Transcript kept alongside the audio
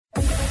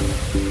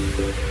Good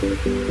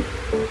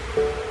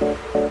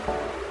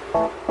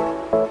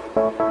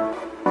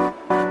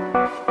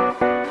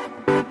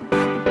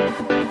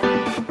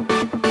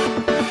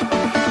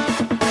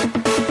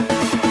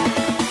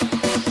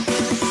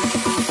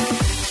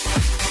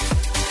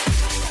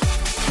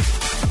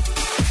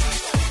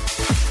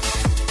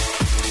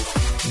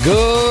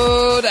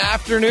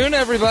afternoon,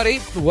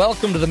 everybody.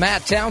 Welcome to the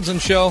Matt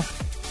Townsend Show.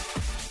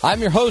 I'm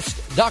your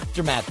host,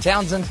 Dr. Matt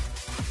Townsend.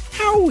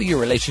 How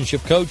your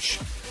relationship coach,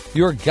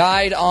 your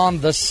guide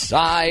on the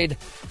side.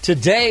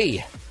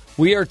 Today,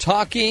 we are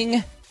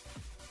talking,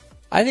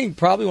 I think,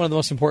 probably one of the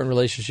most important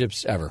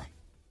relationships ever.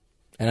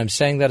 And I'm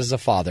saying that as a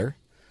father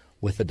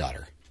with a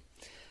daughter.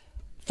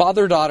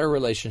 Father-daughter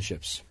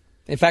relationships.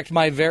 In fact,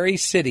 my very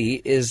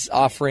city is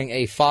offering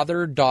a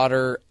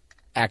father-daughter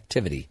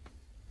activity.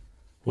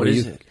 What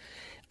is it?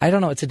 I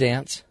don't know. It's a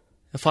dance.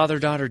 A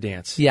father-daughter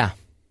dance. Yeah.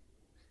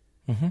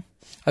 Mm-hmm.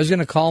 I was going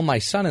to call my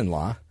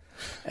son-in-law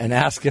and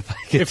ask if I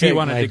could take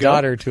my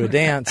daughter to a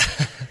dance.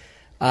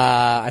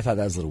 I thought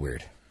that was a little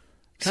weird.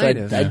 So I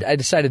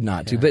decided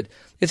not to. But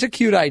it's a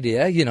cute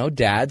idea, you know,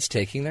 dads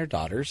taking their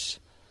daughters.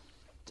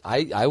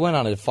 I went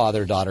on a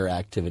father-daughter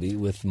activity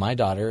with my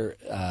daughter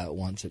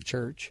once at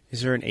church.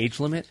 Is there an age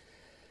limit?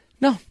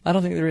 No, I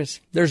don't think there is.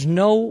 There's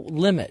no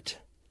limit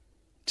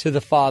to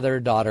the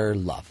father-daughter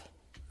love.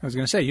 I was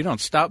going to say, you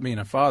don't stop being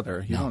a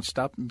father. You don't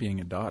stop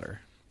being a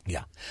daughter.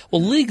 Yeah.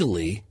 Well,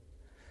 legally,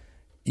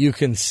 you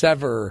can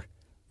sever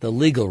the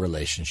legal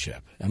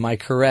relationship. Am I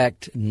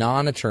correct?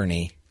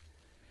 Non-attorney,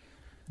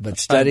 but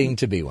studying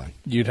to be one.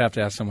 You'd have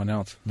to ask someone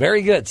else.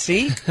 Very good.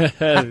 See?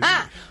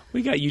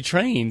 We got you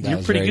trained. You're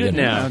was pretty very good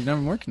good. now.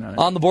 I'm working on it.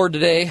 On the board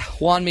today,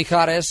 Juan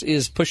Micares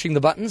is pushing the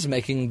buttons,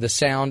 making the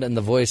sound and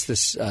the voice,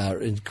 this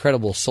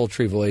incredible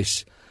sultry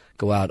voice,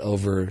 go out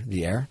over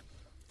the air.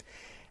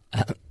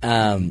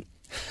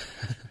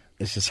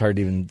 It's just hard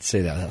to even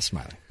say that without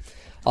smiling.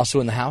 Also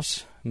in the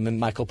house,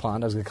 Michael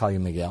Pond. I was going to call you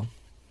Miguel.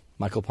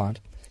 Michael Pond.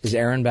 Is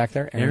Aaron back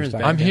there? Aaron's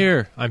back. I'm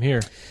here.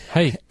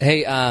 Hey.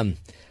 Hey,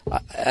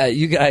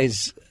 you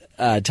guys,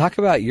 talk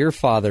about your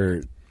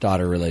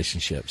father-daughter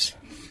relationships.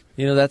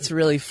 You know, that's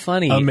really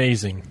funny.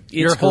 Amazing.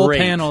 Your whole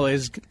panel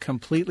is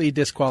completely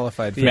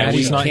disqualified. Yeah,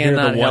 Maddie's not here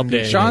the one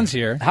day. Sean's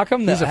here. How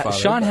come He's a father,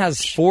 Sean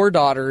has 4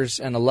 daughters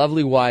and a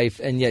lovely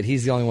wife, and yet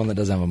he's the only one that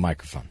doesn't have a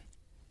microphone?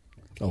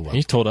 Oh, well.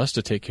 He told us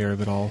to take care of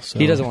it all. So.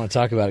 He doesn't want to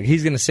talk about it.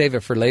 He's going to save it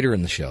for later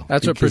in the show.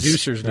 That's what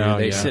producers do.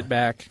 They yeah. sit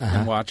back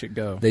and watch it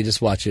go. They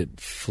just watch it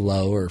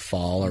flow or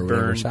fall or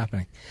whatever's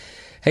happening.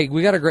 Hey,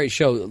 we got a great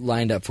show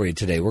lined up for you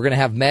today. We're going to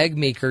have Meg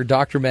Meeker.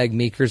 Dr. Meg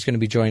Meeker is going to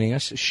be joining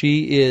us.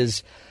 She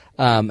is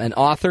an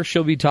author.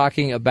 She'll be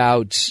talking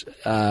about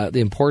the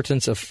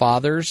importance of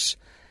fathers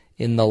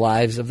in the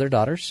lives of their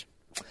daughters.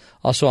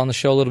 Also on the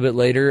show a little bit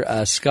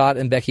later, Scott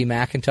and Becky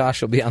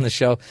Mackintosh will be on the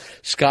show.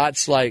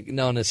 Scott's like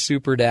known as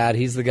Super Dad.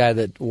 He's the guy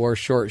that wore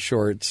short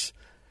shorts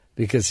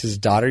because his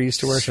daughter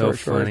used to wear short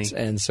shorts,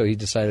 and so he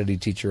decided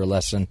he'd teach her a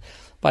lesson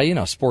by, you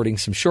know, sporting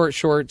some short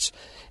shorts.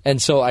 And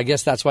so I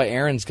guess that's why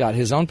Aaron's got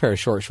his own pair of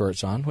short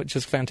shorts on, which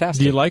is fantastic.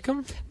 Do you like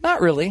them?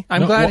 Not really.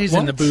 I'm glad he's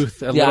in the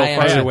booth a little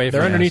farther away from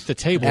They're us. underneath the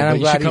table. And I'm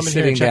but glad you should come he's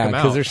in here sitting and check down them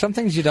out. because there's some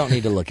things you don't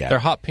need to look at. They're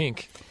hot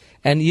pink.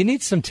 And you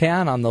need some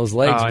tan on those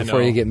legs I before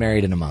know. you get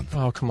married in a month.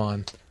 Oh, come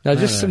on. No,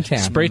 just some tan.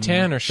 Spray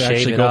tan or should I Shave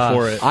actually it go off.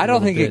 for it? I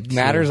don't think bit, it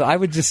matters. too. I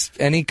would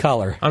just any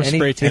color. I'm any,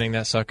 spray tanning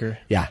that sucker.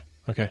 Yeah.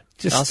 Okay.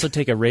 Just Also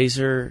take a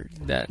razor.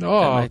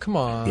 Come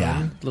on.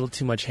 Yeah. A little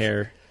too much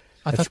hair.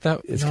 I thought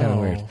that it's kind of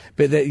weird.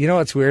 But you know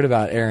what's weird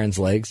about Aaron's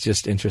legs,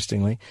 just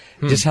interestingly?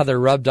 Just how they're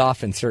rubbed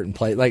off in certain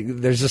places. Like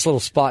there's just little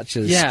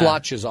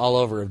splotches all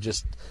over of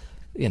just,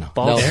 you know.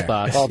 Bald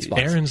spots. Bald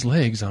spots. Aaron's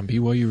legs on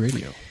BYU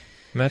Radio.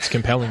 And that's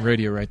compelling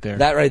radio right there.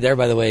 That right there,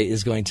 by the way,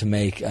 is going to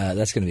make,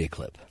 that's going to be a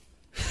clip.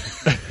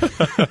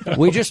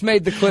 We just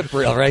made the clip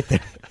reel right there.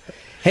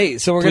 Hey,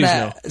 so we're going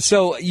to,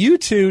 so you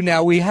two,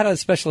 now we had a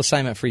special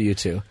assignment for you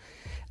two.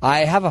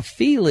 I have a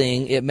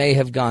feeling it may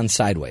have gone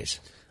sideways.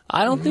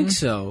 I don't think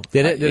so.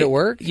 Did it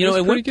work? You know,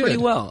 it worked pretty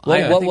well.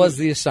 What was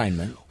the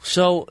assignment?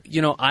 So,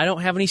 you know, I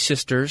don't have any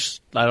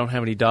sisters. I don't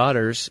have any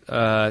daughters.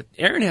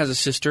 Aaron has a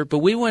sister, but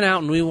we went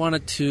out and we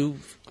wanted to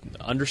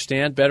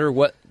understand better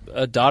what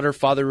a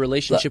daughter-father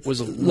relationship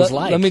was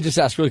like. Let me just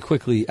ask really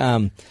quickly.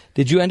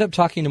 Did you end up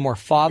talking to more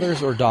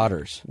fathers or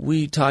daughters?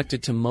 We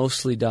talked to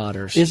mostly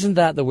daughters. Isn't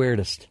that the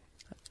weirdest?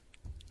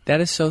 That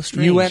is so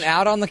strange. You went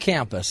out on the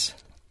campus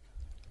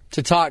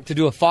to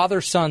do a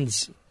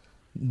father-son's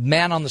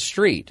man on the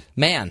street.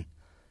 It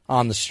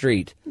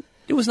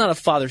was not a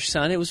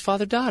father-son. It was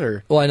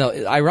father-daughter. Well, I know.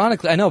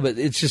 Ironically, I know, but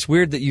it's just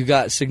weird that you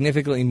got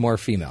significantly more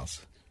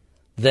females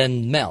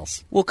than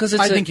males. Well, because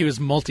I think he was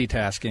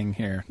multitasking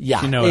here.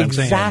 Yeah, you know what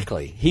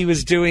exactly. I'm saying. He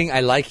was doing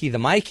I Likey the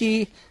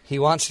Mikey. He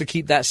wants to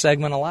keep that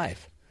segment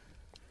alive.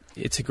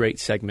 It's a great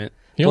segment.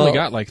 He only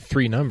got like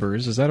 3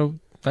 numbers.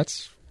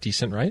 That's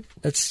decent, right?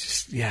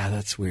 That's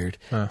that's weird.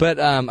 But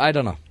I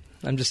don't know.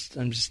 I'm just.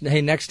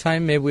 Hey, next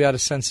time maybe we ought to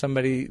send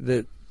somebody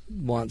that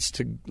wants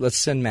to. Let's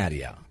send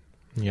Maddie out.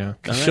 Yeah,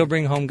 'Cause she'll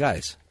bring home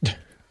guys.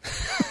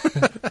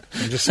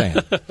 I'm just saying.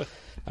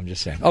 I'm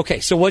just saying.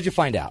 Okay, so what'd you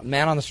find out?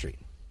 Man on the street.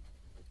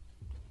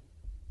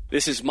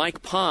 This is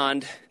Mike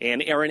Pond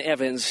and Aaron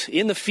Evans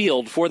in the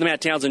field for the Matt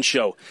Townsend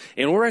Show.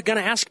 And we're going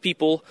to ask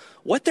people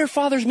what their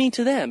fathers mean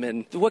to them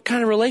and what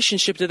kind of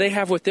relationship do they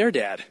have with their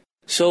dad.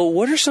 So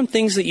what are some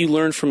things that you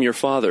learned from your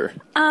father?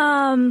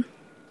 I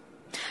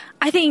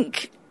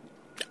think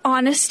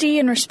honesty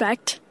and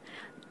respect.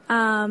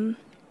 And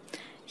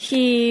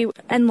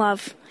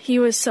love. He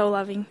was so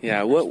loving.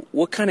 Yeah,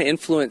 what kind of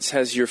influence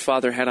has your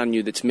father had on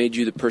you that's made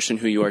you the person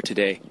who you are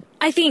today?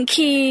 I think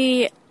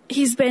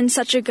he's been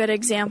such a good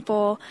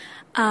example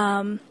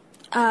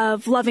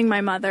of loving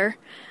my mother.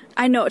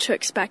 I know what to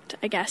expect,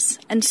 I guess.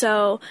 And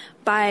so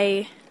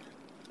by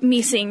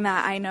me seeing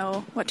that, I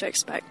know what to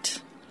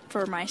expect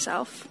for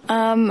myself.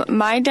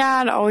 My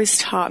dad always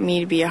taught me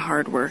to be a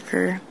hard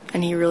worker,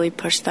 and he really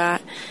pushed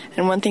that.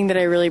 And one thing that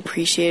I really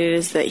appreciated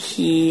is that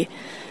he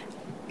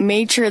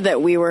made sure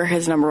that we were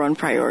his number one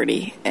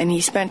priority. And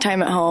he spent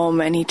time at home,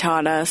 and he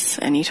taught us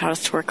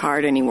to work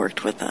hard, and he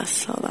worked with us.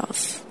 So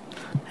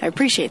I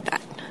appreciate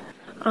that.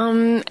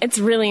 It's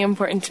really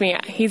important to me.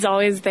 He's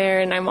always there,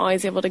 and I'm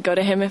always able to go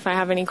to him if I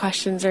have any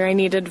questions or I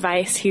need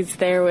advice. He's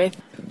there with.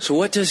 So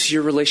what does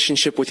your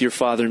relationship with your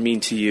father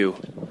mean to you?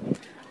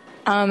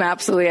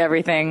 Absolutely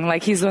everything.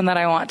 Like, he's the one that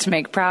I want to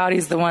make proud.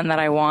 He's the one that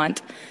I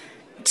want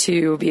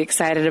to be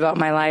excited about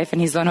my life,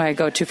 and he's the one who I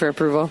go to for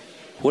approval.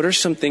 What are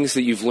some things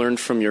that you've learned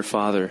from your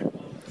father?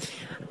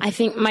 I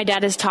think my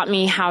dad has taught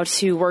me how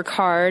to work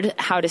hard,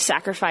 how to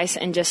sacrifice,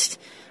 and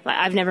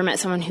I've never met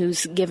someone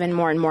who's given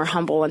more and more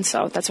humble, and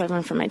so that's what I've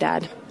learned from my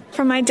dad.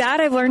 From my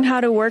dad, I've learned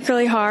how to work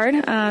really hard,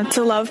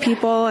 to love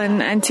people,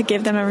 and to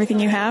give them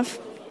everything you have.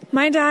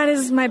 My dad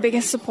is my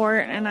biggest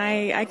support, and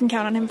I can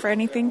count on him for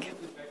anything.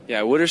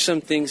 Yeah, what are some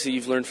things that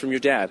you've learned from your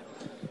dad?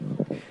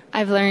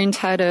 I've learned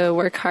how to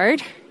work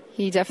hard.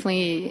 He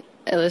definitely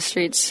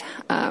illustrates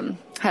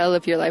how to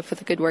live your life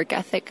with a good work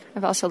ethic.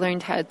 I've also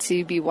learned how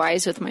to be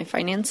wise with my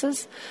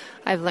finances.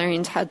 I've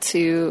learned how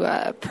to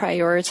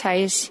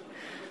prioritize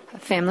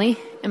family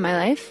in my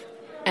life.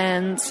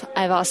 And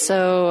I've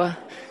also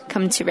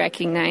come to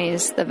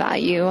recognize the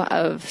value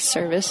of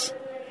service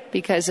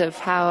because of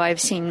how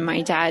I've seen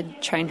my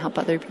dad try and help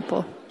other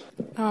people.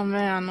 Oh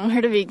man,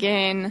 where to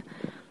begin?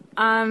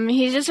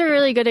 He's just a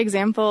really good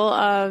example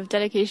of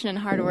dedication and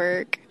hard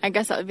work. I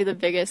guess that would be the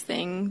biggest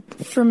thing.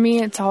 For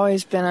me, it's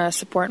always been a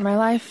support in my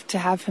life to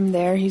have him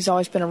there. He's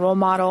always been a role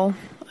model,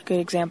 a good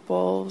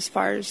example as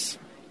far as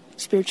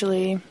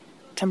spiritually,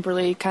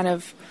 temporally, kind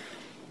of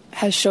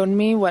has shown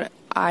me what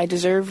I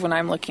deserve when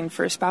I'm looking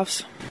for a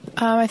spouse.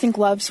 I think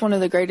love's one of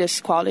the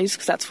greatest qualities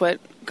because that's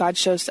what God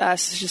shows to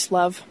us, is just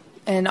love,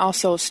 and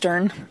also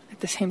stern at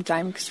the same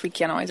time because we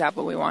can't always have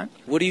what we want.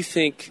 What do you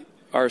think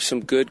are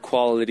some good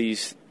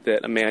qualities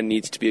that a man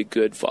needs to be a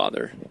good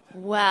father?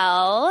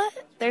 Well,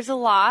 there's a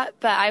lot,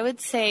 but I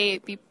would say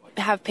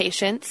have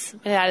patience.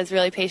 My dad is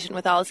really patient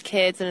with all his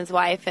kids and his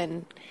wife,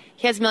 and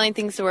he has a million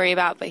things to worry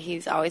about, but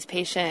he's always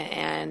patient.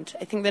 And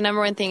I think the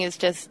number one thing is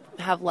just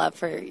have love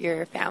for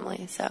your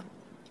family. So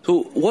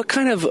what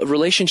kind of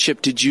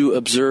relationship did you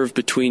observe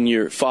between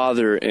your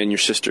father and your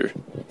sister?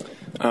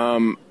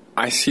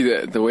 I see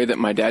that the way that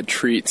my dad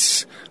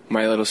treats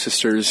my little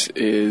sisters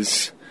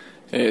is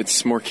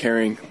it's more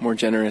caring, more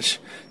generous.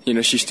 You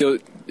know,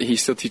 he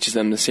still teaches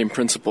them the same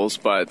principles,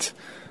 but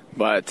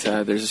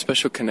there's a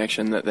special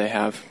connection that they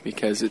have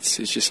because it's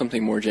just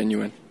something more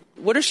genuine.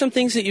 What are some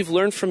things that you've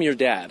learned from your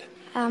dad?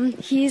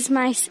 He's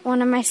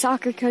one of my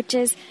soccer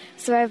coaches,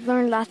 so I've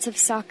learned lots of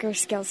soccer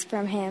skills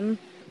from him.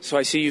 So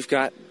I see you've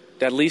got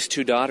at least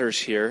 2 daughters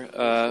here.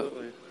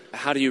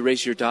 How do you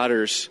raise your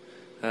daughters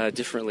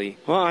differently?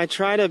 Well, I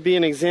try to be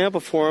an example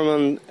for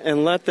them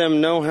and let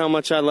them know how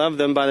much I love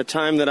them by the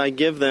time that I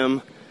give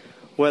them,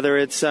 whether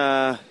it's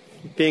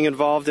being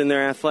involved in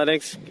their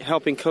athletics,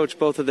 helping coach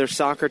both of their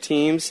soccer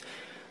teams,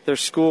 their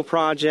school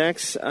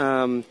projects,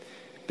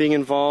 being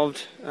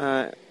involved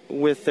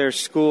with their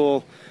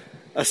school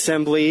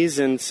assemblies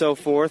and so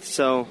forth.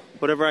 So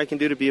whatever I can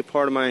do to be a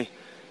part of my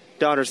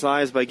daughters'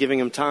 lives by giving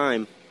them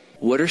time.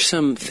 What are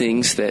some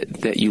things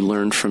that you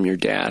learned from your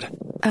dad?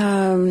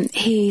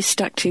 He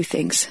stuck to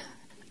things.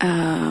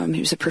 He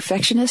was a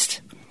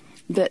perfectionist,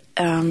 but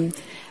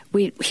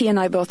he and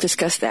I both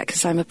discussed that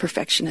because I'm a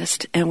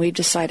perfectionist, and we've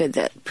decided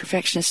that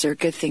perfectionists are a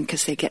good thing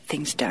because they get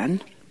things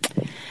done.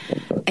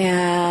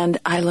 And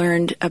I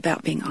learned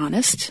about being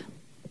honest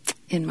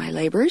in my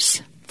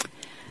labors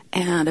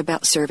and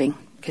about serving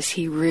because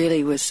he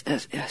really was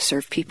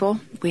served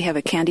people. We have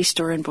a candy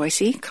store in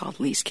Boise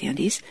called Lee's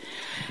Candies,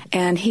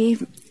 and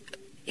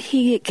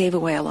he gave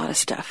away a lot of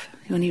stuff.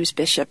 When he was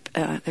bishop,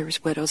 there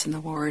was widows in the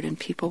ward and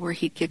people where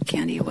he'd give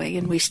candy away,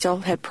 and we still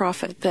had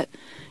profit. But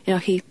you know,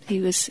 he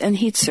was, and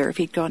he'd serve.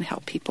 He'd go and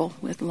help people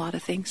with a lot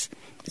of things.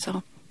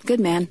 So, good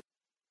man.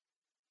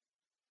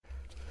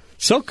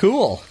 So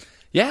cool.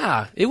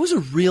 Yeah, it was a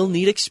real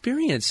neat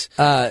experience.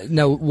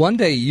 No, one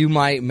day you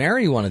might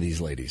marry one of these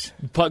ladies.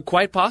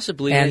 Quite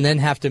possibly. And then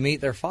have to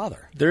meet their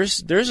father.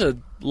 There's a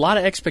lot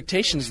of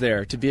expectations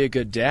there to be a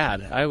good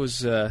dad.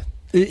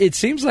 It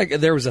seems like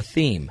there was a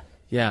theme.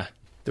 Yeah.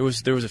 There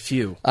was a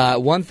few.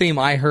 One theme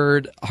I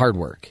heard, hard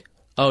work.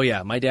 Oh,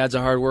 yeah. My dad's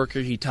a hard worker.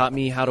 He taught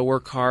me how to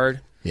work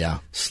hard. Yeah.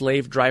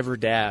 Slave driver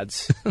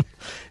dads.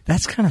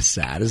 That's kind of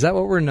sad. Is that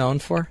what we're known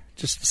for?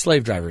 Just the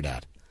slave driver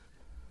dad?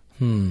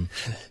 I'm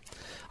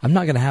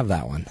not going to have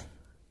that one.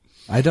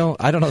 I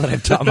don't know that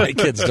I've taught my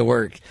kids to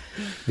work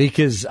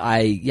because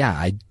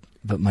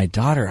but my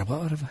daughter,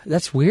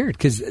 that's weird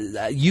because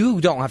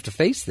you don't have to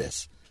face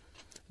this.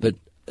 But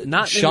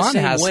not Sean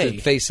has way.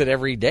 to face it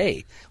every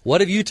day.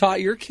 What have you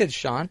taught your kids,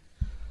 Sean?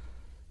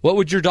 What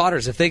would your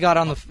daughters, if they got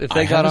on the, if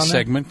they I got have on a there?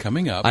 segment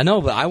coming up. I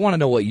know, but I want to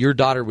know what your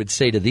daughter would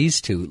say to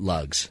these two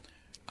lugs.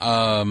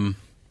 That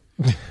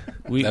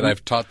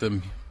I've taught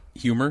them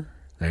humor.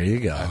 There you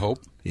go. I hope.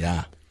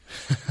 Yeah.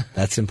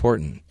 That's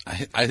important.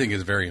 I think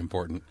it's very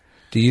important.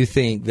 Do you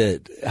think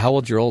that, how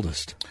old's your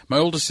oldest? My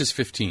oldest is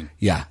 15.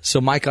 Yeah.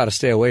 So Mike ought to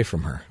stay away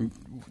from her.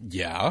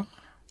 Yeah.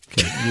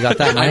 Okay. You got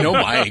that, Mike? I know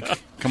Mike.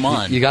 Come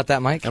on. You got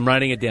that, Mike? I'm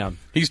writing it down.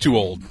 He's too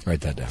old.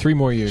 Write that down. 3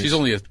 more years. She's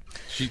only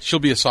she'll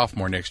be a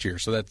sophomore next year,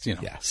 so that's,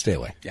 Yeah, stay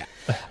away. Yeah.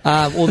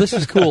 Well, this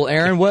is cool.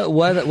 Aaron,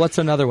 what's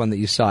another one that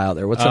you saw out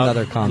there? What's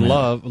another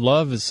comment?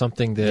 Love is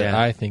something that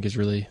I think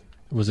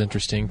was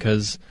interesting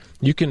because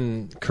you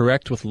can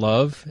correct with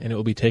love and it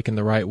will be taken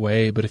the right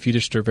way, but if you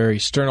just are very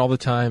stern all the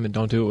time and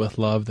don't do it with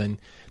love, then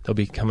there'll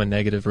become a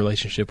negative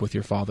relationship with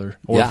your father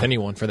or with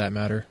anyone for that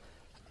matter.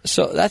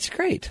 So that's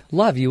great.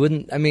 Love, you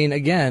wouldn't, I mean,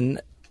 again,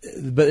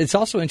 but it's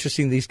also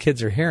interesting these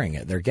kids are hearing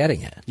it. They're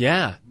getting it.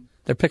 Yeah.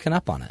 They're picking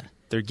up on it.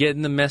 They're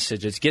getting the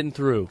message. It's getting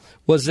through.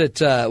 Was it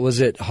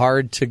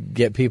hard to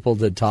get people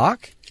to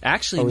talk?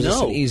 Actually, or was no.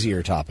 this an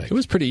easier topic? It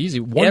was pretty easy.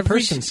 One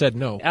person said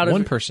no.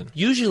 One person.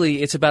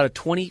 Usually it's about a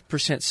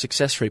 20%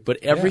 success rate, but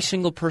every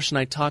single person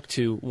I talked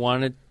to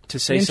wanted to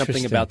say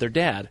something about their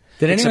dad.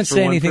 Did anyone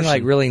say anything person.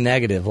 like really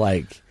negative,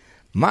 like,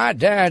 my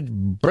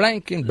dad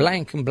blank and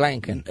blank and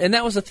blank? And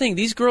that was the thing.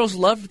 These girls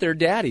loved their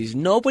daddies.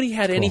 Nobody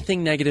had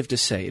anything negative to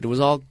say. It was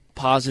all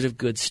positive,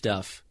 good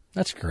stuff.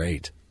 That's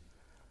great.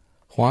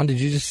 Juan, did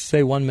you just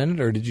say 1 minute,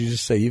 or did you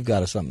just say you've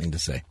got something to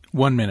say?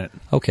 1 minute.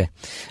 Okay.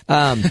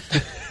 I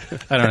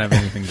don't have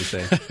anything to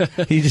say.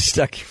 You just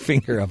stuck your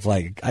finger up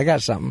like, I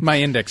got something.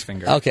 My index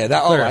finger. Okay.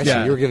 I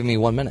see. You were giving me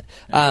 1 minute.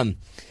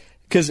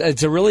 Because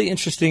it's a really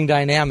interesting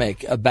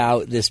dynamic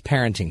about this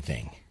parenting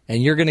thing,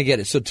 and you're going to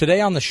get it. So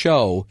today on the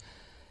show,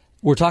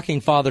 we're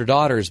talking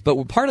father-daughters,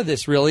 but part of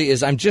this really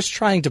is I'm just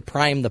trying to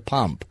prime the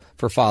pump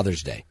for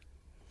Father's Day.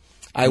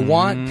 I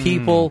want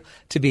people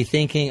to be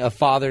thinking of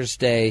Father's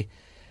Day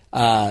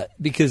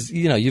because,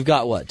 you've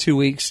got, 2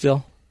 weeks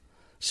still?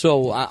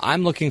 So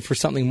I'm looking for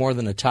something more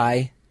than a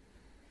tie.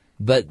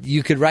 But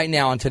you could right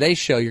now on today's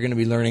show, you're going to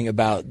be learning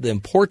about the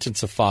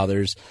importance of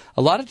fathers.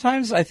 A lot of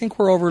times I think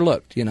we're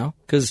overlooked,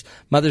 because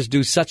mothers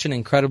do such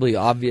an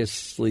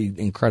obviously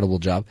incredible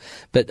job.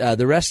 But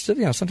the rest of,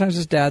 sometimes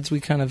as dads, we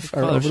kind of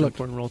are overlooked. An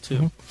important role too.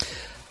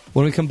 Mm-hmm.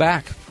 When we come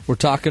back, we're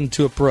talking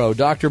to a pro.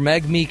 Dr.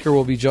 Meg Meeker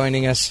will be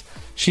joining us.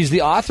 She's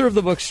the author of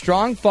the book,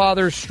 Strong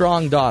Fathers,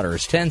 Strong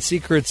Daughters, 10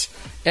 Secrets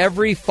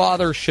Every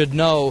Father Should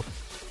Know.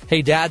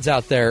 Hey, dads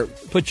out there,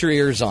 put your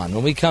ears on.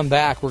 When we come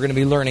back, we're going to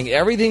be learning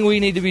everything we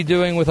need to be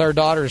doing with our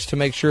daughters to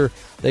make sure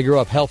they grow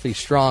up healthy,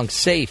 strong,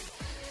 safe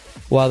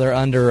while they're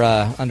under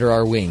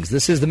our wings.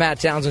 This is the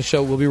Matt Townsend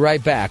Show. We'll be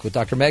right back with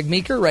Dr. Meg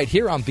Meeker right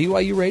here on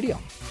BYU Radio.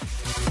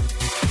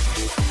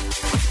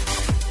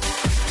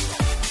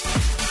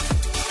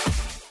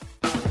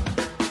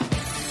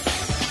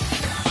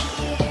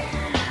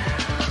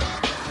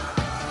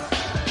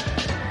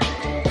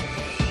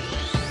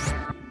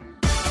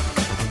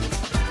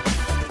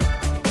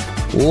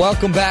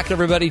 Welcome back,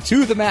 everybody,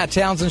 to the Matt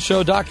Townsend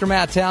Show. Dr.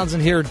 Matt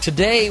Townsend here.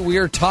 Today, we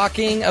are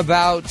talking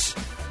about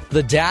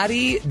the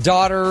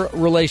daddy-daughter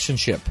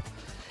relationship.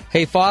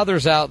 Hey,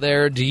 fathers out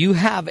there, do you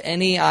have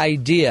any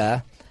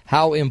idea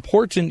how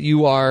important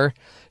you are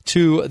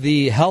to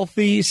the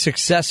healthy,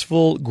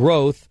 successful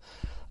growth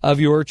of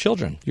your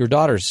children, your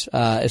daughters,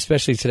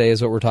 especially today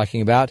is what we're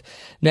talking about.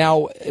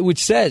 Now,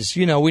 which says,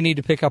 we need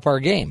to pick up our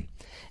game.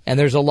 And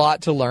there's a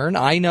lot to learn.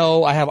 I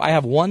know I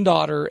have one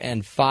daughter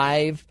and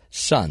 5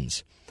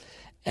 sons.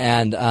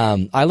 And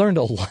I learned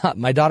a lot.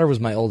 My daughter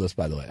was my oldest,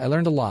 by the way. I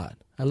learned a lot.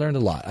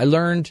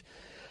 It's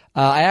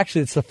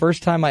the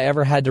first time I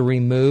ever had to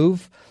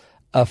remove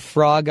a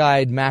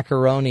frog-eyed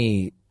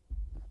macaroni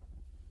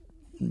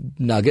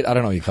nugget. I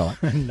don't know what you call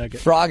it.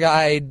 Nugget.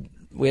 Frog-eyed.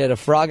 We had a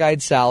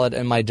frog-eyed salad,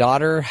 and my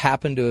daughter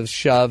happened to have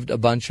shoved a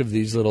bunch of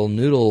these little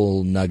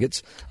noodle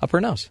nuggets up her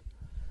nose.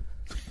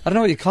 I don't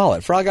know what you call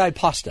it. Frog-eyed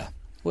pasta.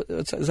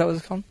 Is that what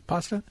it's called?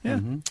 Pasta? Yeah.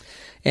 Mm-hmm.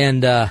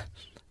 And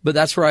but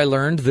that's where I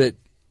learned that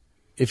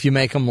if you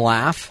make them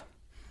laugh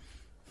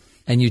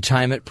and you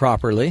time it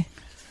properly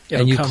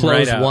and you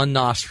close one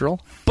nostril,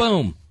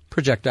 boom,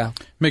 projectile.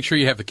 Make sure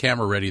you have the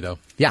camera ready, though.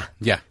 Yeah.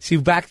 Yeah. See,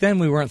 back then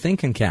we weren't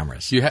thinking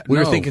cameras. We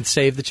were thinking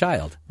save the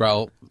child.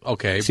 Well,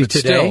 okay. See, but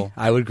today still,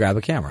 I would grab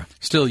a camera.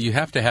 Still, you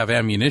have to have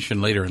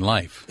ammunition later in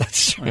life.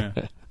 That's true.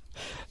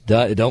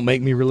 Don't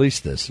make me release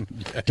this.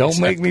 Yeah, don't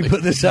make me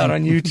put this out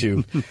on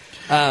YouTube.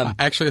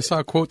 Actually, I saw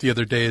a quote the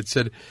other day. It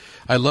said,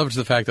 I loved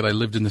the fact that I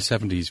lived in the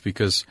 70s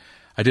because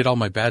I did all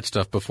my bad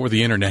stuff before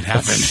the internet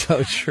happened.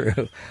 So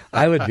true.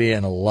 I would be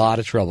in a lot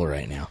of trouble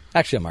right now.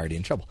 Actually, I'm already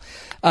in trouble.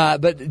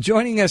 But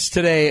joining us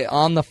today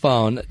on the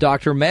phone,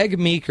 Dr. Meg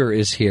Meeker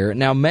is here.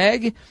 Now,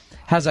 Meg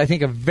has, I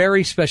think, a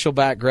very special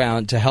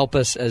background to help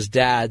us as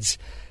dads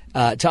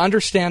to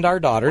understand our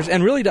daughters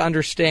and really to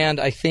understand,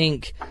 I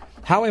think,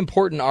 how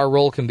important our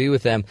role can be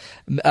with them.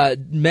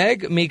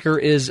 Meg Meeker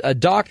is a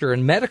doctor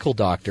and medical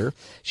doctor.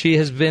 She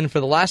has been for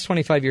the last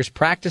 25 years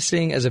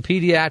practicing as a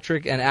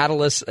pediatric and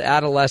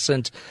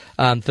adolescent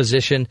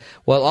physician,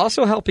 while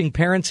also helping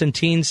parents and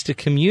teens to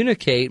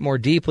communicate more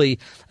deeply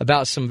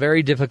about some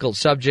very difficult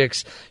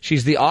subjects.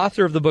 She's the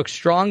author of the book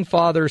Strong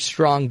Fathers,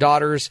 Strong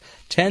Daughters,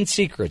 10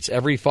 Secrets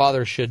Every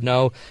Father Should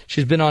Know.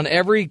 She's been on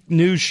every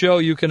news show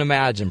you can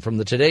imagine, from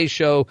the Today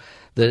Show,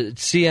 the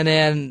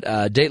CNN,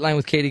 Dateline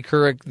with Katie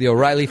Couric, the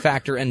O'Reilly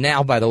Factor, and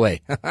now, by the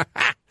way,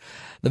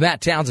 the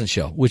Matt Townsend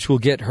Show, which will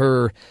get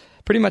her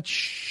pretty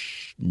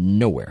much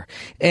nowhere.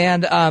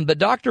 And but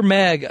Dr.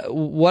 Meg,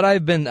 what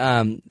I've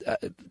been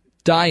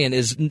dying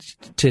is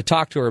to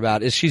talk to her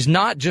about is she's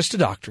not just a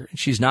doctor.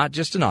 She's not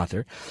just an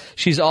author.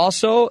 She's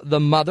also the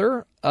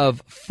mother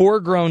of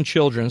 4 grown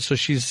children, so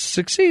she's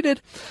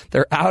succeeded.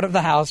 They're out of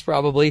the house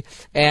probably,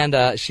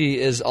 and she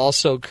is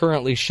also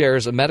currently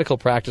shares a medical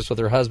practice with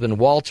her husband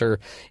Walter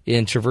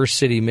in Traverse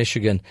City,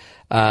 Michigan.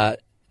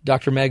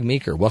 Dr. Meg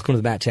Meeker, welcome to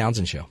the Matt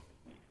Townsend Show.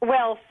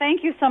 Well,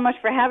 thank you so much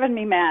for having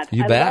me, Matt.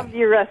 You bet. I love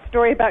your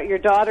story about your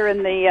daughter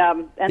and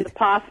the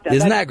pasta.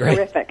 Isn't That's that great?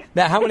 Terrific.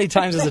 Now, how many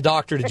times as a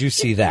doctor did you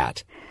see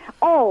that?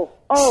 Oh,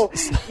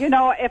 you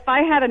know, if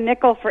I had a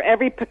nickel for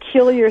every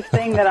peculiar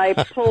thing that I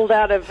pulled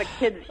out of a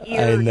kid's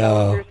ear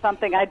or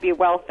something, I'd be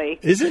wealthy.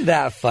 Isn't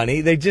that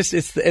funny?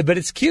 But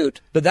it's cute.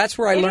 But that's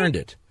where I learned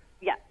it.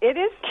 Yeah, it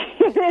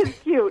is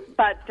cute,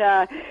 but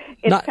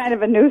it's kind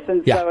of a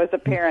nuisance, though, as a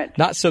parent.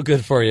 Not so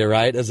good for you,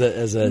 right, as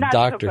a Not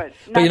doctor. So good.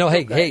 But, Not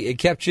hey, it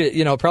kept you,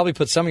 it probably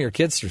put some of your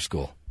kids through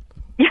school.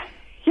 Yeah,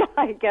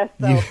 I guess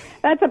so.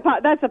 That's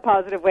a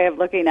positive way of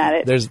looking at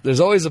it.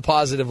 There's always a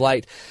positive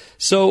light.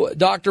 So,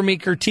 Dr.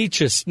 Meeker,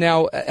 teach us.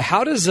 Now,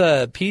 how does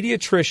a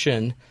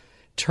pediatrician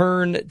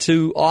turn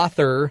to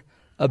author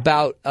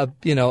about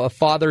a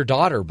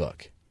father-daughter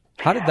book?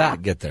 How did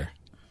that get there?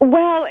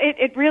 Well,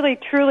 it really,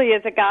 truly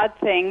is a God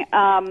thing.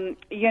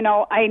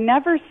 I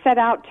never set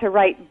out to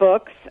write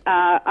books.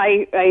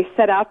 I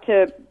set out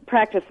to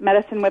practice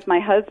medicine with my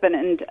husband.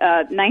 In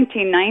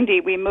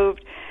 1990, we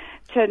moved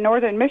to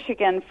northern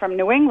Michigan from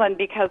New England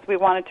because we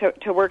wanted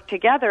to work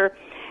together.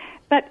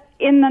 But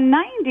in the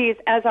 90s,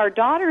 as our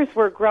daughters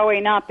were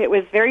growing up, it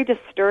was very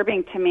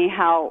disturbing to me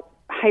how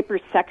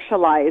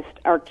hypersexualized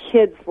our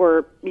kids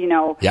were,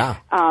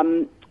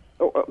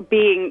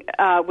 being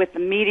with the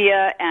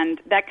media and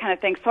that kind of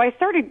thing. So I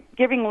started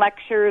giving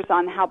lectures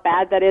on how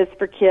bad that is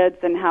for kids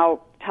and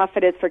how tough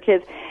it is for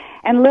kids.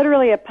 And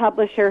literally a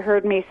publisher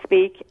heard me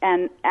speak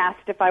and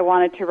asked if I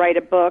wanted to write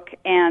a book,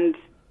 and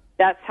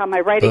that's how my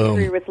writing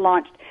career was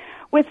launched.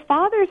 With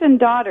Fathers and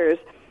Daughters,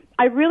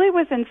 I really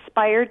was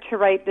inspired to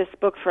write this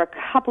book for a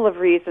couple of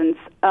reasons.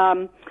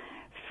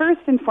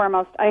 First and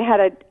foremost, I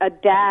had a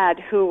dad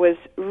who was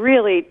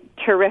really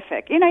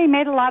terrific. He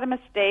made a lot of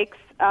mistakes,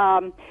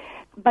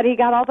 but he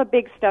got all the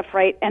big stuff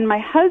right. And my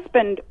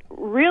husband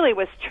really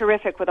was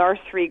terrific with our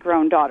 3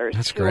 grown daughters.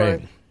 That's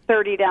great.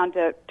 30 down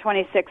to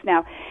 26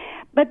 now.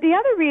 But the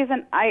other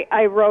reason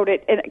I wrote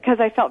it, because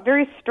I felt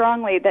very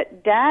strongly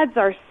that dads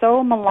are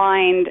so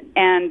maligned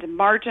and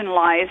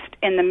marginalized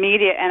in the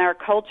media and our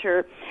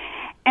culture.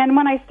 And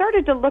when I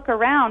started to look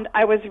around,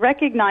 I was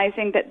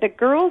recognizing that the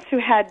girls who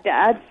had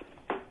dads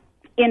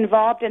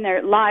involved in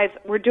their lives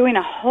were doing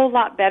a whole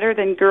lot better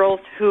than girls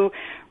who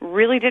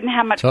really didn't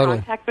have much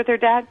contact with their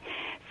dad.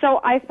 So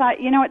I thought,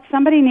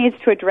 somebody needs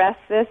to address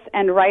this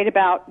and write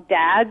about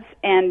dads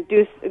and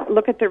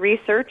look at the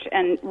research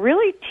and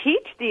really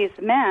teach these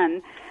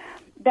men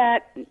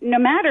that no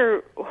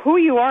matter who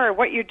you are or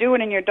what you're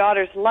doing in your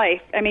daughter's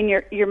life,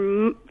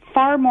 you're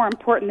far more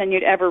important than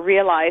you'd ever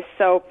realize.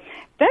 So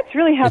that's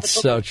really how it's the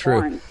book so was true.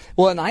 born.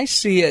 Well, and I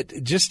see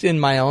it just in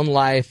my own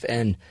life,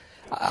 and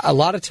a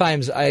lot of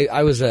times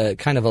I was a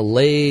kind of a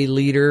lay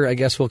leader, I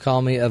guess we'll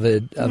call me, of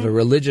a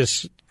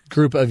religious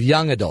group of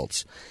young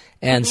adults.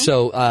 And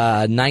so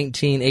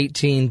 19,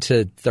 18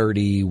 to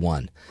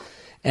 31.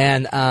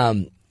 And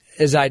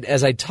as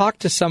I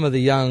talked to some of the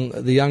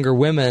younger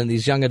women,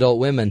 these young adult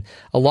women,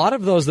 a lot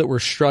of those that were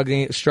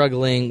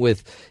struggling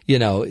with,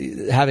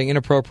 having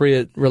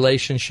inappropriate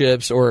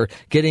relationships or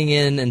getting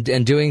in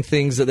and doing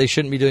things that they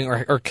shouldn't be doing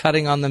or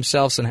cutting on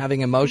themselves and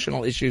having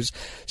emotional issues.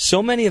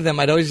 So many of them,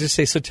 I'd always just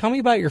say, so tell me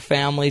about your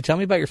family, tell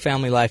me about your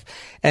family life.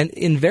 And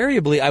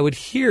invariably I would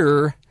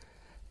hear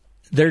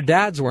their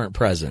dads weren't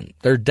present.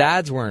 Their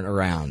dads weren't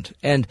around.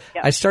 And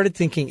I started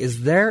thinking,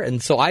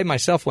 and so I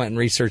myself went and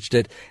researched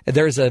it.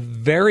 There's a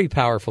very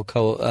powerful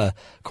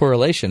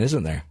correlation,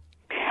 isn't there?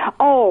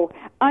 Oh,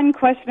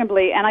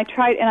 unquestionably. And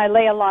I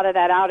lay a lot of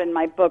that out in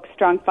my book,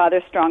 Strong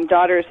Fathers, Strong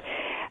Daughters.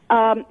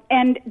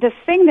 And the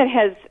thing that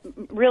has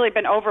really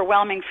been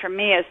overwhelming for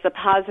me is the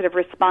positive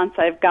response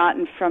I've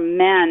gotten from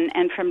men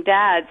and from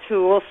dads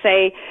who will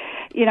say,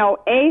 you know,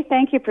 A,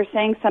 thank you for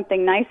saying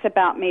something nice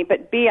about me,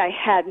 but B, I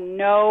had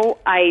no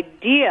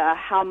idea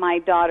how my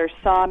daughter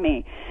saw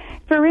me.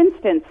 For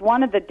instance,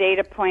 one of the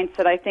data points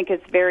that I think is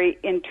very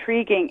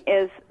intriguing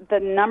is the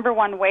number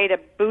one way to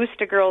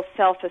boost a girl's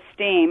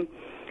self-esteem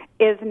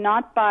is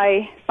not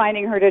by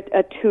finding her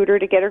a tutor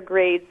to get her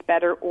grades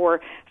better or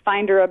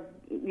find her a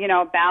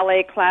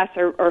ballet class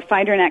or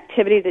find her an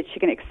activity that she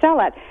can excel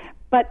at.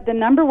 But the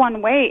number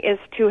one way is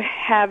to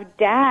have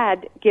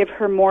dad give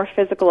her more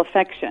physical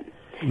affection.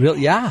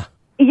 Really? Yeah.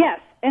 Yes.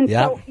 And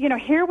yeah. So,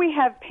 here we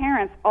have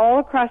parents all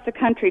across the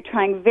country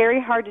trying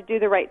very hard to do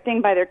the right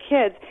thing by their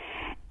kids,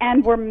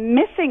 and we're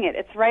missing it.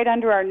 It's right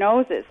under our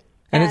noses.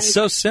 And it's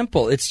so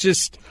simple. It's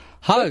just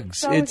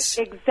hugs.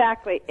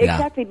 Exactly,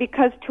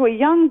 because to a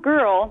young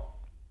girl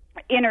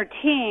in her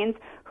teens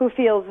who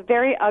feels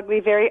very ugly,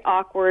 very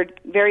awkward,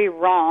 very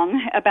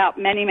wrong about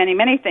many, many,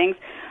 many things,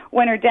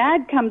 when her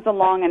dad comes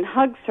along and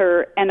hugs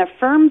her and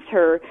affirms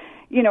her,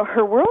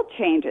 her world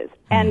changes.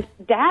 And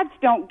dads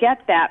don't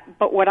get that.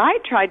 But what I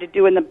try to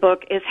do in the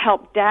book is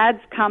help dads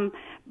come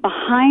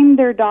behind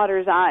their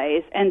daughter's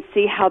eyes and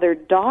see how their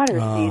daughter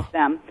sees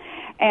them.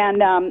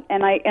 And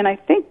I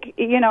think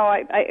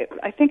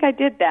I think I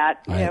did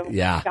that.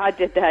 Yeah, God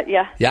did that.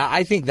 Yeah. Yeah,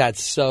 I think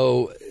that's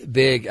so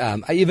big.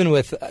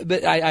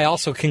 But I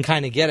also can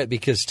kind of get it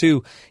because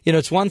too.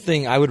 It's one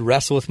thing I would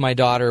wrestle with my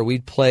daughter.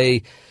 We'd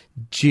play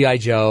G.I.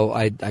 Joe.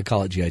 I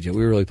call it G.I. Joe.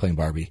 We were really playing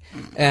Barbie,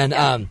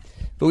 and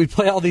but we'd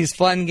play all these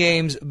fun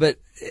games. And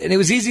it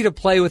was easy to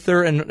play with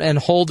her and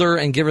hold her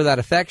and give her that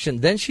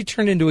affection. Then she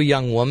turned into a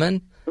young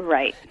woman,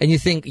 right? And you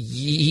think,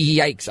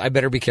 yikes! I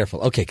better be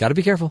careful. Okay, got to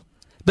be careful.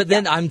 But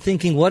then I'm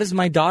thinking, what is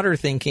my daughter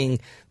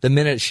thinking the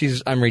minute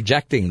I'm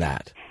rejecting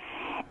that?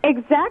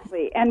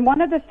 Exactly. And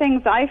one of the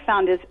things I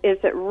found is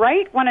that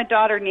right when a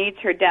daughter needs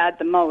her dad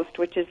the most,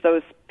 which is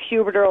those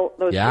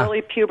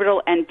early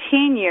pubertal and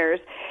teen years,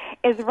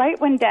 is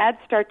right when dads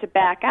start to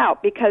back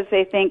out because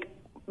they think,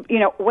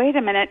 wait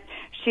a minute,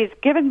 she's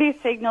given me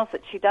signals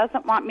that she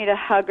doesn't want me to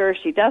hug her,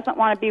 she doesn't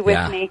want to be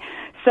with me,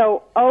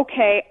 so,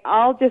 okay,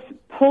 I'll just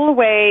pull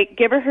away,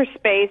 give her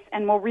space,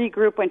 and we'll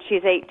regroup when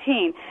she's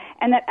 18.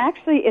 And that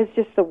actually is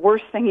just the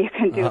worst thing you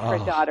can do for a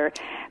daughter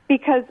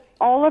because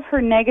all of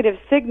her negative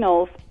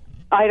signals,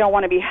 I don't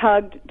want to be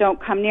hugged, don't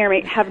come near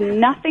me, have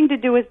nothing to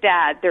do with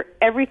dad. They're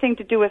everything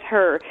to do with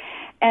her.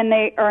 And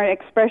they are an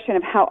expression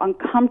of how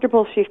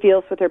uncomfortable she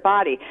feels with her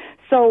body.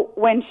 So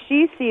when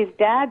she sees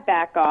dad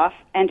back off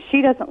and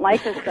she doesn't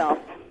like herself,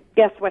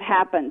 guess what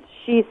happens?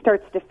 She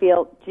starts to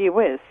feel, gee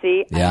whiz,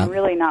 I'm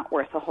really not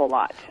worth a whole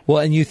lot. Well,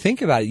 and you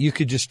think about it, you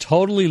could just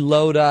totally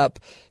load up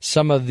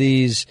some of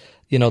these,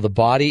 the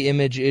body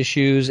image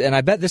issues. And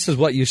I bet this is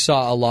what you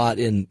saw a lot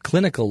in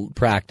clinical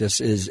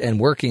practice and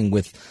working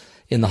with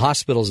in the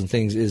hospitals and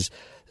things is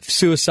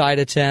suicide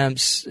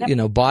attempts,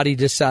 body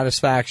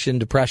dissatisfaction,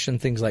 depression,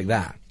 things like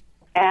that.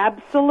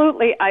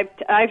 Absolutely.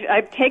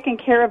 I've taken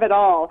care of it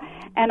all.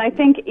 And I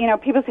think,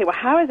 people say, well,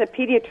 how does a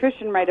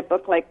pediatrician write a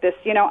book like this?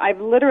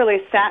 I've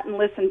literally sat and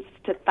listened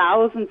to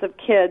thousands of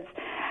kids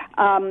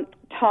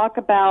talk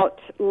about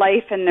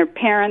life and their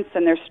parents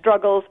and their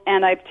struggles,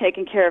 and I've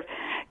taken care of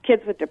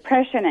kids with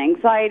depression,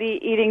 anxiety,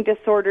 eating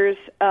disorders,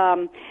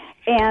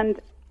 and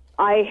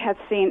I have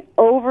seen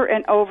over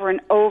and over and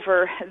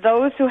over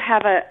those who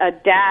have a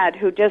dad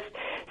who just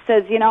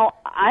says,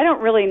 I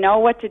don't really know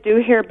what to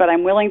do here, but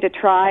I'm willing to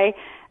try.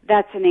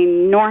 That's an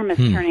enormous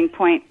turning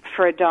point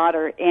for a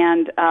daughter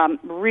and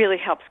really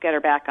helps get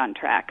her back on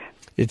track.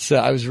 It's.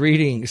 I was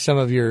reading some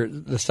of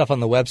the stuff on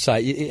the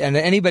website, and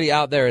anybody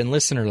out there in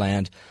listener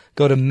land,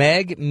 go to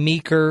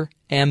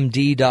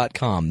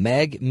megmeekermd.com.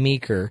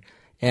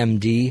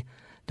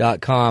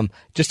 megmeekermd.com.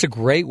 Just a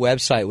great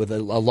website with a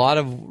lot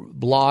of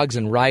blogs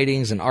and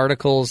writings and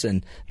articles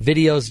and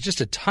videos,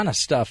 just a ton of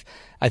stuff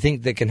I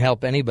think that can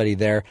help anybody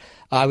there.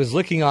 I was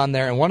looking on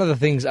there, and one of the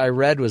things I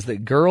read was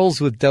that girls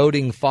with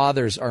doting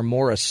fathers are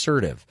more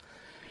assertive.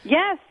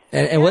 Yes.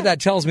 And what that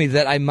tells me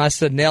that I must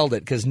have nailed it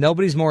because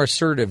nobody's more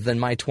assertive than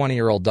my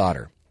 20-year-old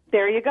daughter.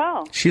 There you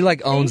go. She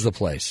owns the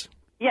place.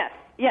 Yes.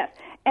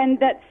 And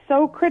that's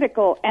so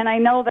critical, and I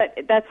know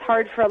that's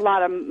hard for a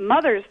lot of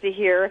mothers to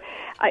hear.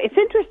 It's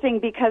interesting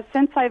because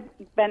since I've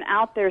been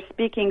out there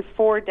speaking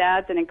for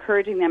dads and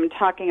encouraging them and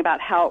talking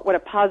about what a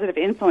positive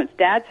influence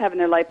dads have in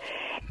their life,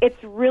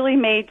 it's really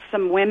made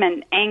some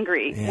women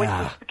angry, which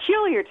is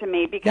peculiar to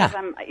me because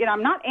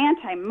I'm not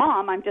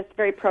anti-mom, I'm just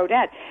very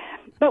pro-dad.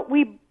 But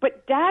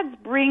dads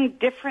bring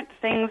different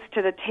things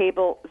to the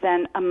table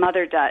than a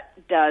mother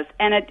does,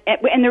 and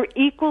they're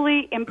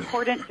equally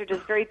important. They're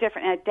just very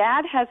different. And a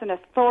dad has an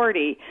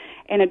authority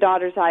in a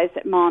daughter's eyes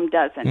that mom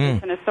doesn't.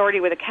 It's an authority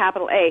with a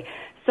capital A.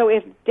 So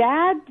if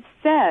dad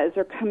says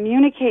or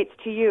communicates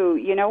to you,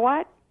 you know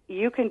what,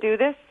 you can do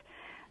this,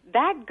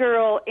 that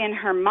girl in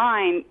her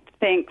mind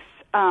thinks,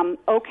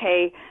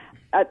 okay,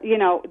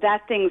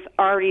 that thing's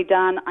already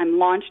done. I'm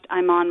launched.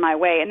 I'm on my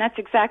way. And that's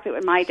exactly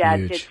what my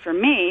dad did for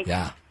me.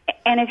 Yeah.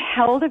 And it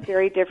held a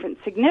very different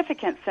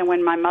significance than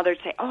when my mother would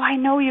say, "Oh, I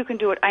know you can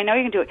do it. I know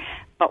you can do it."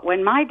 But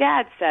when my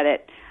dad said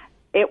it,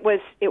 it was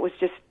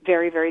just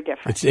very, very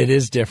different. It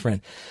is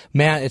different.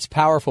 Man, it's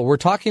powerful. We're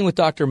talking with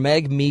Dr.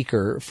 Meg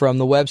Meeker from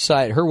her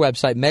website,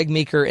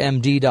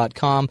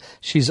 megmeekermd.com.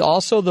 She's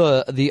also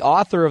the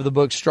author of the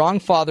book,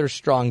 Strong Fathers,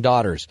 Strong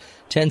Daughters,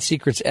 10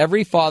 Secrets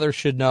Every Father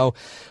Should Know.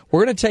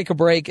 We're going to take a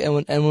break, and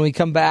when we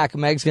come back,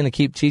 Meg's going to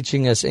keep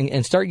teaching us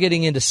and start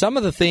getting into some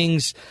of the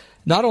things,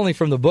 not only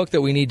from the book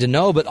that we need to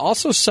know, but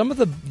also some of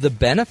the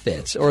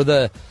benefits or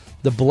the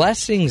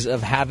blessings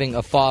of having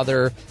a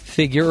father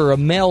figure or a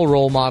male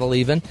role model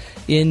even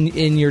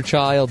in your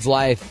child's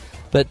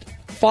life. But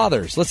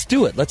fathers, let's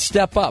do it. Let's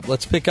step up.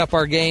 Let's pick up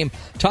our game.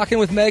 Talking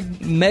with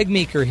Meg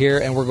Meeker here,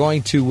 and we're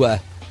going to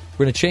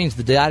change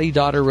the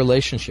daddy-daughter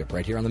relationship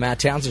right here on the Matt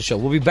Townsend Show.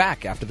 We'll be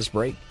back after this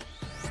break.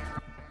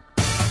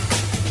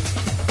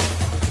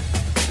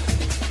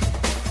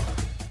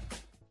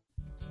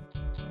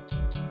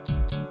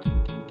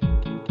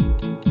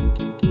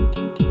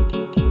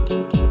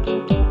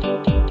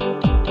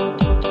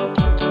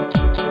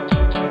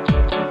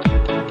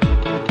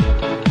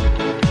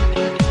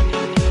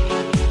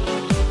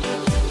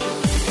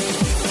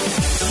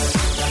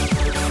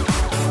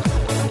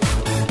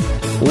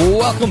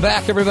 Welcome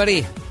back,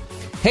 everybody.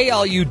 Hey,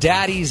 all you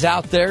daddies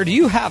out there, do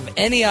you have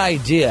any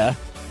idea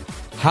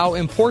how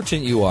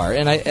important you are?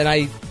 And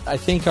I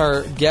think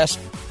our guest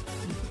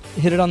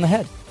hit it on the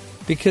head,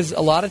 because a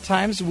lot of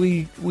times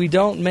we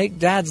don't make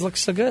dads look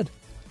so good.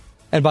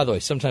 And by the way,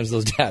 sometimes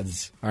those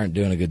dads aren't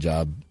doing a good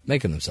job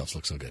making themselves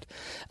look so good.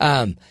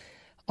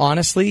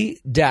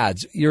 Honestly,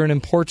 dads, you're an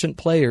important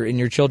player in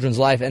your children's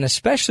life, and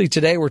especially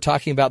today we're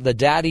talking about the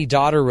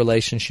daddy-daughter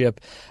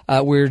relationship.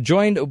 We're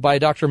joined by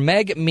Dr.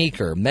 Meg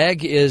Meeker.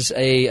 Meg is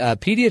a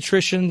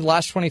pediatrician. The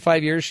last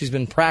 25 years she's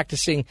been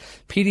practicing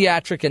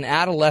pediatric and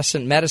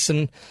adolescent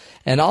medicine,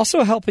 and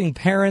also helping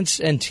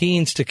parents and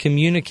teens to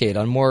communicate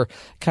on more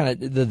kind of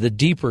the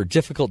deeper,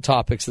 difficult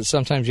topics that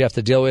sometimes you have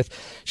to deal with.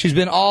 She's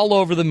been all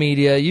over the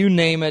media. You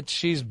name it,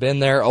 she's been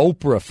there.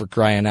 Oprah, for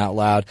crying out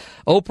loud.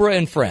 Oprah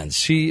and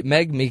Friends.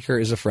 Meg Meeker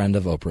is a friend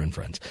of Oprah and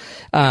Friends.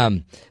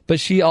 But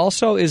she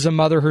also is a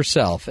mother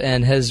herself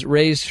and has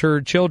raised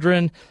her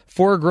children,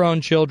 4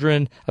 grown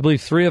children. I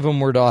believe 3 of them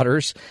were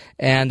daughters,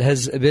 and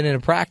has been in a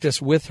practice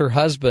with her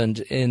husband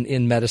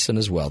in medicine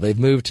as well. They've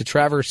moved to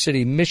Traverse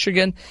City,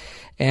 Michigan,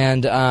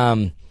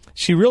 and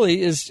she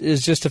really is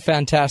just a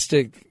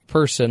fantastic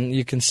person.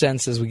 You can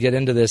sense as we get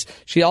into this.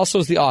 She also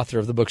is the author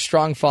of the book,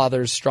 Strong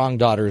Fathers, Strong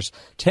Daughters,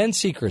 10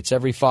 Secrets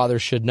Every Father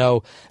Should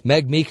Know.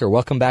 Meg Meeker,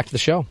 welcome back to the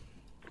show.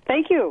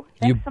 Thank you.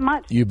 Thanks so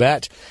much. You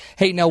bet.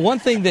 Hey, now one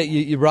thing that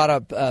you brought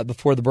up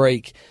before the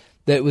break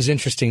that was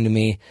interesting to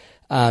me,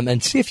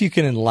 and see if you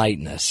can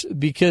enlighten us,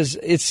 because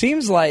it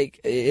seems like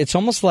it's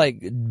almost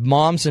like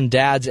moms and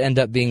dads end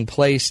up being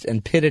placed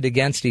and pitted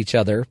against each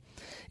other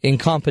in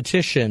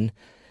competition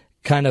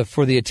kind of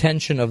for the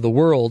attention of the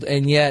world.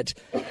 And yet,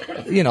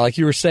 like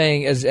you were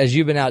saying, as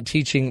you've been out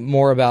teaching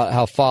more about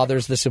how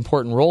fathers, this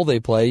important role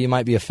they play, you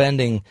might be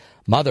offending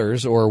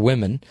mothers or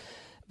women.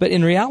 But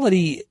in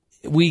reality,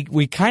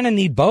 we kind of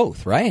need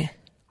both, right?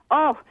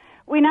 Oh,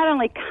 we not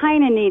only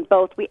kind of need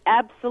both, we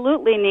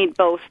absolutely need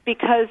both,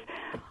 because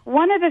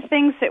one of the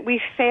things that we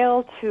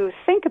fail to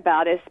think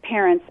about as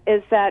parents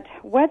is that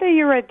whether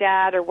you're a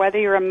dad or whether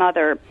you're a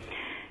mother,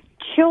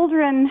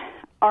 children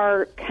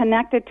are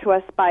connected to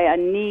us by a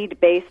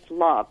need-based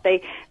love.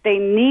 They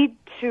need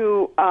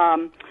to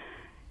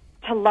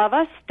love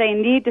us. They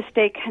need to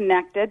stay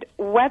connected,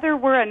 whether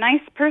we're a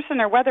nice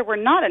person or whether we're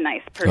not a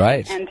nice person.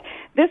 Right. And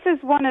this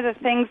is one of the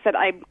things that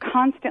I'm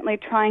constantly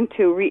trying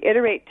to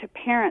reiterate to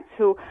parents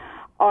who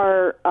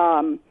are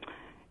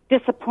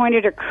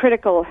disappointed or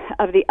critical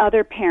of the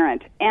other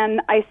parent.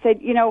 And I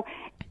said,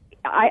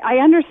 I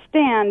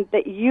understand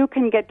that you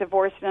can get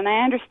divorced, and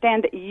I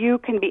understand that you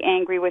can be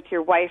angry with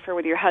your wife or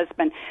with your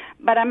husband,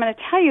 but I'm going to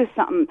tell you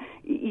something.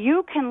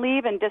 You can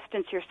leave and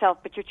distance yourself,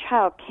 but your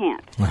child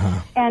can't.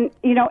 Uh-huh. And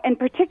and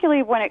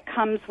particularly when it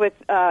comes with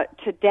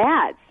to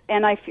dads,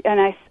 and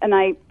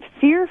I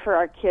fear for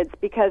our kids,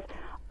 because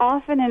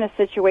often in a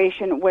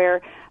situation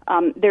where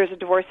there's a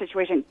divorce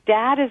situation,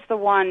 dad is the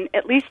one,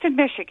 at least in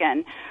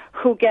Michigan,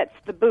 who gets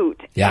the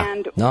boot. Yeah.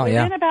 And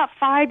within about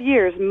 5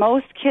 years,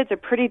 most kids are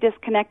pretty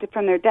disconnected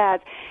from their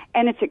dads,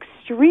 and it's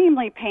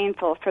extremely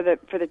painful for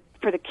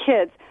the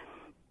kids.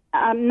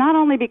 Not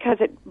only because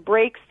it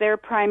breaks their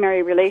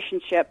primary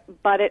relationship,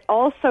 but it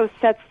also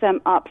sets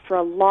them up for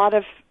a lot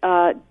of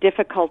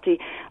difficulty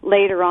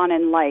later on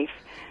in life.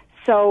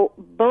 So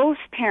both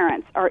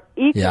parents are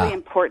equally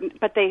important,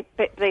 but they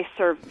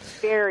serve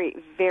very,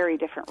 very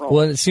different roles.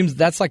 Well, it seems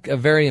that's like a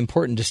very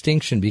important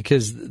distinction,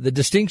 because the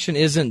distinction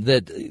isn't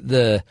that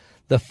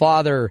the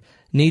father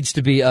needs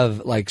to be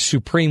of like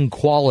supreme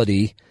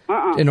quality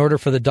in order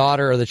for the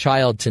daughter or the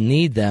child to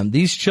need them.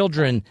 These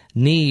children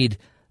need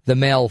the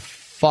male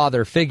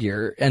father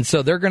figure, and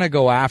so they're going to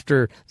go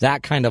after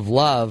that kind of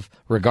love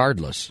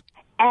regardless.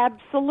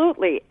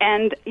 Absolutely,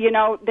 and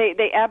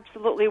they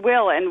absolutely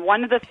will. And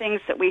one of the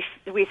things that we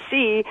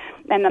see,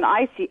 and that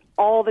I see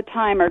all the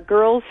time, are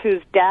girls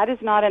whose dad is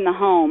not in the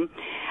home.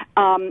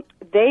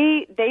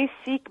 They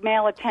seek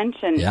male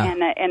attention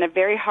in a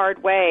very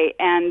hard way,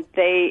 and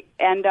they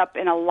end up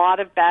in a lot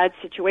of bad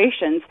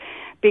situations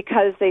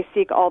because they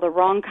seek all the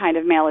wrong kind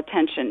of male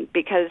attention.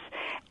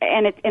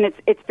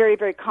 It's very,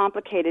 very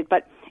complicated,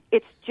 but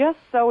it's just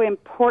so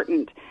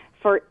important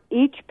for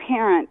each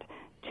parent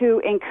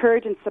to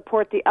encourage and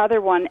support the other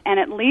one, and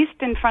at least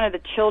in front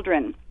of the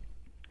children,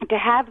 to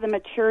have the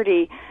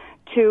maturity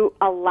to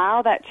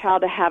allow that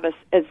child to have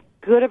as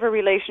good of a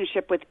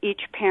relationship with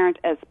each parent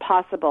as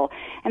possible.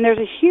 And there's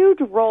a huge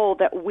role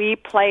that we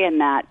play in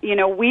that.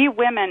 We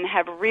women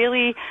have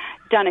really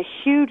done a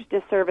huge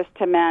disservice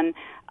to men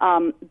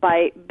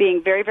by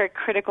being very, very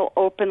critical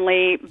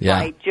openly,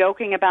 by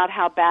joking about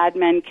how bad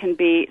men can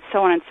be, so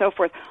on and so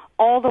forth,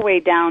 all the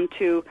way down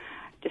to,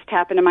 just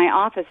happened in my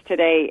office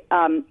today,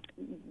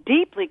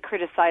 deeply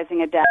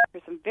criticizing a dad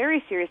for some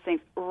very serious things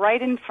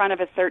right in front of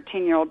a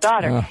 13-year-old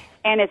daughter.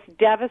 And it's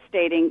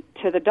devastating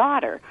to the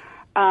daughter.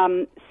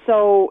 I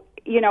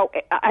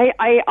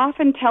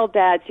often tell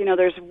dads,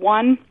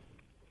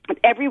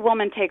 every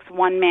woman takes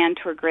one man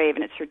to her grave,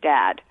 and it's her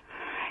dad.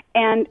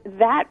 And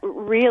that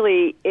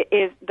really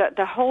is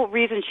the whole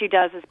reason she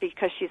does is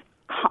because she's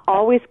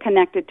always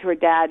connected to her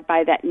dad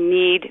by that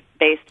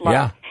need-based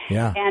love.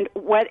 Yeah. And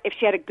if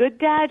she had a good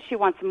dad, she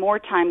wants more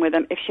time with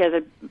him. If she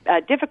has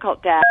a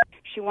difficult dad,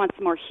 she wants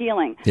more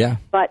healing. Yeah.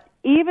 But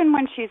even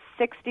when she's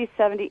 60,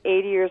 70,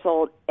 80 years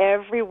old,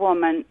 every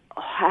woman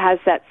has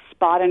that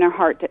spot in her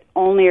heart that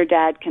only her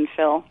dad can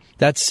fill.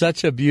 That's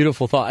such a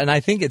beautiful thought. And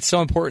I think it's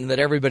so important that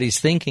everybody's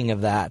thinking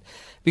of that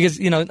because,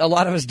 a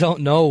lot of us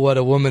don't know what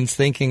a woman's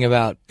thinking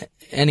about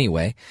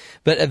anyway.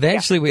 But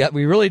eventually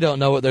we really don't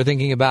know what they're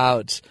thinking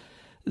about.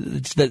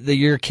 That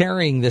you're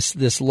carrying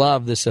this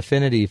love, this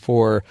affinity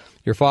for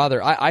your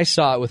father. I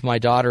saw it with my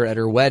daughter at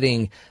her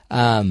wedding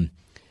when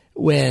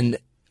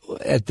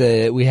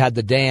we had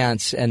the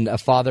dance and a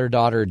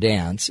father-daughter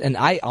dance, and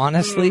I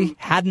honestly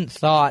hadn't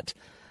thought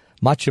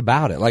much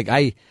about it. Like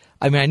I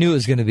knew it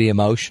was going to be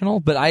emotional,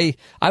 but I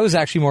was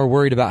actually more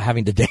worried about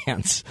having to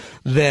dance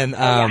than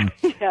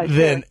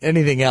than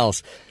anything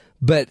else.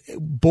 But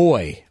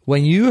boy,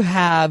 when you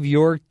have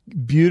your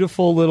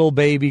beautiful little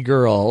baby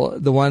girl,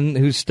 the one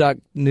who stuck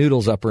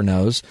noodles up her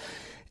nose,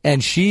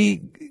 and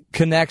she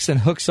connects and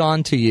hooks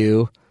onto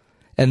you,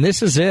 and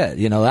this is it.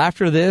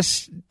 After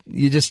this,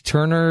 you just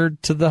turn her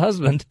to the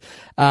husband.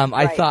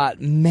 I thought,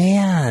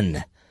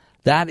 man,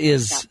 that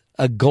is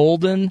a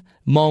golden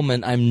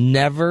moment I'm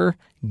never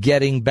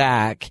getting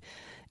back.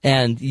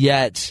 And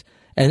yet,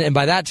 and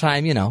by that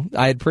time,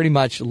 I had pretty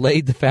much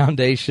laid the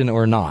foundation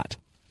or not.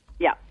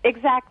 Yeah,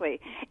 exactly.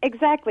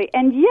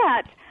 And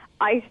yet,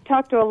 I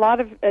talk to a lot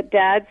of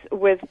dads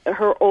with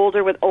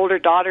older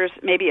daughters,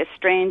 maybe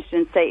estranged,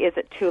 and say, is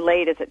it too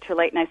late? Is it too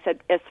late? And I said,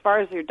 as far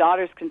as your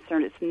daughter's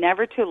concerned, it's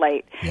never too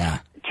late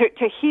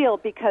to heal,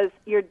 because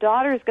your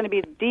daughter is going to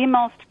be the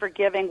most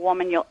forgiving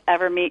woman you'll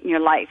ever meet in your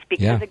life.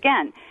 Because,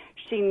 again,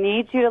 she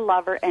needs you to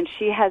love her, and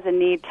she has a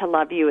need to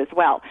love you as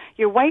well.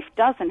 Your wife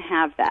doesn't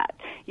have that.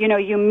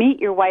 You meet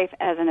your wife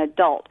as an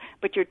adult,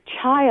 but your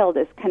child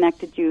is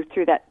connected to you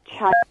through that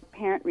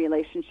child-parent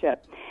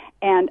relationship.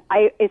 And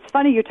it's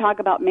funny you talk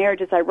about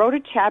marriages. I wrote a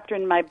chapter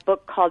in my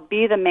book called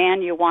Be the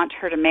Man You Want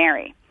Her to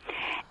Marry.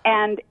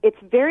 And it's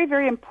very,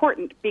 very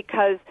important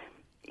because,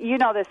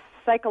 this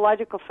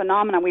psychological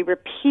phenomenon, we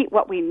repeat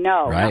what we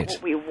know, not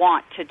what we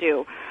want to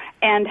do.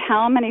 And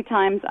how many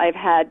times I've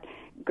had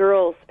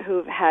girls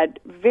who've had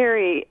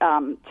very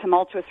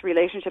tumultuous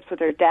relationships with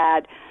their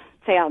dad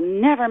say, I'll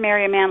never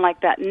marry a man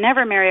like that,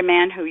 never marry a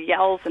man who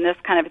yells and this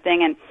kind of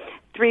thing. And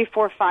 3,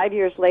 4, 5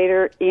 years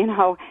later,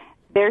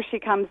 there she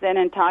comes in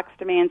and talks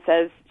to me and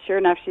says, sure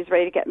enough, she's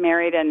ready to get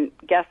married, and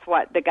guess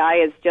what? The guy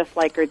is just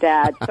like her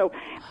dad. So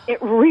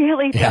it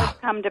really does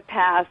come to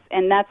pass,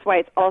 and that's why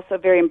it's also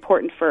very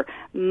important for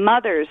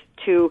mothers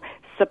to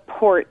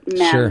support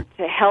men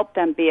to help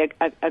them be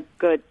a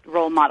good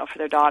role model for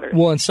their daughters.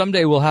 Well, and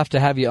someday we'll have to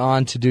have you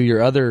on to do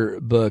your other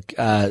book,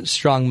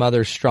 Strong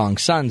Mothers, Strong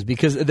Sons,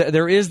 because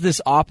there is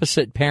this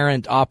opposite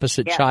parent,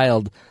 opposite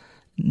child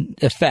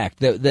effect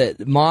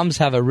that moms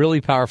have a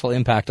really powerful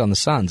impact on the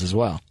sons as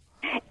well.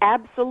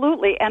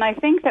 Absolutely. And I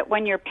think that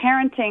when you're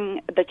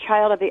parenting the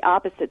child of the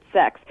opposite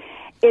sex,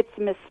 it's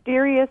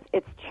mysterious,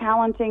 it's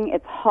challenging,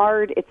 it's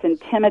hard, it's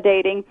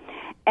intimidating.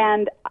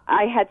 And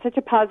I had such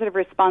a positive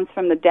response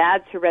from the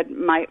dads who read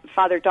my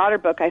father-daughter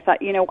book. I thought,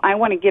 I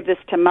want to give this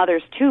to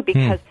mothers too,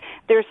 because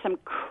there's some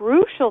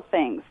crucial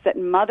things that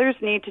mothers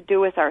need to do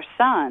with our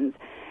sons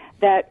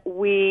that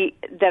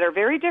are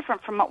very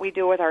different from what we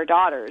do with our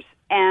daughters.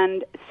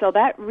 And so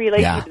that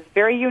relationship is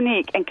very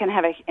unique and can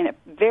have a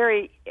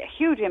very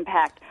huge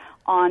impact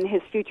on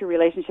his future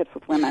relationships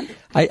with women.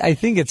 I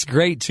think it's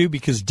great, too,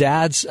 because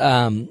dads,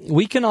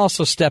 we can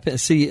also step in.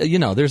 See,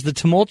 there's the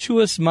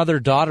tumultuous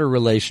mother-daughter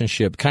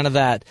relationship, kind of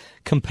that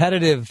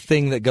competitive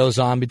thing that goes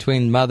on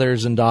between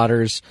mothers and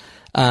daughters.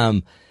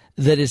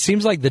 that it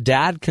seems like the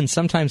dad can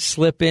sometimes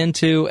slip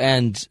into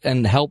and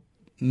help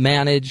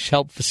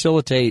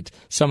facilitate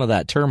some of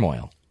that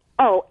turmoil.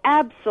 Oh,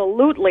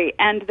 absolutely.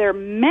 And there are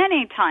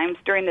many times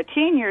during the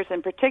teen years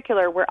in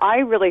particular where I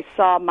really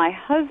saw my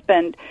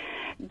husband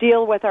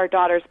deal with our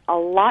daughters a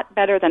lot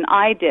better than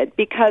I did,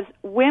 because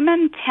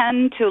women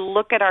tend to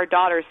look at our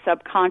daughters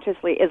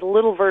subconsciously as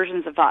little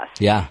versions of us.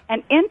 Yeah.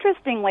 And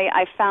interestingly,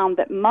 I found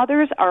that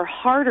mothers are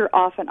harder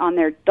often on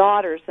their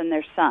daughters than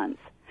their sons.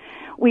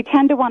 We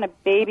tend to want to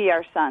baby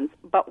our sons,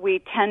 but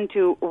we tend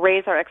to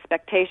raise our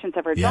expectations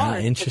of our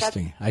daughters. Yeah,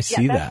 interesting. I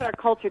see that's that. what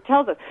our culture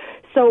tells us.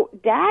 So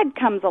dad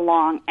comes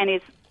along, and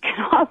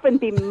can often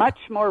be much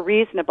more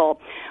reasonable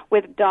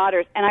with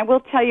daughters. And I will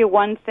tell you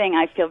one thing,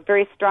 I feel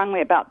very strongly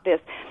about this.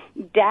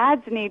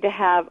 Dads need to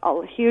have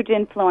a huge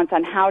influence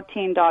on how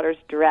teen daughters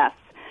dress.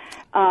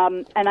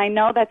 And I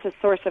know that's a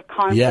source of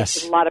conflict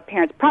with a lot of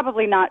parents.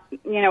 Probably not,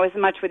 as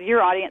much with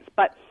your audience,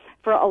 but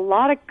for a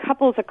lot of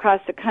couples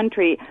across the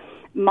country,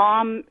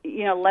 mom,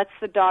 lets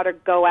the daughter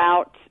go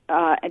out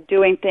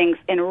doing things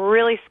in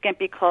really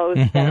skimpy clothes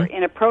that are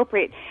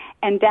inappropriate.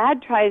 And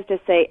dad tries to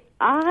say,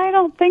 I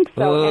don't think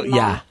so. And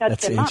mom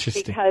shuts him up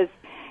because,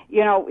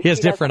 he has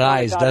different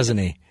eyes, doesn't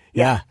he?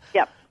 Yeah.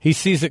 Yep. He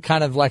sees it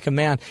kind of like a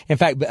man. In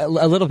fact, a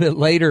little bit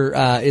later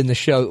in the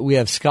show, we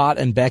have Scott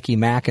and Becky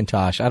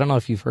Mackintosh. I don't know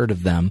if you've heard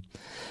of them.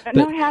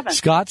 No, I haven't.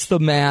 Scott's the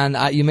man.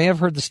 You may have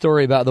heard the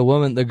story about the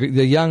woman,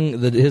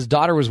 his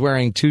daughter was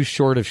wearing too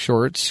short of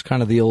shorts,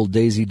 kind of the old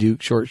Daisy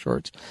Duke short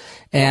shorts.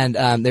 And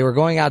they were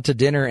going out to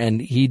dinner,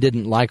 and he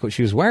didn't like what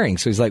she was wearing.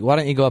 So he's like, why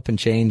don't you go up and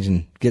change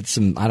and get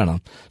some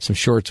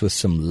shorts with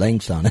some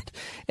length on it.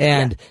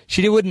 And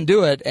she wouldn't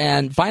do it.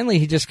 And finally,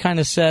 he just kind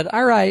of said,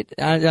 all right,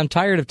 I'm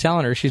tired of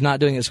telling her she's not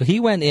doing it. So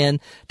he went in,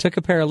 took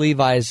a pair of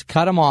Levi's,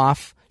 cut them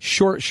off,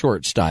 short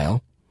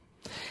style,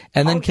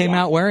 and then came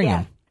out wearing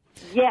them.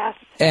 Yes.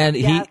 And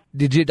I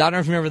don't know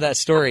if you remember that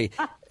story.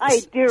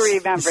 I do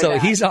remember so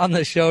that. He's on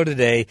the show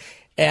today.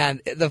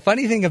 And the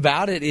funny thing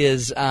about it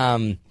is,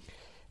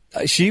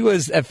 she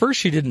was, at first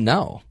she didn't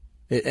know.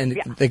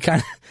 And they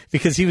kind of,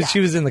 because she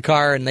was in the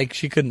car and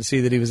she couldn't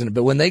see that he was in it.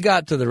 But when they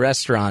got to the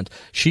restaurant,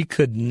 she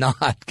could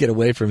not get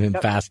away from him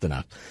fast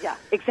enough. Yeah,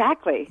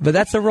 exactly. But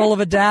that's the role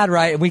of a dad,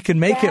 right? And we can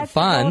make it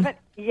fun.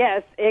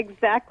 Yes,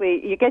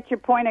 exactly. You get your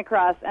point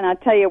across, and I'll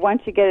tell you,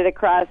 once you get it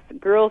across,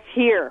 girls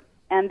hear,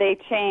 and they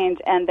change,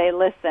 and they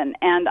listen.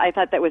 And I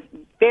thought that was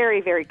very,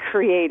 very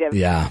creative.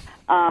 Yeah.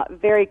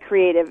 Very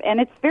creative.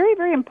 And it's very,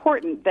 very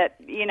important that,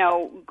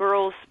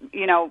 girls,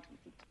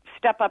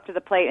 step up to the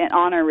plate and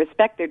honor and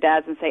respect their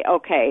dads and say,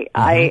 okay,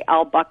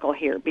 I'll buckle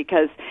here,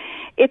 because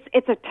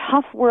it's a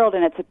tough world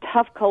and it's a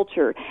tough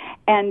culture.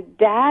 And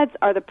dads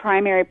are the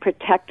primary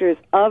protectors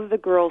of the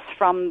girls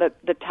from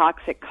the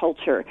toxic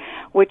culture,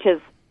 which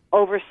is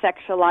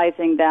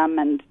over-sexualizing them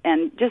and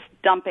just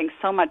dumping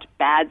so much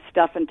bad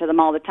stuff into them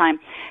all the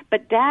time.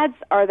 But dads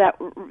are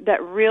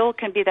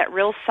can be that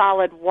real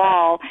solid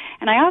wall.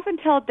 And I often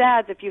tell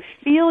dads, if you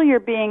feel you're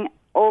being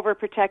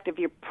overprotective,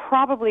 you're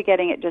probably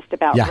getting it just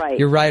about right.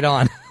 You're right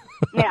on.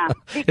 Yeah.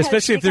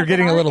 Especially if they're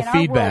getting a little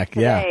feedback.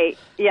 Today,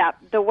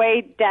 the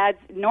way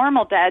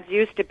normal dads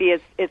used to be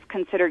is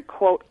considered,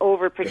 quote,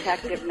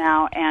 overprotective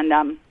now,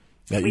 and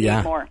we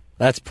need more.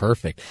 That's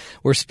perfect.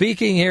 We're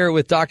speaking here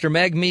with Dr.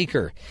 Meg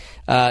Meeker.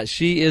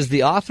 She is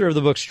the author of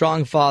the book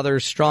Strong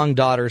Fathers, Strong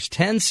Daughters,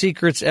 10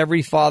 Secrets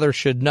Every Father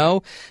Should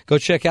Know. Go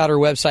check out her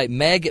website,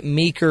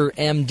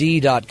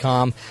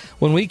 megmeekermd.com.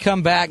 When we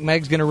come back,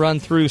 Meg's going to run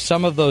through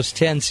some of those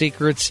 10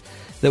 secrets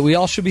that we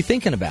all should be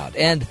thinking about.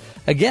 And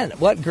again,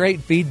 what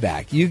great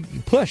feedback. You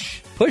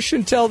push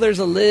until there's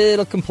a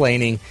little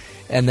complaining,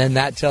 and then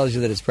that tells you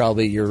that it's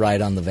probably you're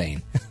right on the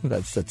vein.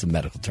 that's a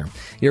medical term.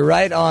 You're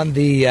right on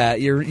the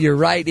you're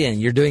right in.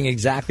 You're doing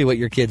exactly what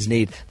your kids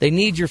need. They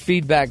need your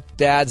feedback,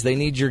 dads. They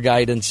need your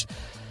guidance.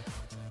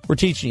 We're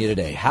teaching you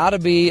today how to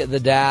be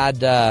the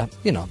dad that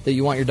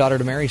you want your daughter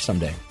to marry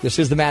someday. This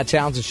is the Matt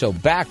Townsend Show.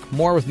 Back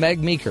more with Meg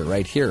Meeker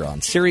right here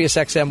on Sirius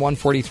XM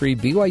 143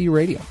 BYU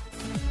Radio.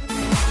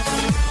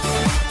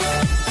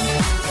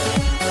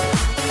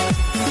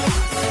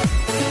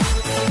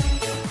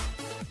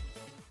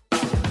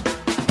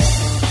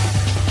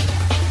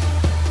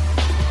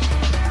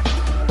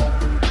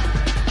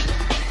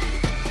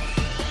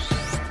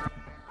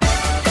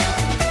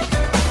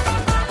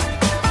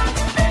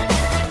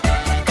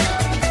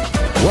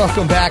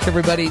 Welcome back,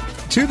 everybody,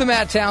 to the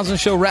Matt Townsend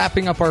Show,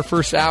 wrapping up our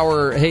first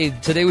hour. Hey,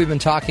 today we've been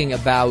talking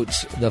about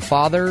the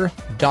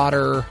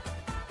father-daughter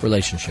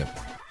relationship.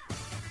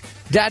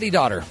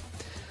 Daddy-daughter.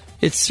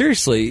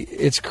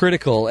 It's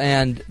critical,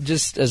 and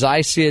just as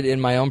I see it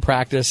in my own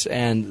practice,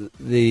 and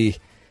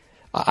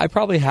I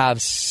probably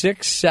have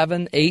 6,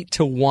 7, 8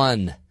 to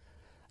 1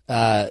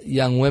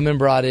 young women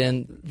brought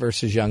in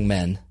versus young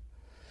men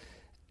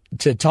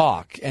to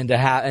talk and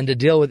to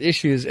deal with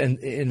issues, and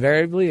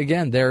invariably,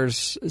 again,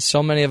 there's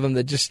so many of them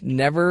that just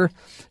never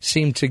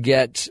seem to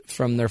get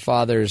from their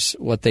fathers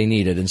what they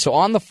needed. And so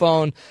on the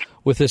phone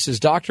with us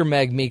is Dr.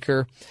 Meg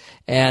Meeker,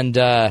 and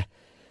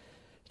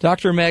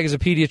Dr. Meg is a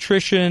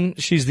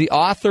pediatrician. She's the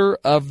author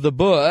of the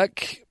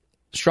book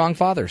Strong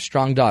Fathers,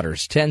 Strong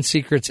Daughters, 10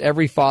 Secrets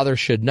Every Father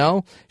Should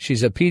Know.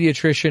 She's a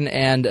pediatrician,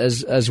 and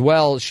as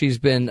well, she's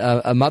been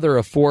a mother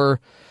of 4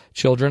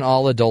 children,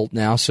 all adult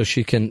now, so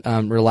she can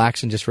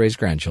relax and just raise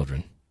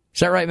grandchildren. Is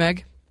that right,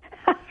 Meg?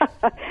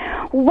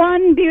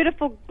 One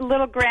beautiful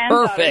little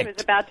granddaughter Perfect.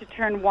 who's about to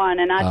turn 1,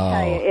 and I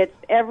tell you, it's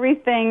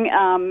everything.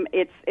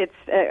 It's.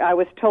 I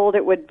was told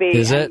it would be.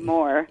 Is and it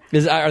more?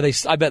 Are they?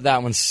 I bet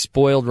that one's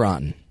spoiled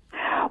rotten.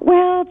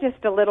 Well,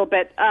 just a little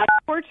bit.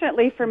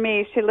 Fortunately for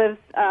me, she lives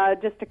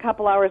just a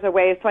couple hours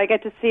away, so I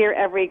get to see her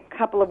every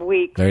couple of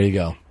weeks. There you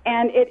go.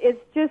 And it is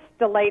just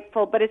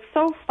delightful, but it's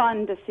so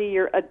fun to see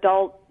your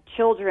adult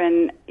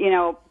children,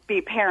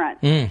 be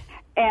parents.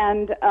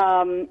 And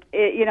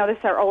this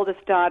is our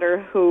oldest daughter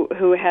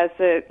who has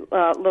a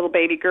little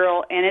baby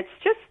girl, and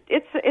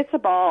it's a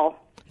ball.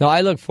 No,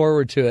 I look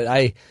forward to it.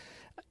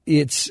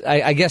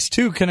 I guess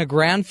too. Can a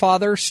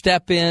grandfather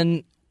step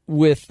in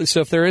with?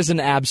 So if there is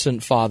an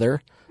absent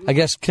father, I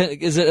guess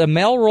is it a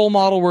male role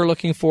model we're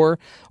looking for,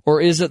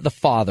 or is it the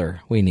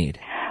father we need?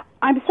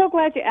 I'm so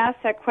glad you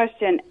asked that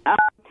question.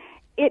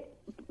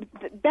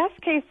 The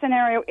best case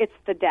scenario, it's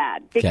the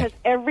dad, because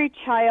every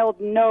child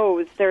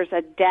knows there's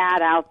a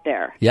dad out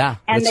there. Yeah,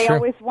 and they true.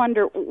 always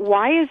wonder,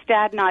 why is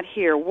dad not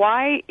here?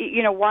 Why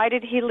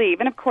did he leave?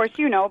 And of course,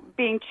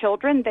 being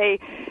children, they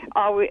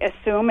always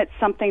assume it's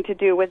something to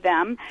do with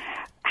them.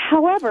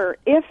 However,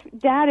 if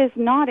dad is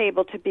not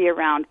able to be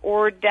around,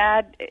 or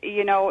dad,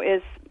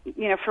 is,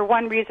 for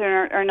one reason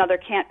or another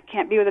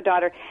can't be with a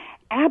daughter,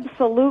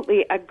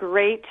 absolutely a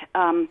great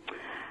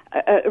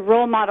a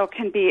role model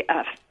can be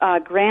a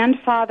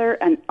grandfather,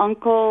 an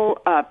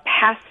uncle, a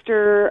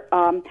pastor,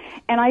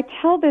 and I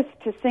tell this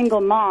to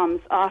single moms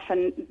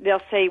often.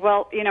 They'll say,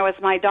 well,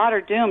 is my daughter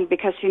doomed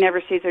because she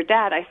never sees her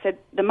dad? I said,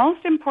 the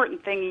most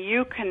important thing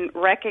you can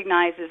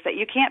recognize is that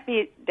you can't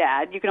be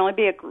dad. You can only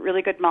be a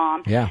really good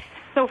mom. Yeah.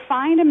 So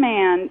find a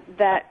man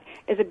that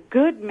is a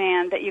good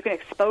man that you can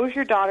expose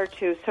your daughter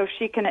to, so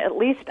she can at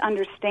least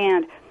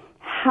understand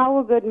how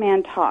a good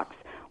man talks,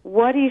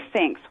 what he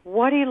thinks,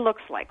 what he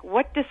looks like,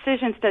 what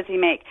decisions does he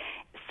make.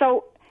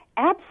 So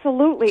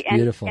absolutely.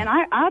 And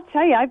I'll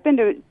tell you, I've been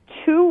to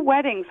 2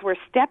 weddings where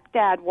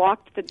stepdad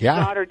walked the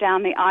daughter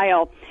down the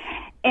aisle,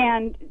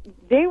 and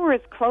they were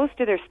as close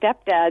to their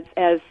stepdads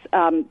as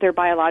their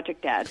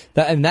biologic dad.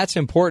 And that's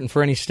important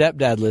for any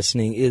stepdad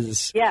listening.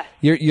 Is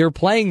you're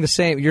playing the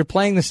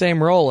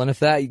same role, and if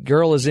that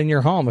girl is in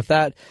your home,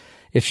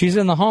 if she's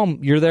in the home,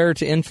 you're there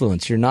to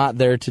influence. You're not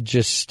there to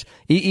just,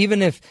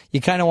 even if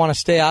you kind of want to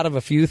stay out of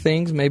a few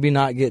things, maybe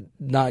not get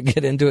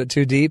into it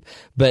too deep,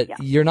 but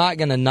you're not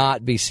going to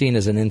not be seen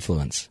as an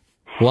influence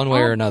one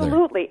way or another.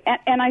 Absolutely.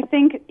 And I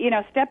think,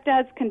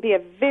 stepdads can be a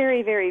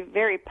very, very,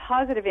 very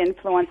positive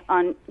influence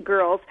on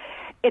girls.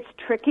 It's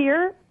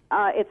trickier.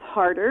 It's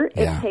harder.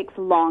 Yeah. It takes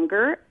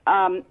longer.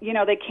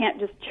 They can't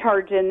just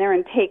charge in there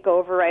and take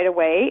over right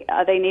away.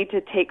 They need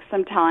to take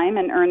some time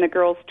and earn the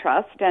girls'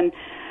 trust. And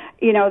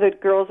the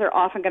girls are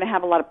often going to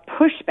have a lot of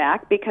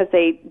pushback because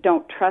they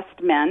don't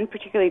trust men,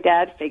 particularly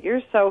dad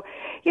figures. So,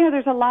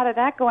 there's a lot of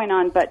that going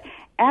on. But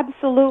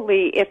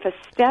absolutely, if a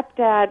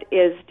stepdad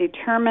is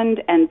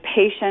determined and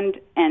patient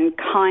and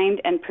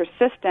kind and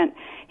persistent,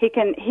 he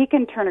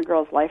can turn a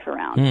girl's life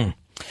around.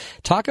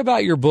 Talk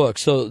about your book.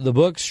 So the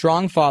book,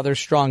 Strong Fathers,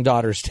 Strong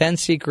Daughters, 10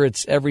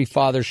 Secrets Every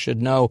Father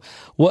Should Know.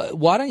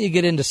 Why don't you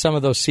get into some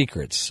of those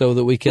secrets so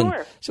that we can...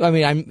 Sure. So,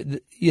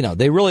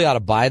 they really ought to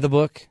buy the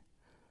book.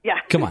 Yeah,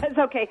 come on. That's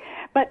okay.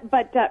 But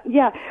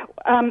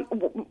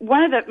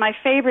one of my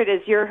favorite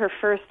is You're Her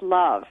First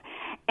Love.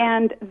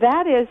 And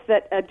that is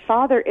that a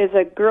father is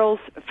a girl's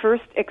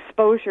first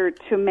exposure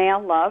to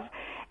male love.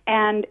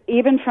 And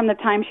even from the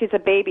time she's a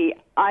baby,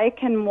 I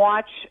can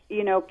watch,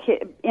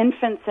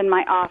 infants in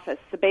my office.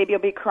 The baby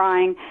will be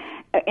crying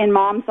in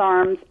mom's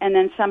arms, and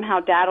then somehow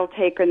dad will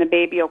take her and the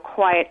baby will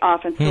quiet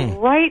off. And so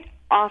right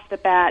off the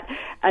bat,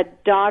 a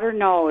daughter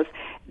knows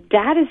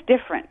dad is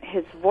different.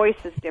 His voice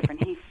is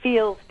different. He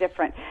feels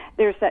different.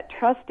 There's that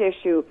trust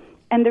issue.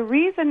 And the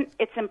reason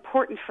it's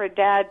important for a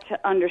dad to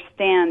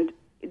understand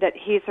that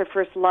he's her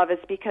first love is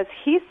because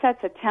he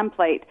sets a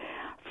template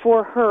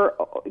for her,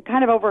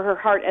 kind of over her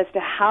heart, as to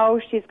how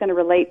she's going to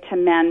relate to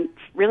men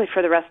really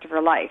for the rest of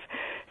her life.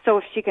 So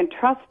if she can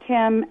trust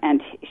him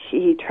and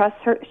he trusts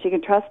her, she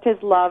can trust his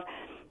love,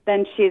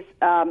 then she's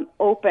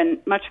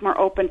much more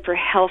open for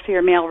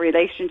healthier male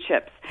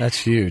relationships. That's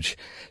huge.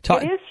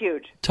 It is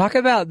huge. Talk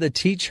about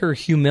teach her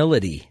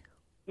humility.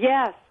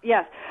 Yes.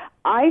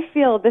 I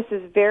feel this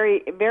is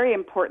very, very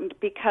important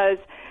because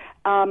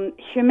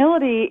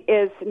humility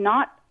is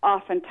not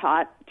often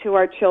taught to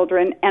our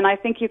children, and I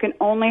think you can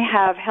only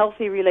have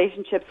healthy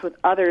relationships with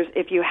others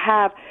if you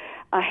have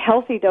a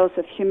healthy dose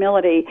of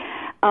humility,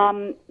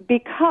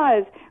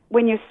 because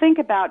when you think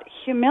about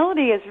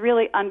humility is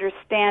really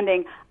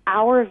understanding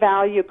our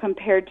value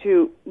compared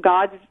to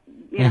God's,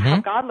 how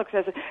God looks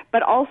at us,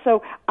 but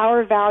also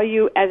our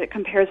value as it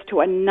compares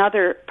to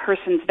another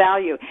person's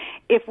value.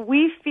 If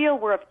we feel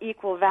we're of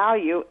equal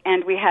value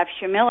and we have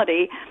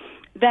humility,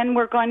 then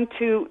we're going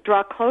to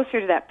draw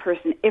closer to that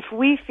person. If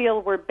we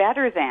feel we're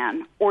better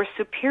than or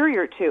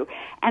superior to,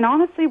 and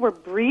honestly, we're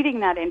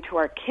breeding that into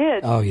our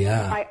kids. Oh,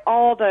 yeah. By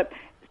all the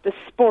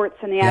sports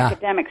and the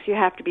academics, you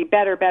have to be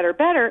better, better,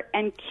 better,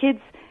 and kids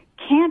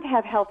can't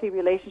have healthy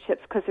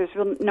relationships because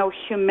there's no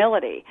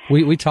humility.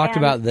 We talked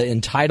about the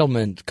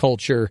entitlement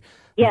culture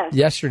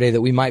yesterday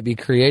that we might be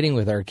creating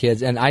with our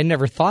kids, and I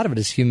never thought of it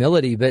as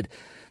humility, but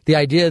the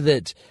idea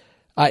that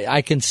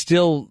I can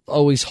still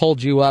always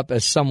hold you up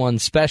as someone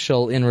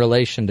special in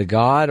relation to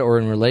God or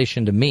in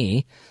relation to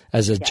me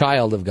as a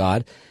child of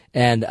God,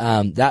 and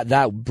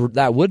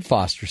that would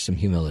foster some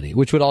humility,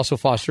 which would also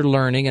foster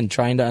learning and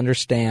trying to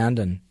understand.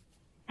 And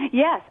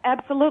yes,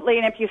 absolutely.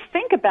 And if you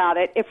think about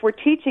it, if we're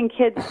teaching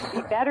kids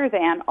to be better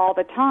than all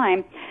the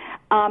time,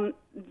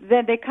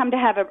 then they come to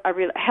have a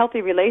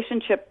healthy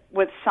relationship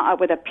with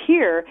a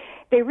peer.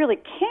 They really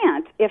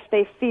can't if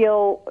they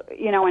feel,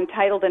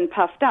 entitled and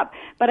puffed up.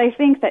 But I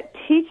think that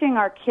teaching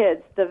our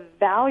kids the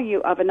value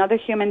of another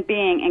human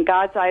being in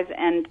God's eyes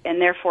and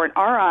therefore in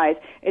our eyes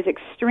is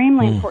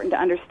extremely important to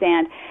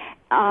understand.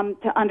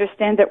 To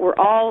understand that we're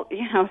all,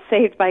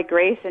 saved by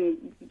grace and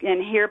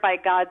here by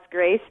God's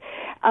grace,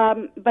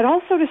 but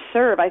also to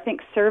serve. I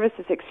think service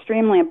is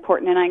extremely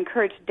important, and I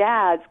encourage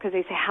dads, because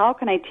they say, how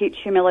can I teach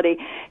humility?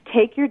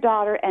 Take your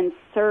daughter and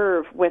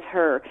serve with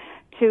her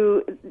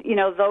to,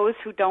 those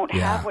who don't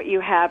have what you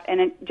have,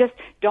 and just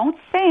don't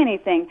say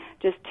anything.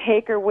 Just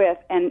take her with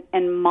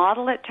and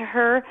model it to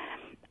her.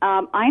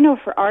 I know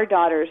for our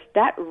daughters,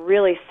 that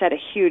really set a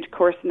huge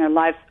course in their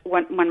lives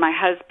when my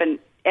husband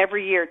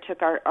every year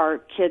took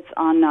our kids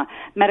on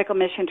medical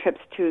mission trips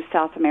to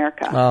South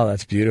America. Oh,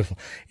 that's beautiful.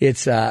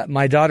 It's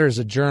my daughter's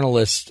a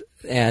journalist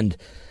and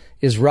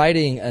is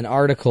writing an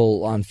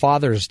article on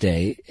Father's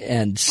Day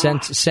and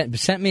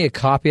sent me a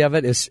copy of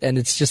it.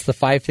 It's just the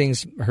 5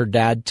 things her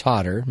dad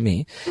taught her,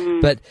 me. Mm-hmm.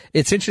 But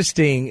it's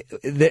interesting.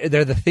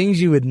 They're the things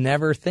you would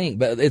never think,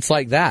 but it's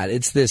like that.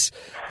 It's this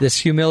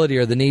humility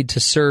or the need to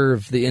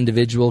serve the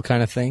individual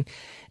kind of thing.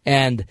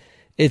 And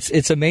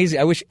it's amazing.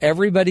 I wish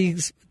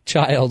everybody's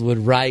child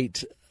would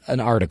write an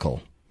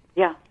article.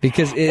 Yeah.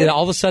 Because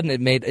all of a sudden it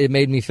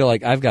made me feel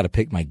like I've got to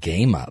pick my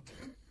game up.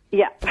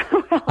 Yeah.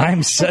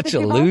 I'm such a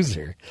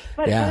loser.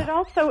 But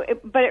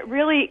it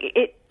really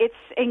it's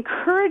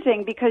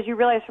encouraging, because you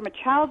realize from a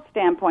child's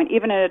standpoint,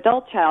 even an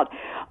adult child,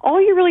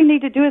 all you really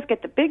need to do is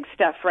get the big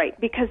stuff right,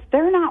 because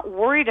they're not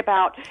worried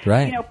about,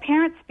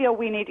 parents feel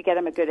we need to get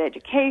them a good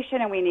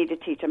education and we need to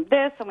teach them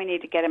this and we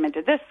need to get them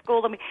into this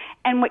school.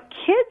 And what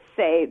kids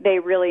say they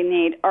really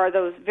need are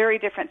those very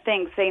different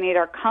things. They need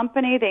our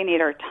company, they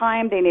need our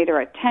time, they need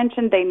our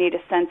attention, they need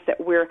a sense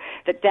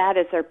that dad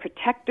is their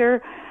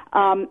protector.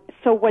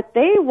 So what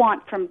they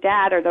want from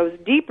dad are those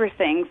deeper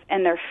things,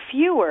 and they're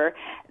fewer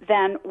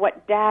than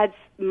what dads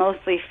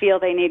mostly feel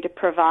they need to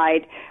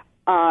provide,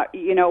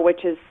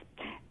 which is,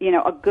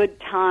 a good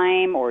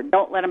time, or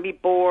don't let them be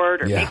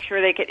bored, or make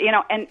sure they get,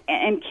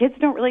 and kids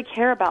don't really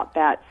care about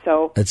that.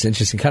 So that's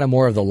interesting. Kind of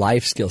more of the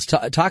life skills.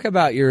 Talk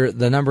about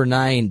the number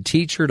 9,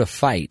 teach her to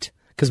fight.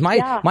 Because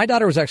my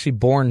daughter was actually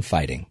born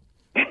fighting.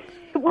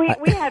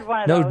 we had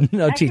one of those.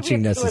 No actually,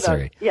 teaching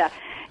necessary. Yeah.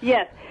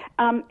 Yes.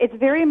 It's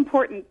very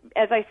important,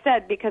 as I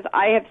said, because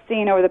I have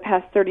seen over the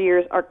past 30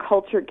 years our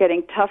culture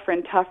getting tougher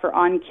and tougher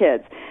on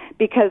kids,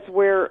 because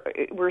we're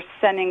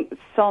sending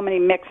so many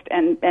mixed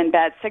and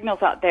bad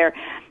signals out there.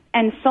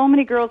 And so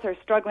many girls are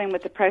struggling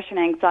with depression,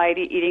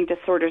 anxiety, eating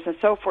disorders, and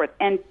so forth.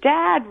 And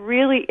dad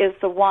really is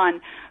the one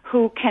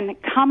who can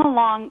come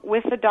along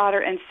with the daughter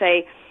and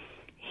say,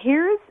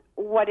 here's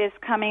what is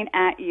coming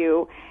at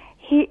you.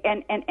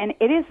 And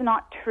it is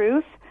not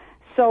truth.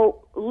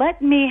 So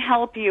let me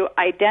help you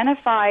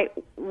identify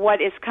what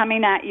is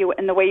coming at you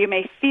and the way you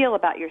may feel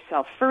about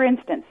yourself. For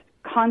instance,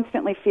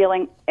 constantly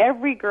feeling,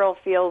 every girl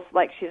feels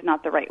like she's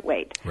not the right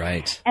weight.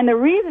 Right. And the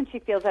reason she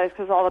feels that is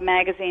because of all the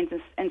magazines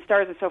and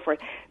stars and so forth.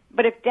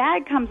 But if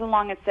dad comes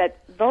along and said,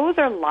 those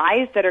are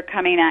lies that are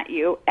coming at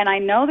you, and I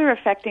know they're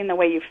affecting the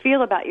way you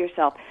feel about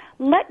yourself,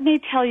 let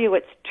me tell you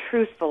what's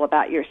truthful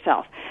about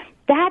yourself.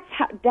 That's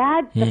how,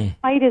 the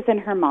fight is in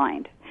her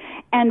mind.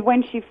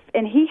 And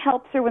he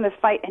helps her in the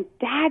fight, and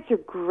dads are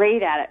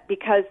great at it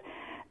because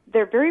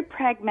they're very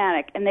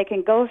pragmatic, and they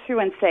can go through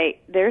and say,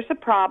 there's a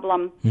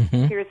problem,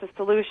 here's a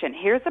solution,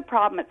 here's a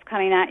problem that's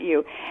coming at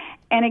you.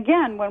 And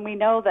again, when we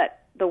know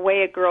that the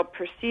way a girl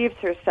perceives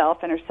herself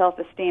and her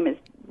self-esteem is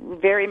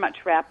very much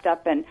wrapped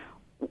up in,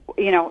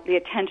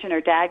 the attention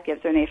her dad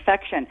gives her and the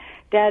affection,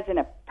 dad's in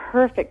a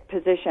perfect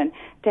position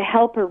to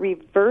help her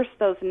reverse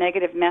those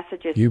negative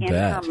messages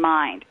her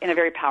mind in a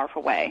very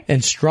powerful way.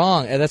 And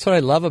strong. And that's what I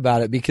love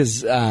about it,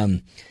 because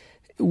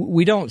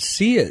we don't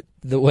see it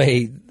the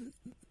way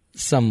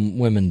some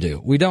women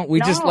do.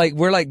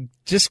 We're like,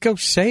 just go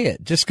say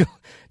it.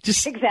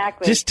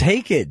 Exactly. Just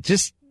take it.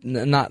 Just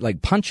not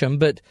like punch them,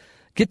 but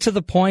get to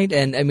the point.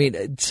 And I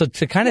mean, so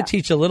to kind of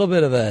teach a little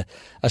bit of a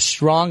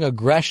strong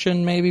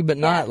aggression maybe, but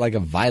not like a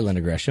violent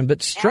aggression,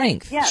 but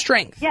strength. Yes.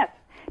 Strength. Yes.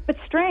 But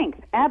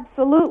strength,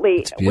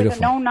 absolutely, with a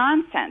no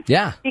nonsense.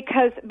 Yeah.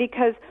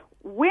 Because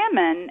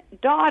women,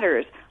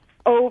 daughters,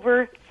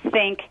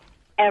 overthink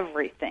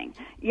everything.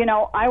 You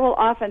know, I will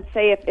often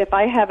say if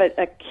I have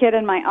a kid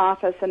in my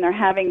office and they're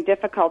having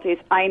difficulties,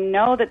 I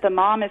know that the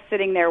mom is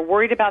sitting there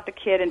worried about the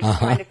kid and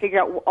trying to figure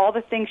out all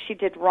the things she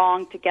did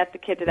wrong to get the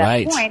kid to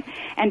that point.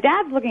 And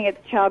dad's looking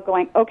at the child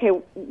going, okay,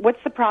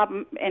 what's the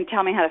problem, and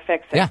tell me how to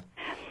fix it. Yeah.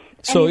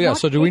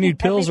 So do we need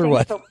pills or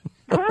what?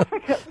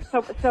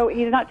 So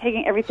he's not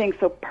taking everything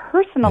so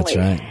personally. That's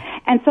right.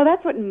 And so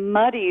that's what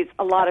muddies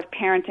a lot of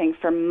parenting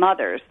for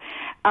mothers.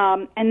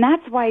 And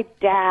that's why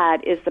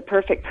Dad is the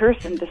perfect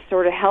person to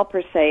sort of help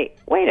her say,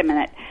 wait a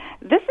minute,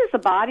 this is a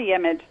body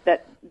image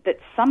that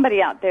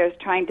somebody out there is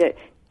trying to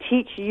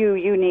teach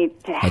you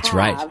need to have. That's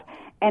right.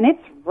 And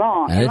it's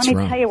wrong. And let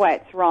me tell you why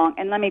it's wrong,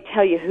 and let me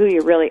tell you who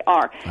you really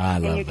are.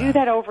 And you do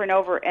that over and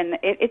over, and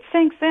it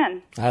sinks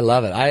in. I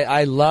love it.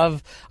 I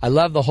love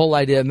the whole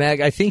idea, Meg.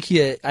 I think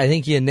you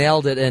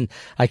nailed it, and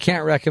I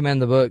can't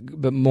recommend the book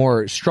but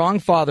more. Strong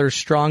Fathers,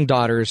 Strong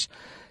Daughters.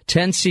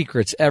 10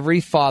 secrets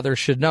every father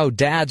should know.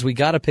 Dads, we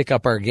got to pick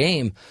up our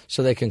game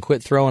so they can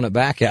quit throwing it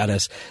back at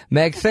us.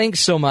 Meg, thanks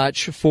so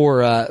much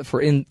for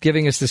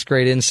giving us this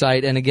great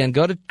insight. And again,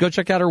 go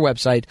check out our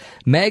website,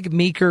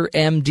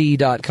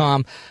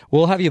 megmeekermd.com.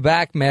 We'll have you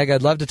back, Meg.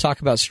 I'd love to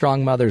talk about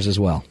strong mothers as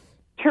well.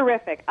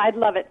 Terrific. I'd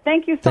love it.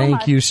 Thank you so much.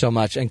 Thank you so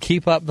much. And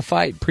keep up the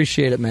fight.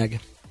 Appreciate it, Meg.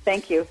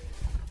 Thank you.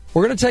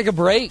 We're going to take a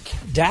break.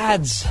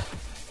 Dads,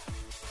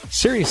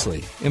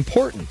 seriously,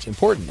 important.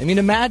 I mean,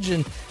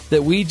 imagine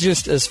that we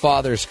just as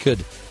fathers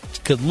could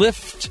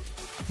lift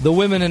the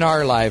women in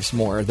our lives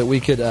more, that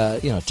we could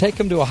take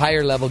them to a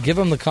higher level, give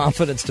them the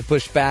confidence to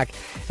push back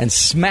and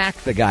smack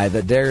the guy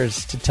that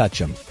dares to touch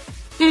them.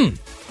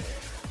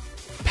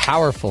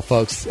 Powerful,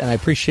 folks, and I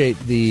appreciate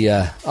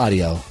the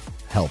audio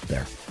help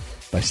there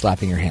by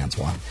slapping your hands,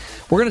 Juan.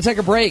 We're going to take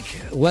a break.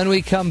 When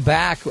we come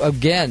back,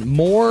 again,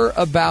 more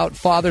about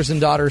fathers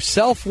and daughters,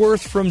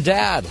 self-worth from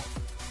Dad.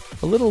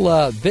 A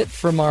little bit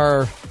from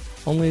our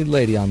only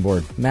lady on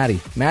board,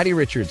 Maddie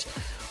Richards.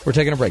 We're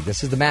taking a break.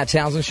 This is the Matt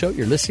Townsend Show.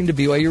 You're listening to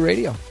BYU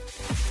Radio.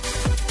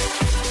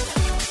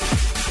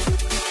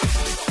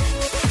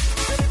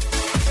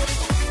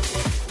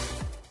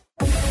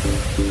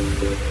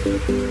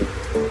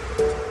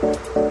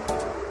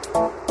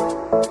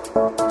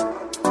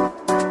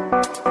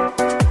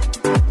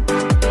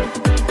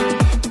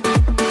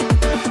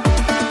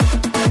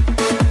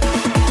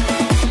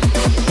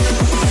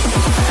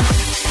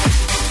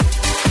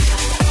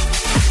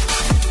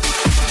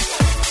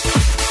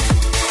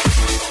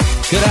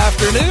 Good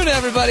afternoon,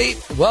 everybody.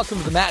 Welcome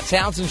to the Matt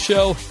Townsend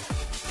Show.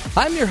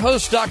 I'm your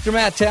host, Dr.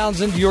 Matt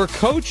Townsend, your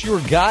coach,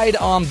 your guide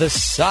on the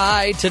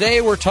side.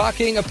 Today we're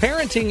talking a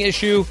parenting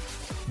issue,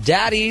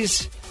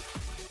 daddies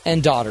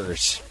and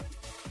daughters.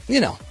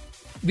 You know,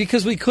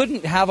 because we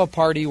couldn't have a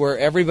party where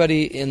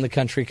everybody in the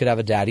country could have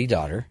a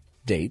daddy-daughter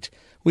date.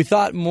 We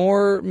thought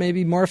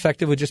maybe more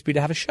effective would just be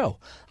to have a show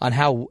on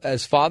how,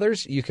 as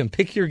fathers, you can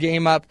pick your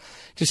game up.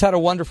 Just had a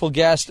wonderful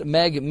guest,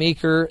 Meg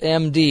Meeker,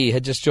 MD,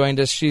 had just joined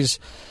us. She's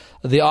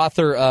the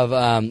author of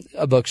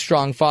a book,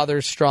 Strong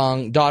Fathers,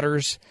 Strong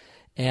Daughters,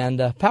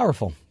 and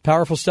powerful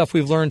stuff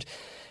we've learned.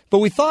 But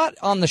we thought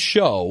on the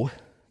show,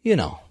 you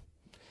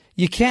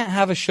can't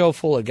have a show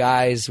full of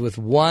guys with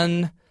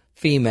one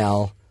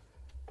female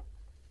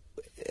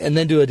and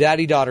then do a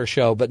daddy-daughter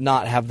show but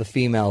not have the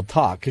female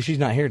talk because she's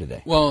not here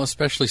today. Well,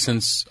 especially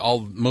since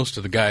most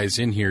of the guys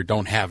in here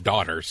don't have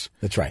daughters.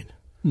 That's right.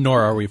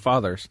 Nor are we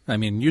fathers. I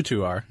mean, you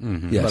two are,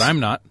 Yes. but I'm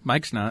not.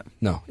 Mike's not.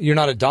 No, you're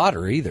not a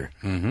daughter either.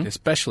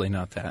 Especially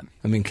not that.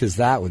 I mean, because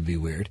that would be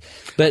weird.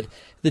 But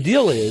the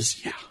deal is,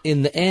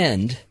 in the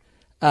end,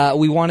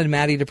 we wanted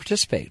Maddie to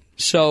participate.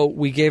 So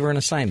we gave her an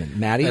assignment.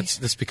 Maddie?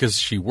 That's because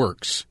she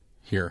works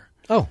here.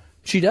 Oh,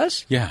 she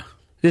does? Yeah.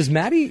 Is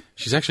Maddie?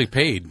 She's actually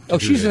paid. Oh,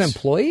 she's an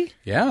employee?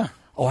 Yeah.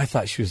 Oh, I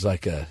thought she was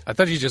like a... I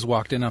thought she just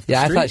walked in off the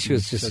street. street. I thought she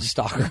was just a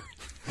stalker.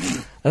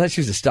 I thought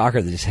she was a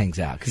stalker that just hangs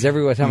out. Because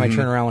every time I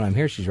turn around when I'm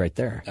here, she's right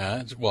there.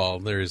 Well,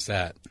 there is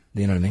that.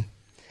 You know what I mean?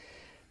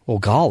 Well,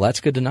 gall, that's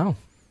good to know.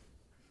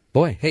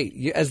 Boy,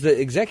 hey, as the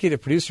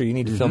executive producer, you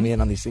need to fill me in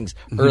on these things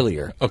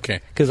earlier. Okay.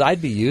 Because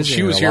I'd be using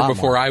She was her a here lot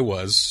before more. I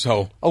was,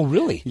 so... Oh,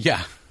 really?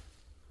 Yeah.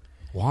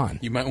 Juan.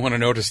 You might want to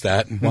notice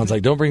that. Juan's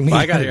like, don't bring me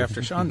Well, I got here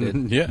after Sean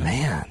did. Yeah.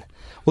 Man.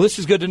 Well, this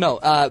is good to know.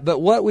 But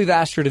what we've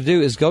asked her to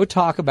do is go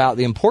talk about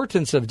the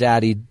importance of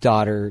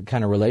daddy-daughter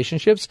kind of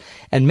relationships.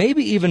 And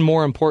maybe even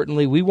more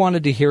importantly, we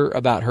wanted to hear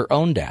about her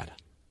own dad.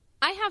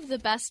 I have the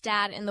best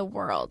dad in the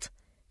world.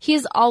 He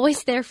is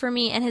always there for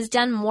me and has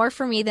done more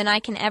for me than I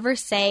can ever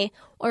say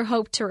or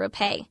hope to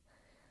repay.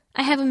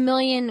 I have a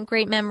million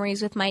great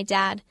memories with my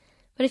dad,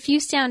 but a few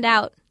stand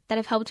out that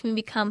have helped me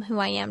become who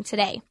I am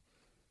today.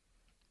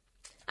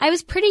 I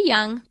was pretty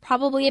young,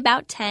 probably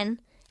about 10,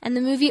 and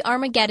the movie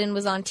Armageddon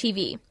was on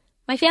TV.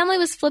 My family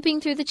was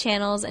flipping through the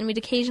channels, and we'd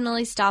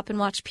occasionally stop and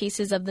watch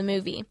pieces of the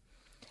movie.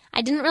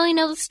 I didn't really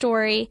know the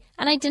story,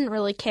 and I didn't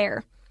really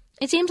care.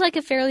 It seemed like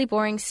a fairly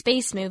boring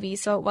space movie,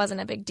 so it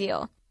wasn't a big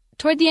deal.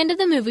 Toward the end of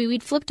the movie,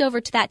 we'd flipped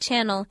over to that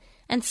channel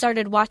and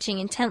started watching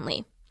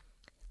intently.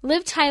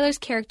 Liv Tyler's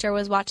character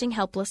was watching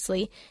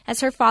helplessly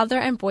as her father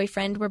and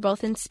boyfriend were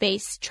both in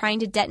space trying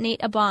to detonate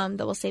a bomb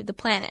that will save the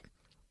planet.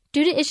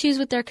 Due to issues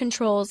with their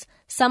controls,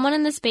 someone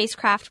in the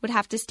spacecraft would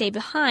have to stay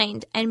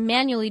behind and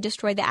manually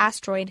destroy the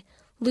asteroid,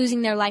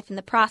 losing their life in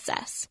the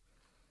process.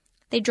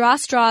 They draw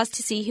straws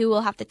to see who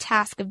will have the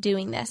task of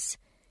doing this,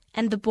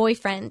 and the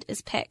boyfriend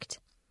is picked.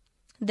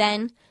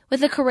 Then,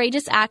 with a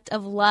courageous act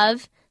of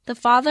love, the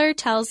father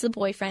tells the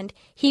boyfriend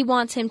he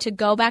wants him to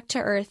go back to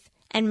Earth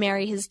and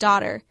marry his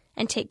daughter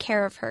and take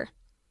care of her.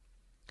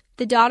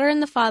 The daughter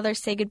and the father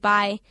say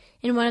goodbye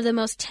in one of the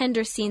most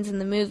tender scenes in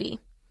the movie.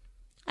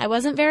 I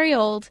wasn't very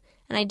old,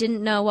 and I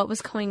didn't know what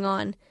was going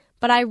on,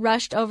 but I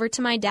rushed over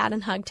to my dad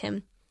and hugged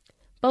him.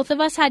 Both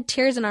of us had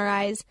tears in our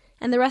eyes,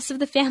 and the rest of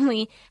the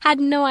family had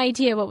no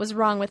idea what was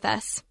wrong with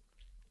us.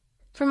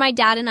 For my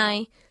dad and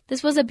I,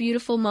 this was a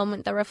beautiful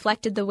moment that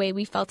reflected the way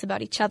we felt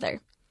about each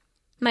other.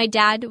 My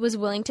dad was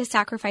willing to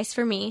sacrifice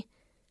for me,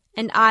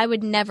 and I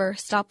would never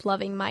stop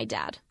loving my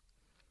dad.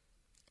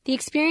 The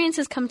experience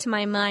has come to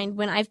my mind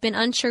when I've been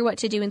unsure what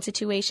to do in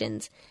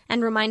situations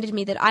and reminded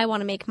me that I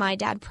want to make my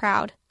dad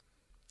proud.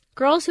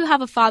 Girls who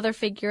have a father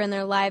figure in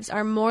their lives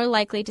are more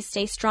likely to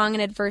stay strong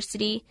in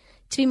adversity,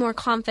 to be more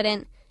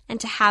confident, and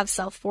to have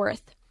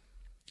self-worth.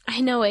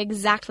 I know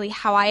exactly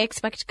how I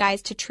expect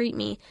guys to treat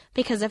me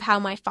because of how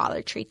my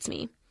father treats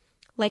me.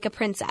 Like a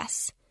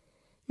princess.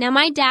 Now,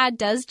 my dad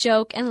does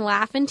joke and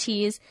laugh and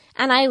tease,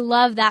 and I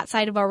love that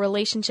side of our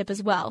relationship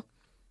as well.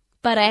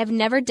 But I have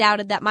never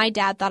doubted that my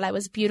dad thought I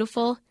was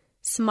beautiful,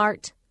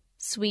 smart,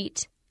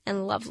 sweet,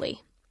 and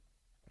lovely.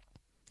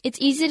 It's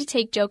easy to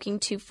take joking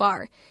too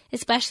far,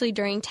 especially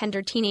during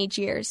tender teenage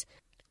years.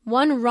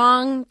 One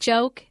wrong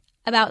joke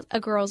about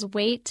a girl's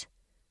weight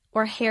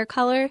or hair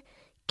color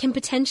can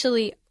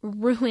potentially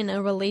ruin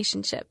a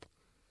relationship.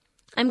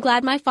 I'm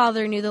glad my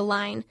father knew the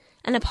line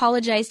and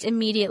apologized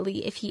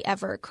immediately if he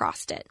ever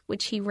crossed it,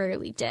 which he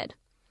rarely did.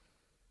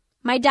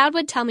 My dad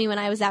would tell me when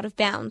I was out of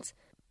bounds,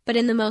 but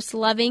in the most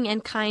loving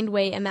and kind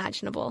way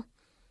imaginable.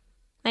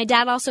 My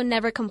dad also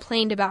never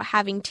complained about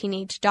having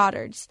teenage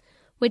daughters,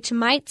 which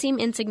might seem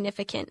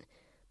insignificant,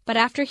 but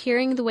after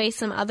hearing the way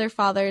some other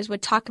fathers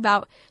would talk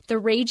about the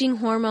raging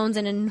hormones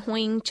and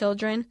annoying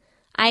children,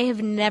 I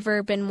have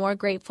never been more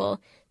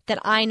grateful that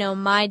I know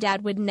my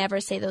dad would never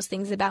say those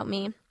things about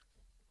me.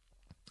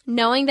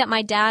 Knowing that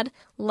my dad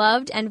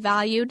loved and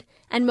valued,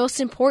 and most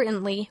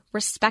importantly,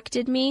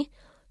 respected me,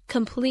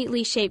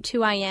 completely shaped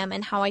who I am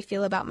and how I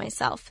feel about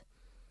myself.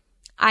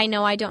 I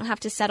know I don't have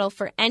to settle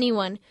for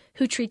anyone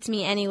who treats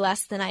me any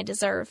less than I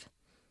deserve.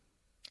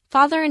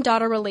 Father and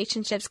daughter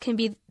relationships can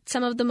be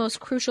some of the most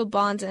crucial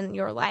bonds in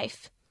your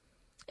life.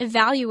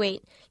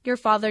 Evaluate your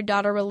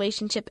father-daughter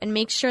relationship and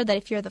make sure that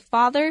if you're the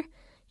father,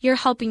 you're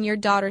helping your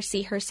daughter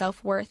see her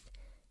self-worth.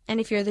 And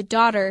if you're the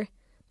daughter,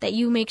 that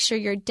you make sure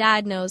your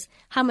dad knows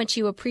how much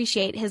you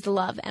appreciate his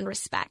love and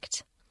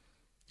respect.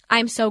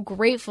 I'm so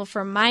grateful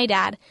for my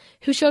dad,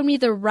 who showed me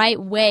the right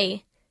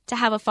way to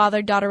have a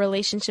father-daughter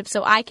relationship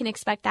so I can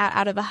expect that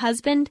out of a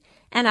husband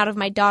and out of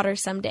my daughter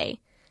someday.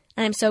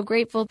 And I'm so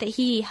grateful that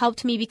he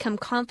helped me become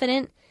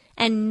confident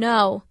and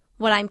know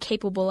what I'm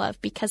capable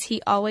of because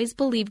he always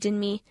believed in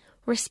me,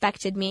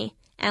 respected me,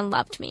 and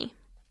loved me.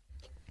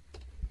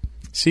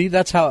 See,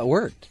 that's how it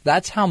worked.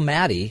 That's how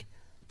Maddie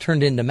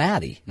turned into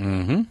Maddie.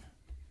 Mm-hmm.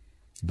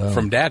 Boom.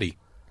 From Daddy.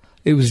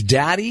 It was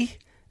Daddy,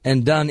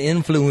 and Dunn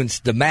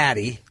influenced the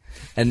Maddie,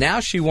 and now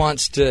she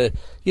wants to,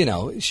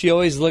 she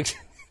always looks...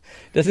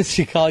 Doesn't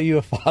she call you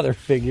a father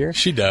figure?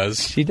 She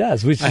does. She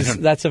does,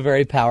 that's a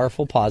very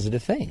powerful,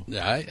 positive thing.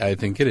 Yeah, I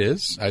think it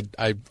is.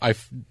 I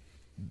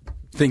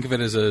think of it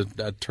as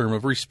a term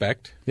of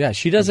respect. Yeah,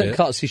 she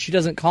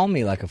doesn't call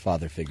me like a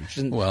father figure.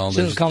 She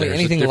doesn't call me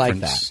anything like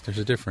that. There's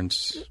a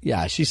difference.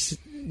 Yeah, she just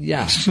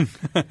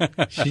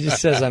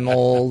says I'm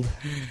old.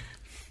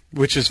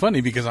 Which is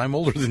funny because I'm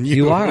older than you.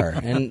 You are,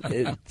 and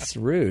it's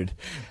rude.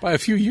 By a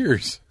few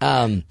years.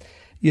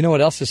 You know what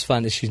else is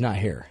fun is she's not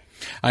here.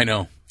 I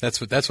know. That's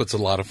what's a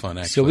lot of fun,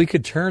 actually. So we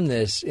could turn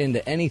this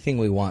into anything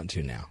we want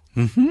to now.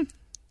 Mm-hmm.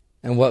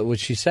 And what would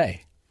she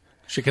say?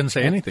 She couldn't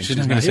say anything. She's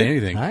not going to say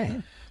anything. All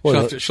right.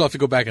 Well, she'll have to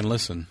go back and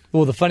listen.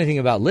 Well, the funny thing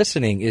about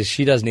listening is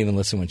she doesn't even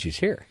listen when she's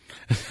here.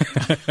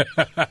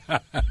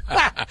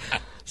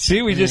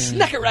 See, we just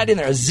snuck it right in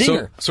there, a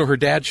zinger. So her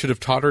dad should have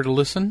taught her to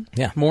listen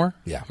more?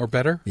 Yeah. Or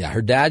better? Yeah,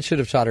 her dad should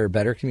have taught her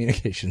better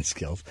communication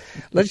skills.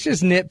 Let's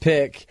just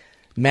nitpick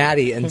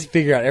Maddie and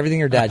figure out everything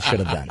her dad should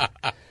have done.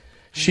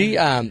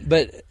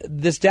 But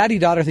this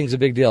daddy-daughter thing's a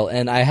big deal,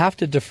 and I have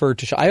to defer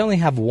to. I only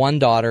have one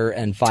daughter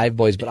and 5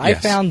 boys, but I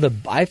found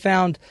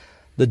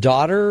the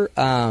daughter.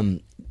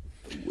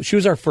 She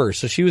was our first,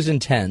 so she was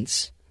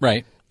intense.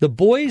 Right. The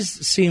boys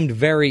seemed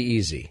very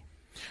easy.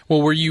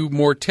 Well, were you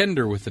more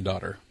tender with the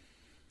daughter?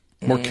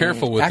 More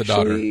careful with the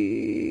daughter?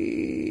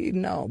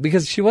 No,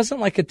 because she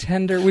wasn't like a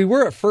tender. We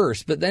were at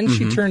first, but then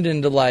she turned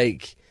into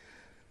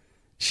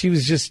she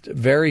was just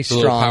very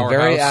strong,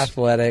 very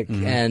athletic,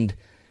 and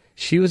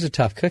she was a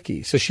tough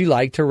cookie. So she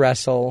liked to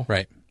wrestle.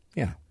 Right.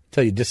 Yeah.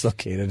 until you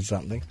dislocated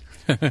something.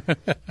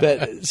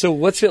 But so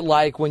what's it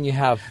like when you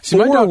have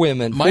four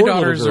women, my four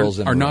daughters little girls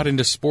are not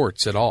into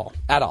sports at all.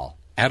 At all.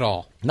 At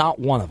all. Not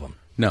one of them.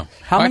 No.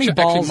 How many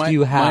balls do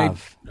you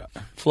have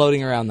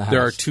floating around the house?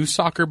 There are 2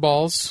 soccer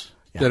balls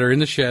that are in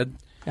the shed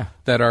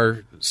that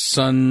are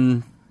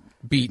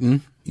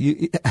sun-beaten.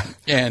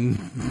 And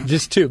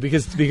just 2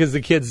 because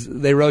the kids,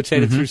 they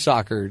rotated through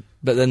soccer,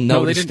 but then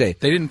nobody stayed.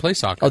 They didn't play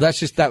soccer. Oh,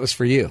 that was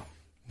for you.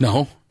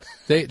 No.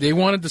 They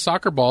wanted the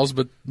soccer balls,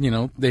 but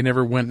they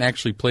never went and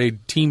actually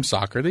played team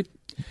soccer. Did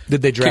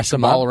they dress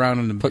them all up? Around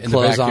in the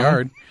clothes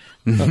backyard?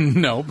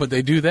 No, but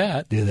they do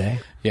that. Do they?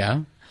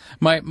 Yeah.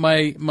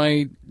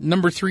 My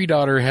number 3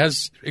 daughter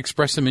has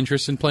expressed some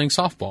interest in playing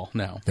softball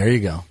now. There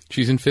you go.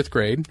 She's in 5th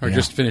grade, or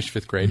just finished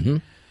 5th grade. Mm-hmm.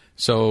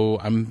 So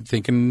I'm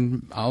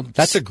thinking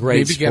that's a great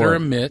maybe sport. Get her a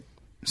mitt,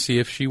 see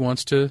if she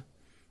wants to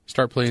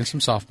start playing some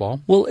softball.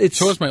 Well,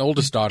 so is my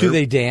oldest daughter. Do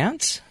they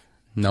dance?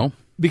 No.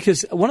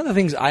 Because one of the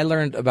things I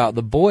learned about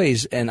the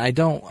boys, and I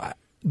don't,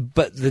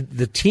 but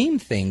the team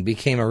thing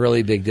became a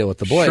really big deal with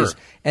the boys. Sure.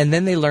 And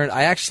then they learned,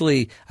 I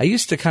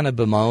used to kind of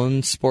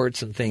bemoan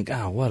sports and think,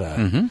 oh, what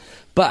a,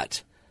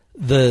 but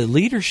the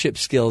leadership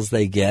skills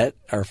they get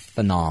are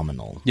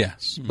phenomenal.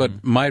 Yes.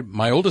 But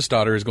my oldest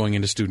daughter is going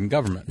into student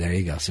government. There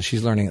you go. So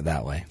she's learning it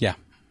that way. Yeah.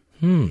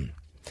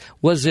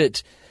 Was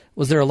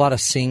there a lot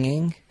of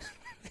singing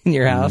in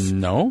your house?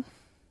 No.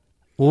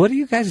 Well, what do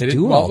you guys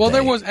do all day? Well,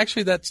 there was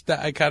actually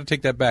I got to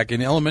take that back.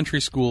 In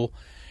elementary school,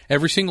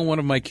 every single one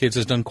of my kids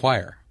has done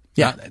choir.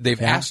 Yeah,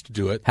 they've asked to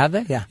do it. Have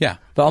they? Yeah, yeah.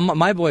 But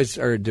my boys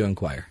are doing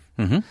choir.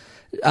 Mm-hmm.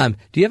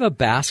 Do you have a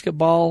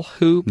basketball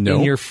hoop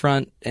in your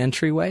front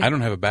entryway? I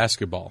don't have a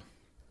basketball.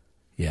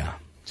 Yeah.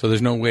 So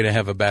there's no way to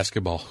have a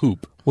basketball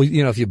hoop. Well,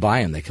 if you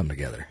buy them, they come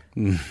together.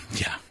 Yeah.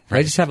 Right.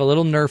 I just have a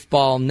little Nerf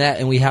ball net,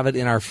 and we have it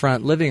in our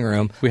front living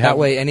room. That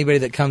way, anybody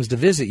that comes to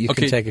visit, you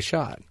can take a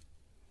shot.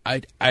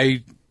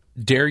 I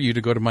dare you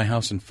to go to my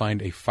house and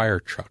find a fire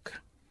truck.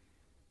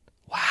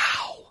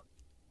 Wow.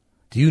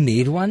 Do you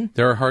need one?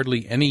 There are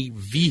hardly any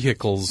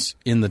vehicles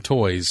in the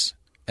toys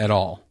at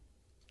all.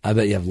 I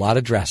bet you have a lot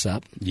of dress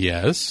up.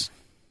 Yes.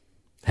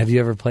 Have you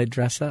ever played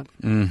dress up?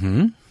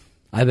 Mm-hmm.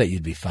 I bet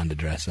you'd be fun to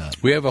dress up.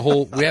 We had a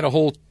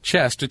whole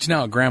chest. It's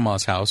now at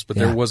Grandma's house, but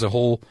there was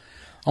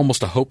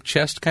almost a hope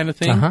chest kind of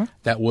thing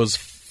that was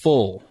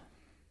full.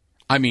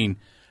 I mean,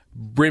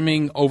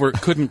 brimming over,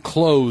 couldn't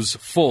close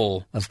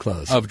full of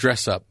clothes of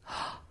dress up.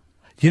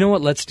 You know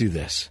what? Let's do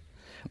this.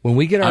 When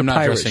we get our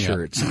pirate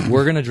shirts,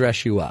 we're going to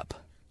dress you up.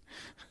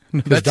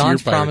 Because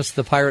Don's promised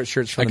the pirate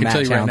shirts from the Matt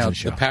Townsend right now,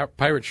 show. The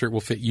pirate shirt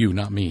will fit you,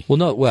 not me.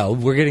 Well,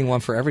 we're getting one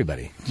for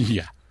everybody.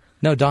 Yeah.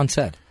 No, Don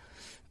said.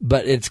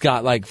 But it's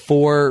got like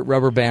 4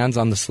 rubber bands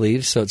on the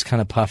sleeves, so it's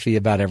kind of puffy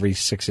about every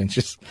 6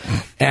 inches.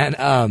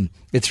 And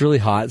it's really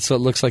hot, so it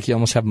looks like you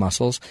almost have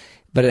muscles.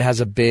 But it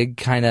has a big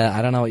kind of,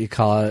 I don't know what you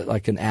call it,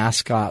 like an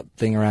ascot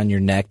thing around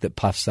your neck that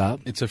puffs up.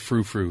 It's a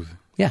frou-frou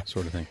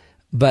sort of thing.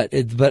 But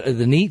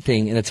the neat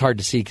thing, and it's hard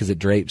to see because it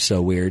drapes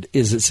so weird,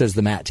 is it says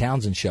the Matt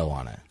Townsend Show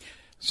on it.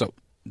 So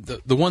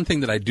the one thing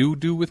that I do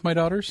with my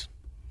daughters,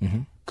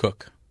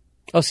 cook.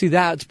 Oh, see,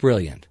 that's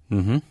brilliant.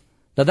 Mm-hmm.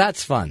 Now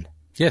that's fun.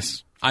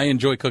 Yes, I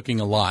enjoy cooking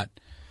a lot,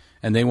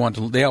 and they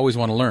always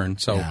want to learn.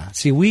 So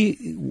see,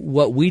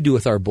 what we do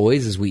with our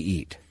boys is we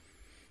eat.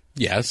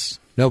 Yes,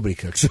 nobody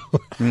cooks.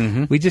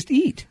 We just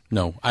eat.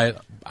 No, I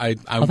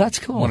that's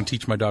cool. want to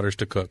teach my daughters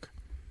to cook.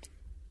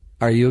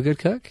 Are you a good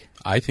cook?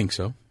 I think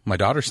so. My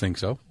daughters think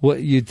so.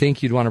 What you'd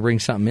think you'd want to bring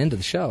something into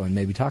the show and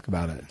maybe talk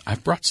about it.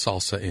 I've brought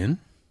salsa in.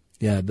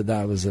 Yeah, but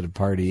that was at a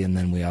party, and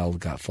then we all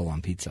got full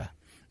on pizza.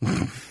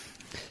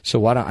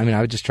 So I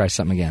would just try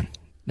something again.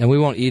 And we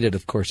won't eat it,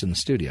 of course, in the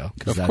studio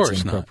because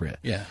that's inappropriate.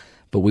 Not. Yeah.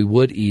 But we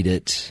would eat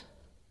it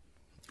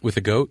with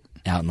a goat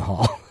out in the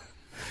hall.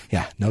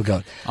 Yeah, no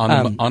goat.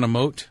 On a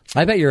moat?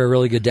 I bet you're a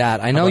really good dad.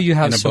 I know you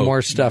have some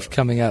more stuff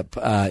coming up,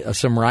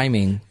 some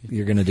rhyming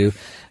you're going to do.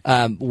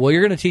 Well,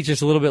 you're going to teach us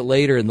a little bit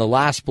later in the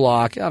last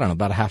block, I don't know,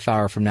 about a half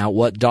hour from now,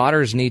 what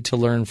daughters need to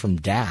learn from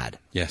dad.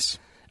 Yes.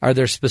 Are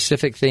there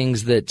specific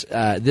things that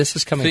this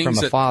is coming from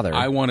a father?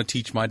 I want to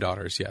teach my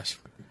daughters, yes.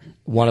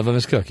 One of them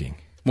is cooking.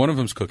 One of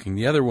them's cooking.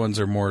 The other ones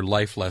are more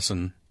life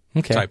lesson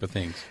type of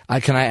things.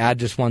 Can I add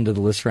just one to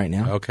the list right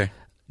now? Okay.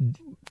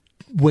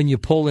 When you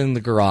pull in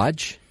the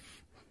garage,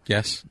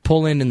 yes,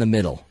 pull in the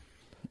middle.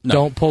 No.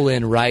 Don't pull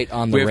in right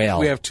on the rail.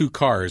 We have 2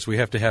 cars. We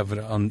have to have it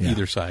on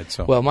either side.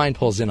 So well, mine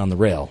pulls in on the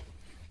rail.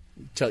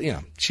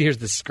 She hears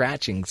the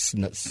scratching,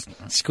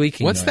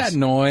 squeaking. What's that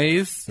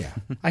noise? Yeah,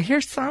 I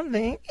hear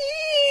something.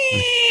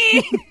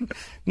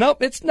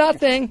 Nope, it's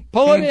nothing.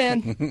 Pull it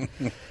in.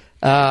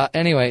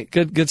 Anyway,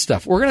 good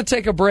stuff. We're going to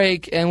take a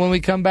break, and when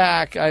we come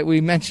back, we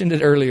mentioned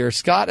it earlier,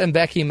 Scott and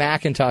Becky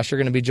Mackintosh are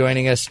going to be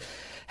joining us.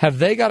 Have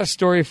they got a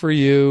story for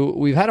you?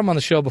 We've had them on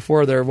the show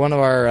before. They're one of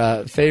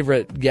our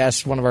favorite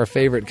guests, one of our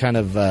favorite kind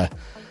of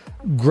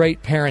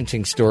great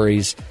parenting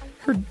stories.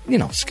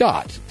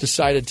 Scott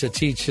decided to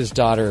teach his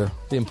daughter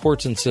the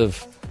importance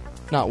of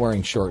not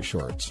wearing short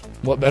shorts.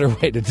 What better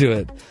way to do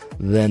it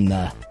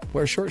than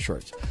wear short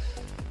shorts?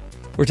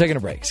 We're taking a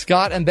break.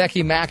 Scott and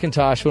Becky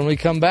Mackintosh. When we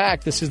come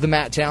back, this is the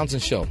Matt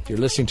Townsend Show. You're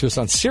listening to us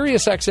on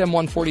Sirius XM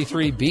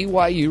 143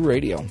 BYU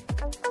Radio.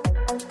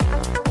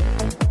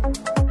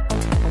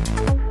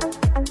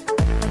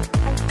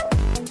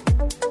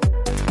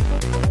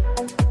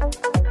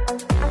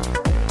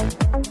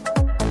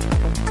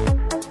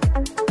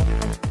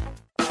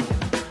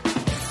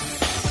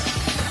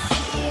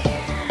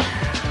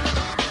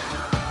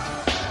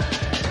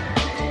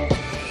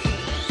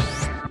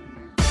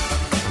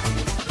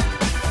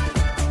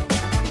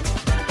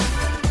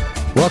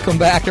 Welcome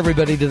back,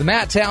 everybody, to the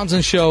Matt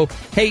Townsend Show.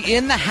 Hey,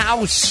 in the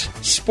house,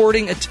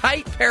 sporting a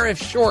tight pair of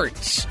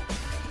shorts,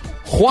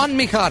 Juan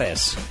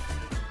Mijares.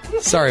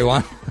 Sorry,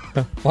 Juan.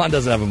 Juan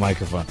doesn't have a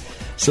microphone.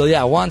 So,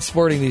 yeah, Juan's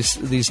sporting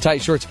these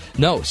tight shorts.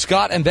 No,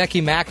 Scott and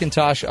Becky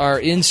Mackintosh are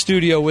in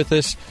studio with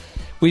us.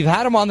 We've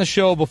had them on the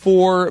show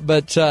before,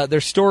 but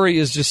their story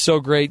is just so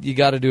great, you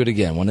got to do it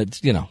again.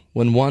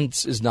 When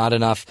once is not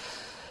enough.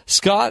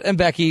 Scott and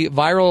Becky,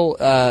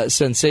 viral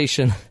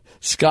sensation.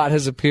 Scott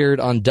has appeared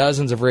on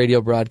dozens of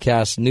radio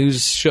broadcasts,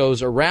 news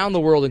shows around the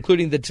world,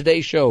 including the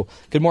Today Show,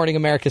 Good Morning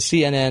America,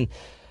 CNN,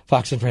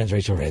 Fox and Friends,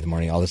 Rachel Ray, The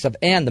Morning, all this stuff,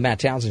 and the Matt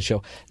Townsend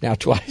Show, now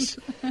twice.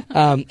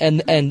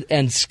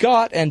 And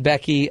Scott and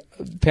Becky,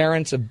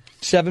 parents of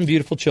 7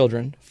 beautiful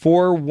children,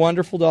 4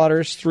 wonderful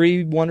daughters,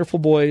 3 wonderful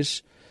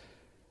boys,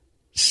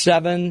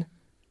 7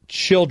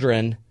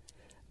 children.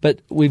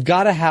 But we've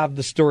got to have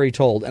the story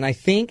told. And I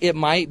think it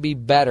might be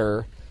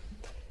better,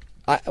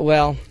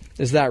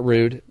 is that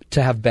rude,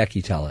 to have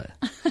Becky tell it?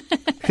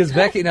 Because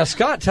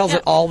Scott tells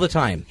it all the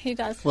time. He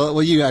does.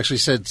 Well, you actually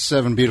said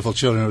 7 beautiful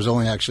children. It was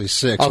only actually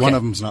 6. Okay. One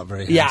of them's not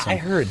very handsome. Yeah, I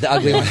heard the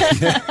ugly one.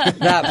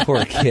 That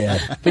poor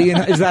kid. But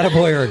is that a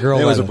boy or a girl?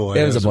 It was a boy.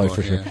 It was a boy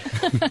for sure.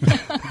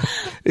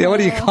 Yeah, what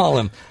do you call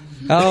him?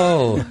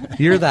 Oh,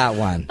 you're that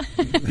one.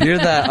 You're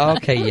that.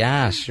 Okay,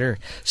 yeah, sure.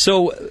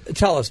 So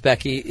tell us,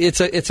 Becky.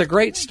 It's a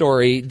great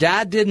story.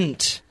 Dad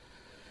didn't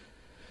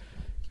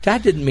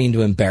mean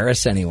to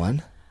embarrass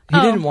anyone. He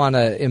didn't want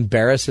to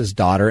embarrass his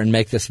daughter and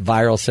make this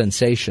viral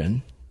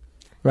sensation,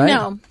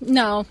 right?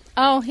 No.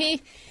 Oh,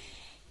 he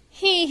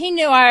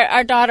knew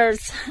our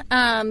daughter's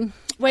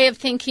way of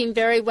thinking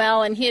very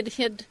well, and he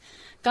had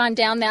gone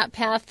down that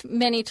path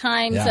many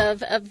times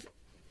of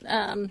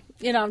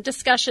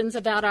discussions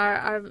about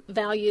our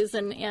values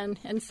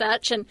and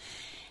such,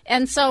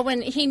 and so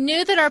when he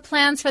knew that our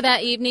plans for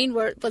that evening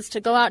was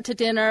to go out to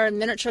dinner and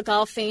miniature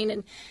golfing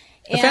and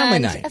a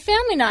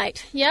family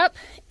night, yep.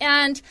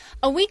 And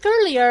a week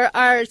earlier,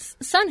 our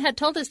son had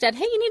told his dad,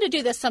 hey, you need to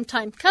do this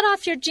sometime. Cut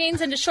off your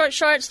jeans into short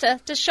shorts to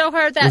show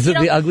her that. Is it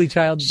the ugly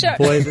child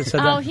boy that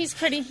said that? Oh, he's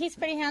pretty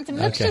handsome.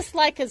 Looks just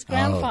like his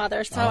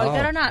grandfather, so I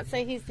better not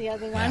say he's the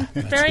ugly one.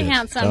 Very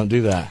handsome. Don't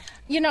do that.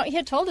 He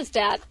had told his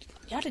dad,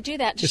 you ought to do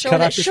that to just show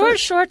that short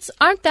shorts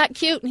aren't that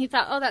cute. And he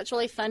thought, that's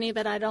really funny,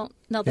 but I don't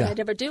know that I'd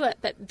ever do it.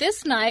 But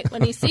this night,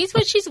 when he sees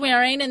what she's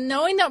wearing and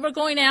knowing that we're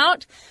going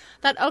out,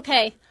 thought,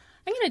 okay,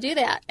 I'm going to do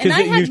that. And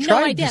I had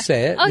no idea. To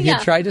say it. Oh, yeah.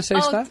 You tried to say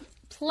stuff?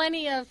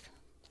 Plenty of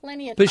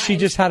But times. she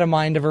just had a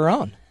mind of her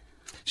own.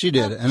 She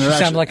did. And she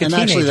sounded like a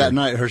teenager. Actually, that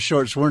night, her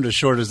shorts weren't as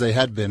short as they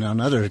had been on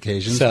other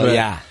occasions. So,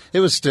 but it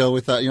was still,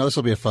 we thought, this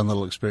will be a fun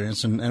little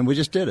experience. And we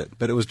just did it.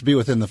 But it was to be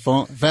within the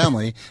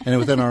family and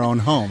within our own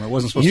home. It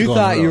wasn't supposed to go on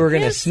the road. You thought you were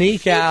going to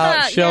sneak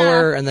out, show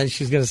her, and then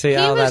she's going to say,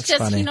 that's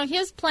funny.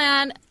 His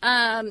plan,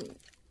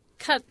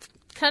 cut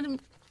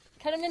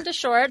him into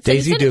shorts.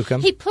 Daisy Duke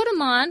him. He put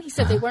them on. He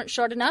said they weren't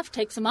short enough.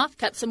 Takes them off,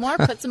 cuts some more,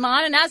 puts them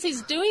on. And as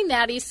he's doing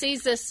that, he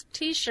sees this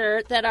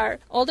T-shirt that our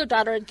older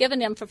daughter had given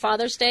him for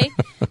Father's Day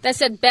that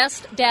said,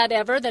 best dad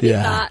ever, that he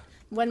thought,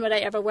 when would I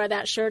ever wear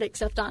that shirt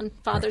except on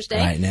Father's Day?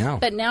 Right now.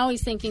 But now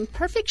he's thinking,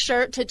 perfect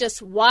shirt to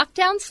just walk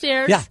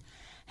downstairs,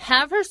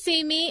 have her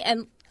see me,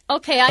 and,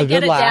 okay, I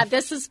get it, laugh. Dad.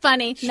 This is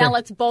funny. Sure. Now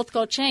let's both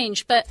go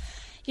change. But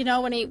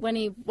when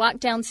he walked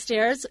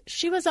downstairs,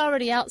 she was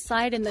already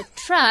outside in the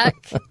truck.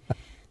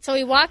 So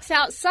he walks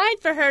outside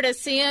for her to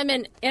see him,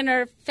 and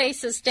her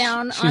face is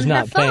down She's on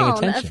not her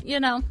phone. paying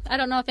attention. I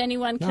don't know if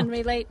anyone can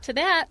relate to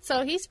that.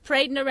 So he's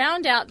parading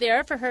around out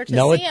there for her to see him.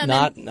 No, it's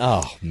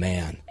not. Oh,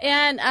 man.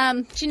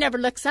 And she never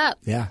looks up.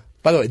 Yeah.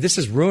 By the way, this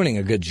is ruining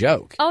a good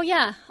joke. Oh,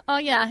 yeah.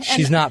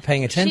 She's not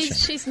paying attention.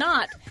 She's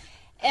not.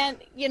 And,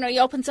 he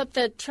opens up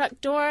the truck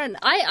door, and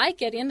I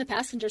get in the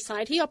passenger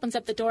side. He opens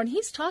up the door, and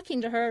he's talking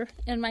to her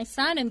and my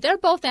son, and they're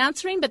both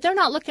answering, but they're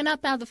not looking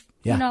up out of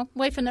the,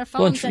 away from their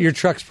phones. Well, your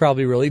truck's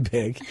probably really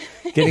big.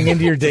 Getting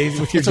into your days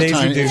with your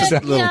Daisy Dukes.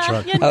 Little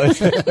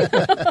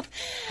truck.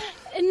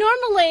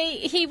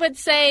 Normally, he would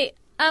say,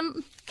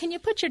 can you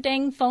put your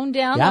dang phone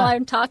down while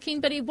I'm talking?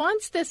 But he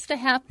wants this to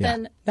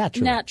happen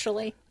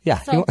naturally. Yeah.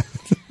 So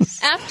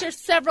after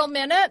several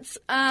minutes,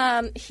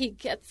 he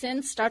gets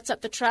in, starts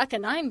up the truck,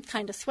 and I'm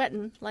kind of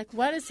sweating. Like,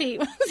 what is he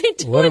doing?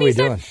 What are we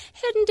doing?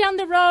 Heading down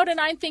the road, and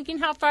I'm thinking,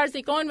 how far is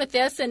he going with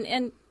this?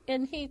 And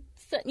he,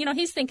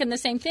 he's thinking the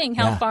same thing.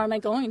 How far am I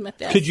going with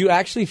this? Could you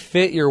actually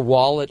fit your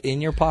wallet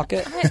in your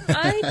pocket?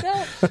 I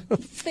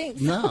don't think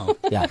so. No.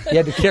 Yeah. You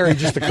had to carry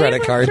just the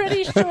credit card.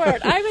 Pretty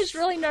short. I was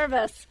really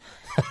nervous.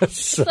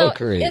 so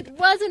great. It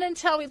wasn't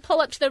until we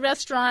pull up to the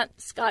restaurant,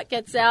 Scott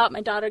gets out,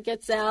 my daughter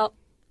gets out.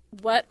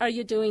 What are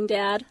you doing,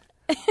 Dad?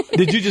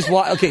 Did you just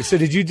walk? Okay, so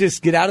did you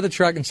just get out of the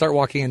truck and start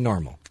walking in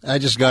normal? I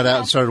just got out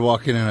and started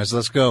walking in. I said,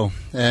 let's go.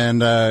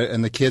 And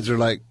the kids are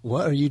like,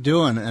 what are you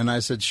doing? And I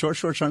said, short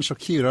shorts aren't so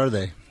cute, are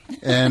they?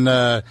 And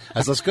I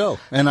said, let's go.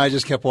 And I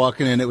just kept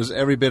walking in. It was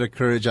every bit of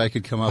courage I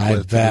could come up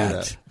with to do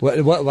that.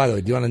 What, by the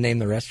way, do you want to name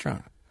the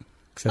restaurant?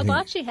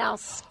 Hibachi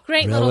House.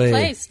 Great Really? little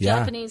place. Yeah.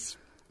 Japanese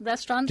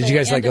restaurant. Did you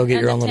guys go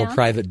get your own little town.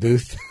 private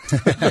booth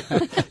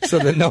so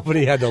that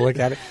nobody had to look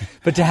at it?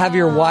 But to have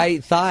your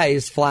white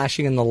thighs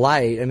flashing in the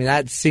light, I mean,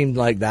 that seemed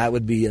like that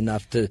would be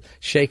enough to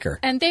shake her.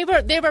 And they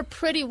were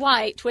pretty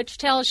white, which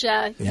tells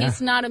you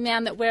he's not a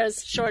man that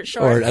wears short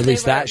shorts. Or at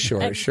least that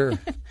short, sure.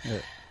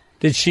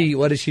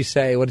 What did she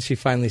say? What did she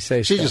finally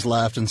say? She just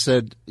laughed and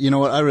said, you know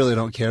what, I really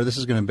don't care. This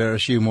is going to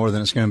embarrass you more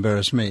than it's going to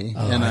embarrass me.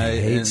 Oh, and I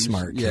hate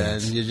smart kids. Yeah,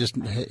 and you just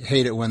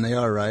hate it when they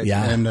are, right?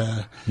 Yeah. And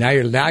now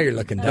you're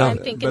looking dumb. I'm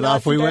thinking, but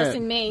off we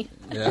embarrassing went. me.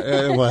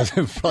 Yeah, it was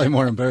probably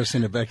more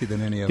embarrassing to Becky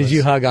than any of us. Did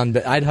you hug on?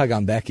 I'd hug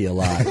on Becky a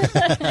lot.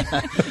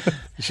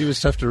 She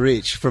was tough to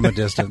reach from a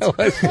distance.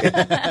 But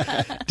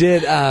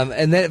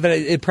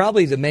it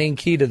probably the main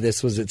key to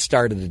this was it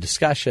started a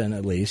discussion.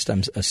 At least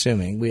I'm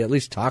assuming we at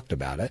least talked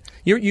about it.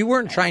 You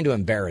weren't trying to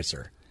embarrass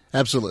her.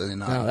 Absolutely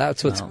not. No,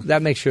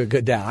 that makes you a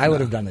good dad. I would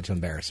have done it to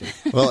embarrass her.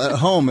 Well, at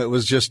home it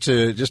was just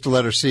to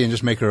let her see and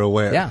just make her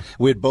aware. Yeah.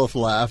 We'd both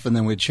laugh and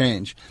then we'd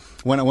change.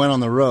 When I went on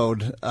the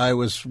road, I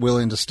was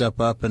willing to step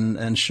up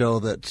and show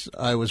that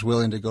I was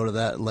willing to go to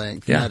that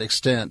length, and that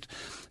extent,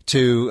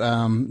 to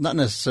not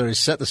necessarily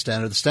set the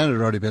standard. The standard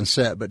had already been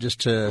set, but just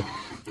to,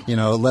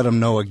 let them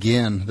know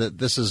again that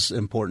this is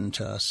important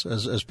to us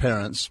as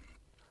parents,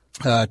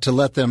 to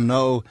let them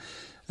know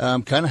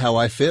kind of how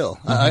I feel.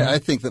 Mm-hmm. I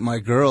think that my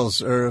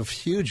girls are of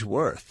huge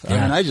worth.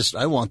 Yeah. I mean,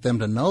 I want them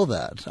to know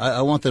that.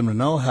 I want them to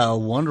know how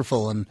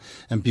wonderful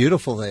and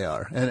beautiful they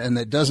are, and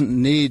it doesn't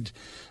need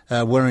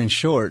wearing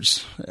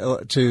shorts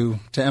to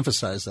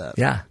emphasize that.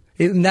 Yeah,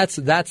 and that's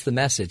the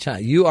message, huh?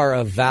 You are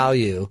of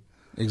value.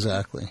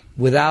 Exactly.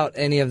 Without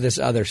any of this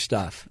other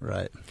stuff.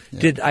 Right.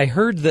 Yeah. I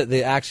heard that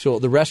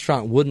the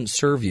restaurant wouldn't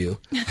serve you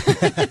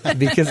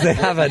because they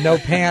have a no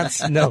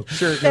pants, no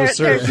shirt, no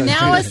service. There's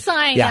now a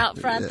sign out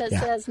front that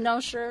says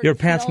no shirt. Your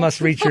pants must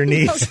reach your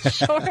knees. No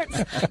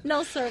shorts,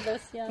 no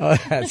service. Yeah. Oh,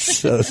 that's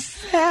so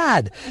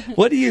sad.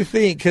 What do you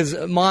think? Because,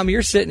 Mom,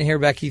 you're sitting here,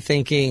 Becky,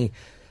 thinking,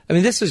 I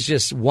mean, this is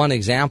just one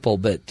example,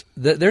 but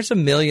there's a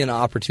million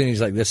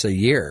opportunities like this a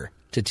year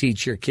to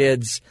teach your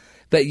kids.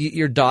 But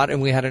your daughter,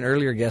 and we had an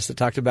earlier guest that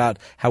talked about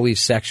how we've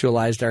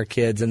sexualized our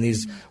kids, and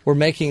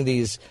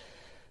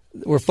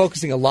we're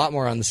focusing a lot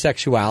more on the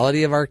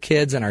sexuality of our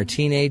kids and our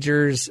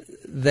teenagers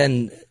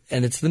and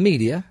it's the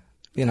media,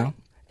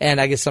 and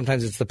I guess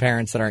sometimes it's the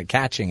parents that aren't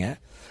catching it.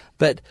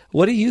 But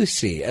what do you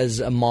see as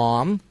a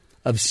mom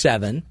of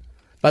 7?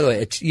 By the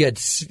way, you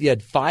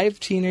had 5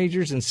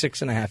 teenagers in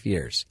 6.5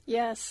 years.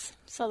 Yes.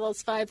 So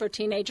those 5 were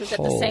teenagers at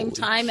the same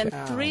time, and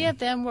 3 of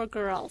them were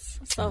girls.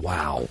 So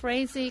wow.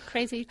 Crazy.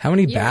 How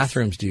many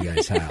bathrooms do you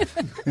guys have?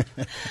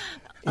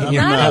 Not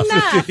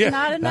enough.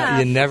 Not enough.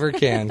 You never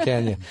can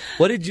you?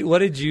 What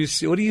did you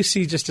see? What do you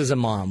see just as a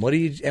mom? What do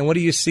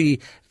you see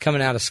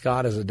coming out of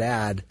Scott as a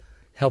dad,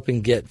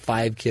 helping get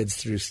 5 kids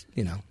through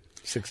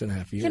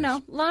 6.5 years?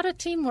 A lot of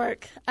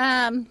teamwork.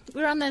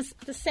 We're on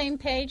the same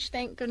page,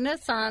 thank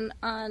goodness, on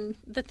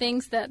the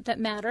things that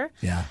matter.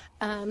 Yeah.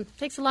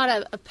 Takes a lot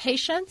of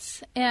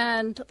patience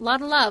and a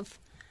lot of love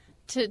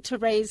to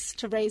raise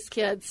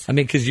kids. I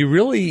mean, because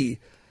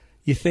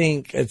you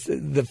think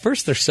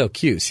first they're so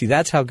cute. See,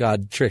 that's how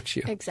God tricks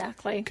you.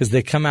 Exactly. Because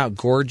they come out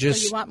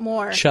gorgeous, so you want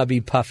more.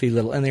 Chubby, puffy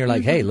little, and they're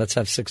like, hey, let's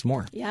have 6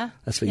 more. Yeah.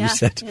 That's what you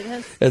said. It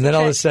is. And then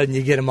all of a sudden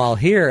you get them all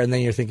here, and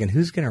then you're thinking,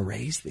 who's going to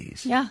raise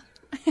these? Yeah.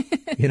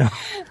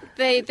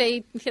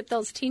 They hit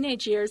those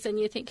teenage years, and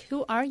you think,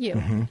 who are you?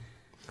 Mm-hmm.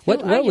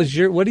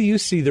 What do you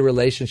see the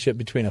relationship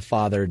between a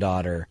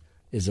father-daughter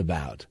is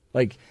about?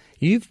 Like,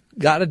 you've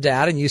got a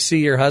dad, and you see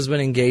your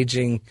husband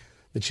engaging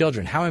the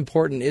children. How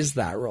important is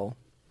that role?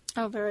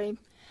 Oh, very.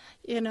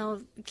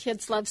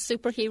 Kids love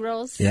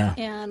superheroes,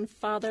 and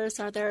fathers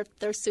are their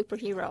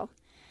superhero.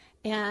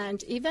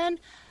 And even,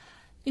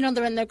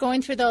 when they're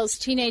going through those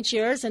teenage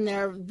years and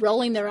they're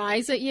rolling their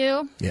eyes at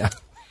you,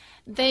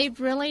 they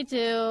really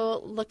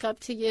do look up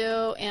to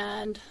you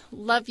and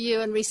love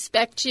you and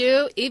respect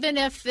you, even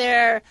if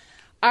they're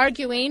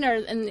arguing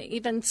and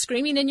even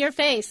screaming in your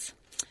face.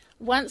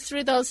 Once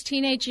through those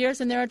teenage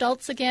years and they're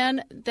adults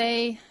again,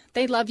 they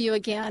love you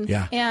again.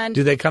 Yeah. And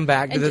do they come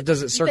back?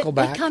 Does it circle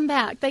back?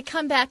 They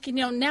come back.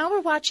 Now we're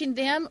watching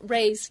them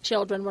raise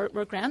children.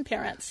 We're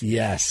grandparents.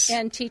 Yes.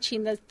 And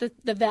teaching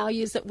the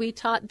values that we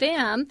taught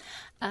them.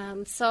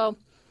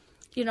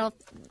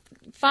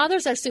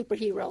 Fathers are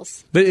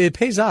superheroes. But it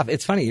pays off.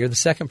 It's funny. You're the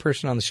second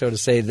person on the show to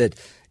say that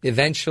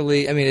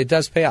eventually, I mean, it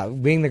does pay off.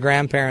 Being the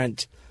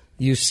grandparent,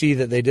 you see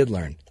that they did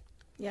learn.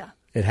 Yeah.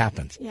 It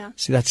happens. Yeah.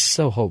 See, that's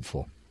so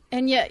hopeful.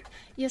 And yet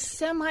you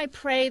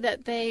semi-pray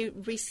that they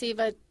receive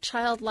a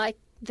childlike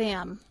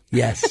them.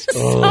 Yes.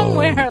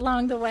 Somewhere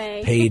along the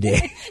way.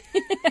 Payday.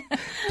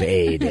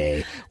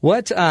 Payday.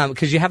 What,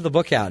 because you have the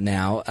book out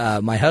now.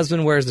 My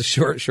husband wears the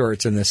short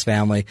shorts in this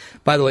family.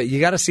 By the way, you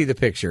got to see the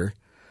picture.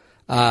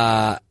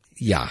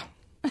 Yeah.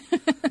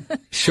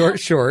 Short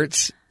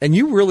shorts. And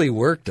you really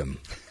worked them.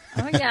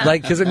 Oh, yeah.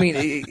 Like, because, I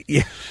mean,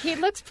 He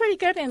looks pretty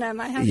good in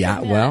them, I have to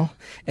admit. Well,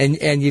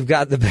 and you've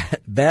got the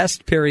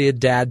best period,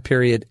 dad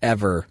period,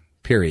 ever,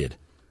 period,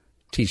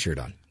 T-shirt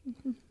on.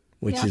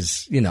 Which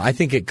is, I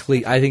think it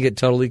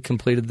totally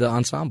completed the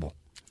ensemble.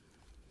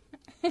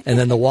 And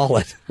then the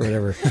wallet, or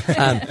whatever.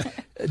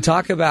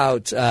 Talk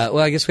about,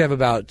 I guess we have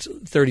about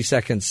 30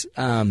 seconds.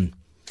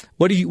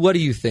 What do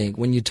you think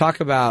when you talk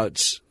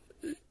about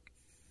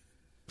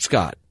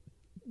Scott,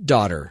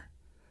 daughter?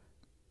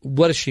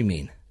 What does she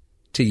mean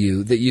to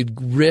you that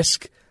you'd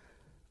risk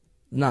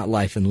not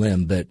life and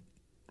limb, but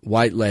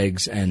white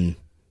legs and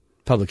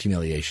public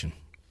humiliation?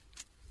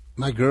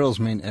 My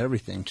girls mean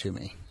everything to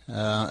me.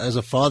 As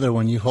a father,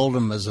 when you hold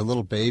them as a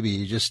little baby,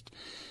 you just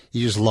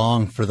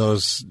long for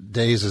those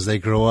days as they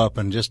grow up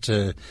and just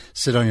to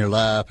sit on your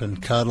lap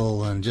and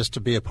cuddle and just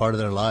to be a part of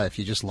their life.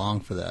 You just long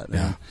for that.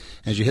 Yeah. And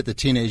as you hit the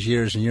teenage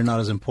years and you're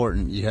not as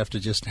important, you have to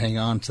just hang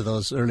on to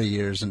those early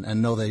years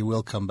and know they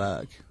will come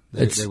back.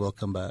 They will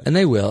come back. And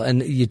they will.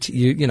 And you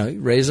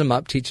raise them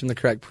up, teach them the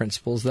correct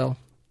principles, they'll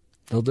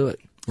do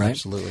it. Right?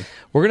 Absolutely.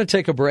 We're going to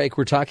take a break.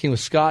 We're talking with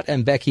Scott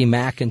and Becky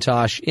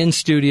Mackintosh in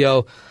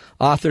studio,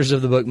 authors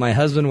of the book, My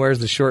Husband Wears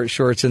the Short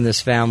Shorts in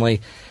This Family.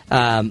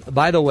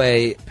 By the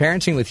way,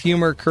 parenting with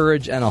humor,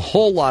 courage, and a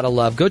whole lot of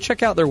love. Go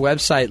check out their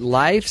website,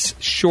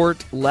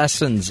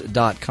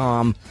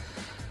 lifeshortlessons.com.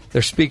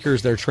 They're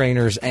speakers, they're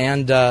trainers,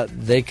 and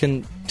they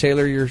can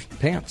tailor your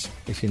pants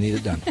if you need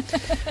it done.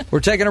 We're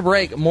taking a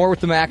break. More with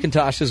the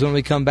Mackintoshes when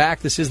we come back.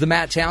 This is the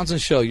Matt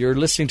Townsend Show. You're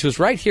listening to us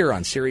right here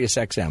on Sirius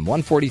XM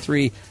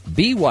 143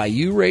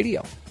 BYU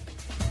Radio.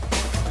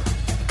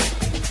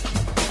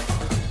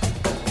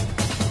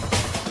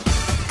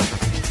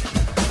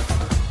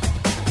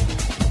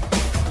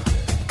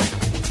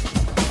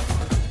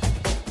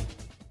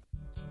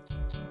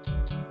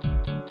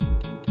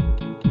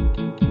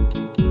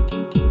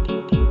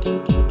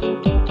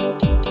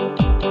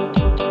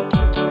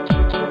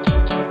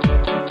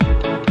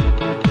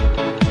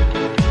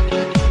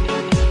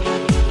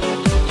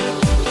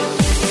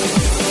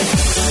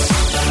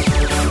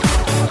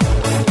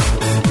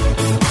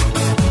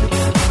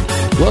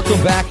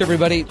 Welcome back,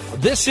 everybody.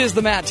 This is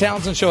the Matt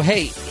Townsend Show.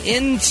 Hey,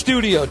 in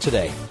studio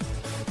today,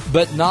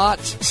 but not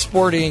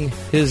sporting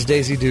his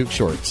Daisy Duke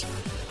shorts,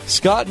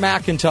 Scott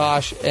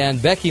Mackintosh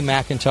and Becky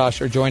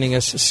Mackintosh are joining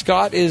us.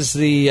 Scott is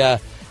the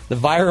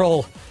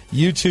viral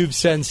YouTube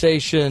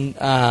sensation.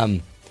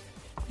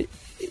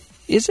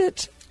 Is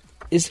it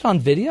on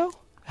video?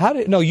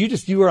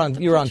 You were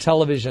on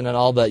television and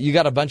all that. You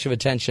got a bunch of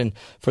attention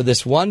for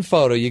this one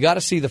photo. You got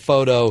to see the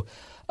photo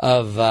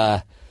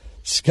of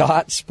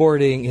Scott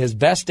sporting his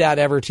Best Dad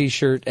Ever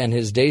T-shirt and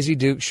his Daisy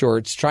Duke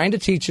shorts, trying to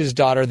teach his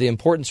daughter the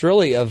importance,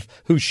 really, of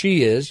who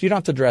she is. You don't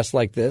have to dress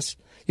like this.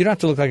 You don't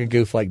have to look like a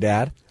goof like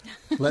Dad.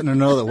 Letting her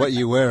know that what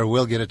you wear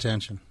will get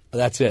attention.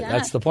 That's it. Yeah,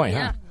 that's the point,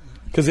 huh?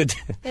 Because it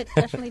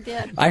definitely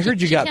did. I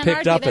heard you got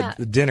picked up at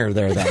the dinner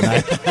there that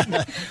night.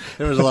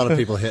 There was a lot of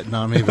people hitting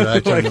on me, but I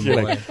turned them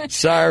away.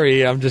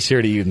 Sorry, I'm just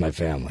here to use my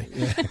family.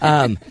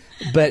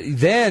 But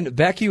then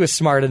Becky was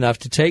smart enough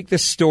to take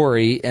this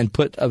story and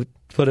put a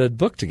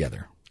book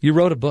together. You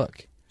wrote a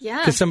book. Yeah.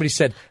 Because somebody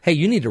said, hey,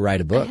 you need to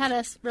write a book. I had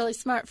a really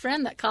smart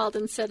friend that called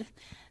and said,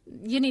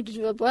 you need to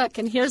do a book,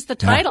 and here's the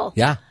title.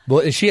 Yeah.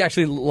 Well, she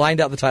actually lined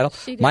out the title.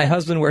 She did. My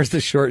Husband Wears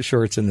the Short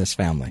Shorts in This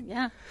Family.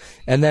 Yeah.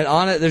 And then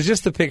on it, there's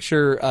just a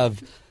picture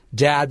of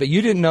Dad, but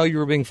you didn't know you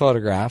were being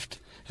photographed.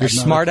 Your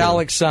smart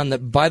Alex son that,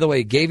 by the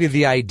way, gave you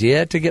the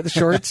idea to get the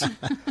shorts.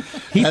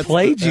 He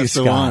played you,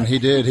 Scott. The one. He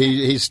did.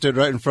 He stood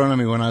right in front of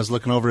me when I was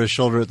looking over his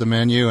shoulder at the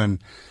menu, and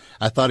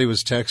I thought he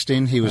was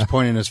texting. He was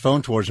pointing his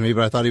phone towards me,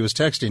 but I thought he was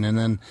texting. And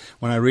then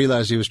when I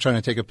realized he was trying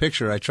to take a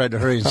picture, I tried to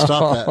hurry and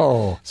stop that.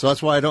 So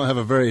that's why I don't have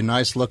a very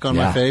nice look on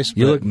my face.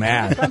 You look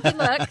mad. Grumpy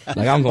look.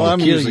 Like I'm going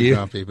to kill usually you.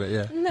 Grumpy, but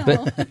yeah.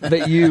 No.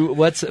 But you,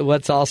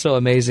 what's also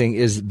amazing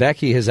is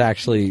Becky is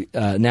actually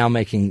now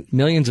making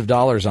millions of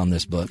dollars on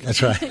this book.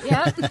 That's right.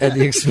 Yeah. At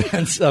the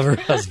expense of her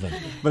husband.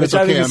 But it's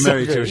okay. I'm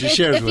married to her. She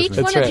shares if with each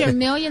me. one of your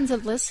millions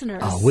of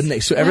listeners. Oh, wouldn't they?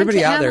 So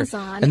everybody out there,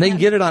 Amazon and they can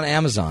get it on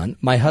Amazon.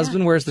 My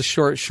Husband Wears the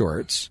Short Shorts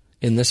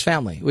in This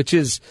Family, which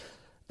is,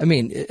 I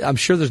mean, I'm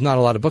sure there's not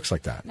a lot of books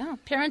like that. No,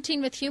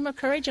 parenting with humor,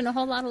 courage, and a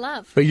whole lot of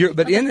love.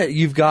 But in it,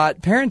 you've got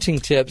parenting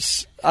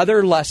tips,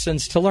 other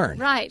lessons to learn.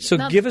 Right. So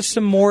give us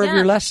some more of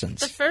your lessons.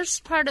 The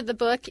first part of the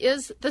book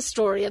is the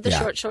story of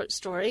the short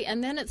story,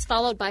 and then it's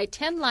followed by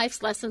 10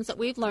 life lessons that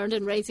we've learned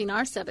in raising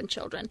our 7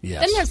 children.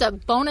 Yes. Then there's a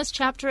bonus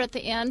chapter at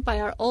the end by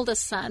our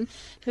oldest son,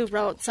 who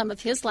wrote some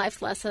of his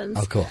life lessons.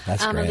 Oh, cool.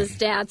 That's great. Of his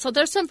dad. So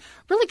there's some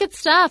really good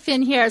stuff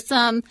in here,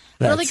 some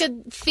really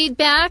good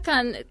feedback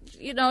on,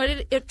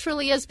 it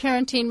truly is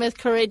parenting with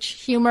courage,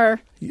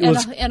 humor,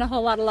 and a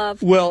whole lot of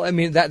love. Well, I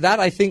mean, that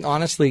I think,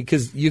 honestly,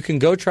 because you can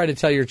go try to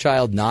tell your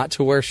child not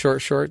to wear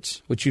short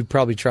shorts, which you've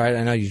probably tried.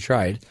 I know you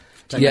tried.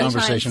 That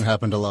conversation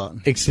happened a lot.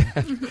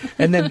 Exactly.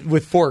 And then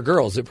with 4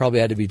 girls, it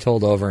probably had to be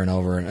told over and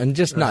over, and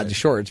just not the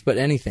shorts, but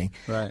anything.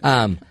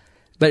 Right.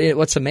 But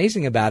what's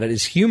amazing about it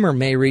is humor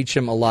may reach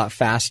them a lot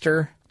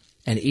faster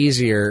and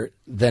easier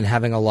than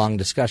having a long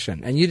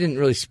discussion. And you didn't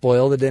really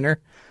spoil the dinner.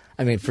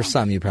 I mean, for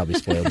some, you probably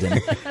spoiled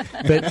dinner.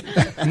 But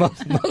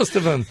most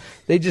of them,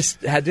 they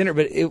just had dinner.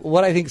 But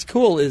what I think is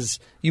cool is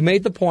you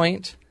made the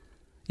point.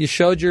 You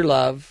showed your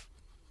love.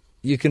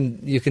 You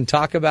can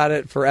talk about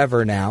it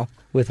forever now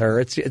with her.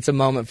 It's a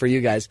moment for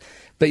you guys.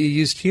 But you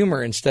used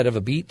humor instead of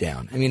a beat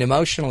down. I mean,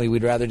 emotionally,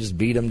 we'd rather just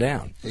beat them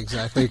down.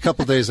 Exactly. A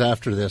couple days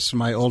after this,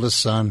 my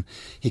oldest son,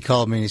 he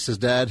called me and he says,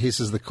 Dad, he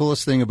says, the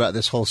coolest thing about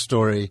this whole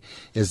story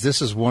is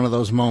this is one of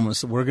those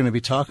moments that we're going to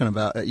be talking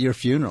about at your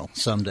funeral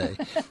someday.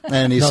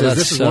 And he says,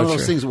 this is one of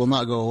those things that will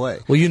not go away.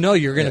 Well, you know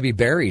you're going to be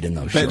buried in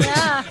those shorts.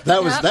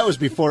 That was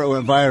before it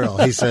went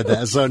viral. He said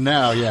that. So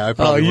now, I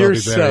probably will be buried. Oh, you're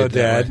so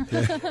dead.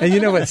 Yeah. And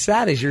you know what's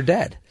sad is you're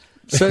dead.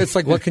 So it's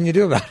like, what can you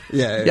do about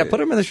it? Yeah, put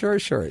them in the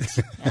short shorts.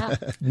 Yeah.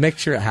 Make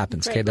sure it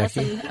happens, okay,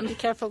 Becky? And be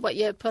careful what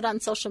you put on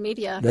social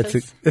media. That's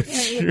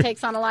it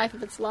takes on a life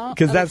of its own.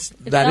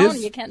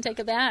 Because you can't take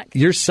it back.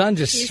 Your son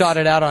just shot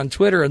it out on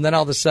Twitter, and then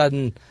all of a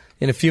sudden,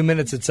 in a few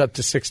minutes, it's up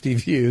to 60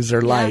 views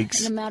or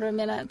likes. In a matter of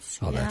minutes.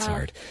 Oh, that's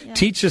hard. Yeah.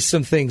 Teach us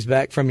some things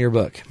back from your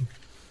book.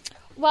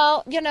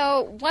 Well,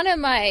 one of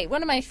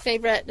my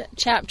favorite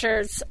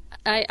chapters,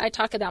 I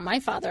talk about my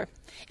father.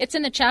 It's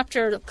in a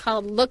chapter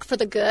called "Look for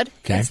the Good."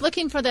 Okay. It's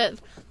looking for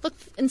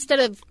instead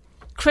of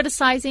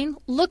criticizing,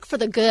 look for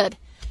the good,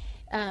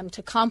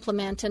 to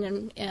compliment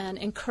and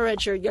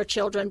encourage your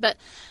children. But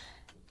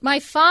my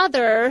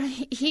father,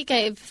 he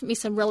gave me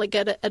some really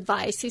good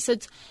advice. He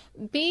said,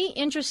 be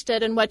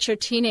interested in what your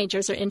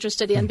teenagers are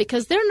interested in,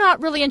 because they're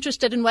not really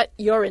interested in what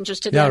you're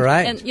interested in.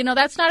 Right. And,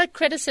 that's not a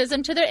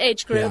criticism to their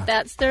age group. Yeah.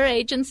 That's their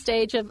age and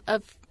stage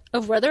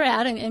of where they're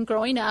at and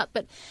growing up.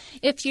 But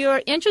if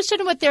you're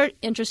interested in what they're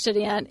interested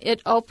in, it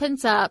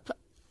opens up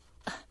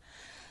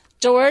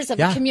doors of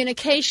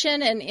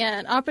communication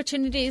and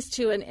opportunities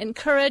to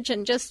encourage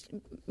and just,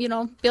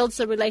 builds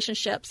the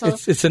relationship. So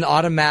it's an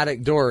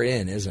automatic door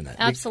in, isn't it?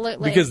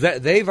 Absolutely. Because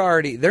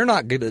they're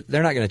not going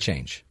to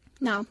change.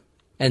 No.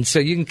 And so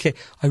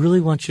I really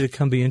want you to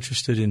come be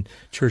interested in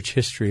church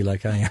history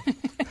like I am.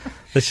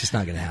 That's just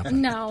not going to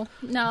happen. No.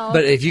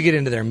 But if you get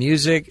into their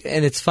music,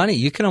 and it's funny,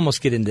 you can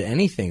almost get into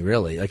anything,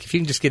 really. Like if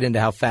you can just get into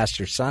how fast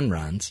your son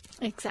runs.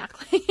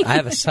 Exactly. I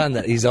have a son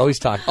that he's always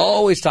talking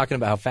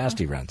about how fast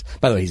he runs.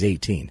 By the way, he's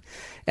 18.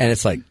 And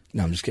it's like,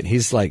 no, I'm just kidding.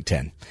 He's like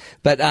 10.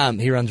 But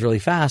he runs really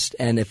fast.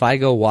 And if I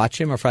go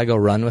watch him or if I go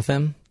run with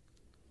him,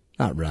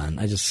 not run,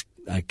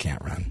 I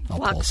can't run. I'll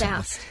walk pull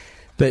fast. Something.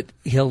 But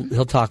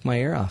he'll talk my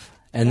ear off.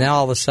 And now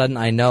all of a sudden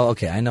I know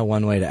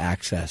one way to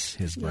access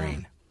his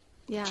brain.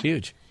 Yeah. It's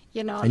huge.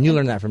 And you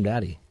learned that from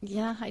Daddy.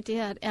 Yeah, I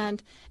did.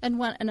 And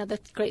another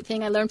great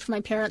thing I learned from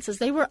my parents is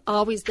they were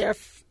always there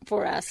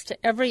for us.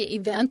 To every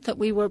event that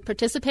we were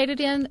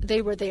participated in,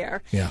 they were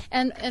there. Yeah.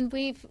 And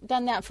we've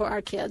done that for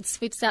our kids.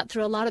 We've sat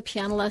through a lot of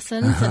piano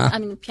lessons,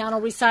 and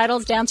piano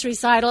recitals, dance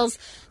recitals,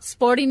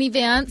 sporting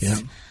events. Yeah.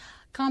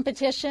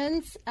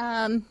 Competitions,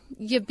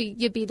 you'd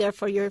be there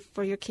for your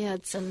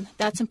kids, and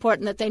that's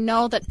important that they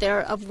know that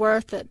they're of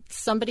worth, that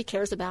somebody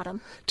cares about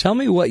them. Tell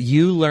me what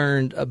you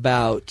learned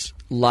about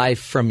life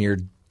from your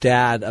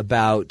dad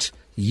about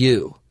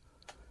you.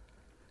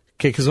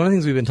 Okay, because one of the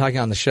things we've been talking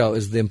on the show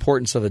is the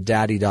importance of a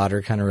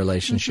daddy-daughter kind of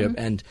relationship. Mm-hmm.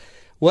 And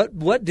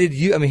what did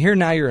you? I mean, here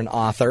now you're an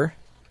author.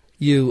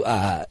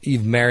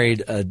 You've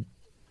married a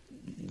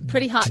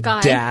pretty hot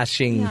guy,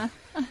 dashing. Yeah.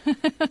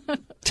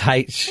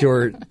 Tight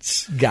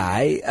shorts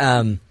guy.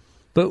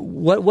 But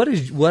what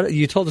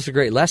you told us a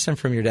great lesson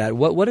from your dad.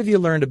 What have you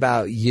learned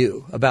about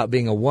you, about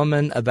being a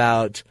woman,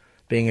 about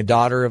being a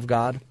daughter of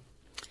God?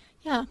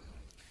 Yeah,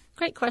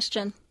 great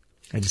question.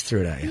 I just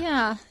threw it at you.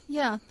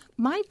 Yeah.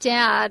 My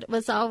dad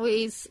was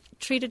always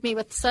treated me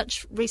with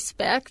such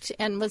respect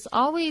and was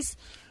always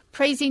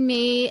praising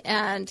me,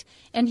 and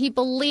he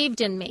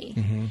believed in me.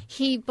 Mm-hmm.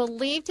 He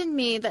believed in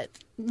me, that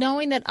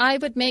knowing that I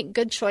would make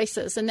good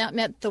choices, and that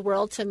meant the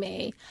world to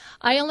me.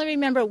 I only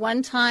remember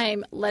one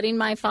time letting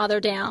my father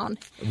down.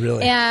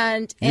 Really?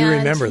 And you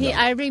remember that?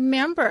 I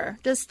remember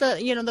just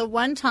the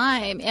one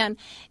time,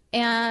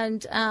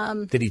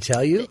 and did he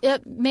tell you?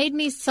 It made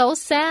me so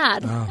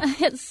sad. Oh.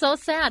 It's so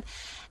sad,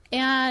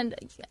 and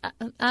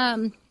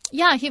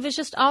yeah, he was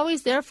just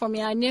always there for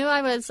me. I knew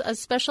I was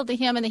special to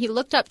him, and he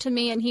looked up to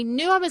me, and he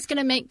knew I was going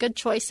to make good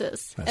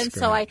choices. That's and great.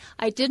 So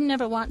I didn't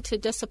ever want to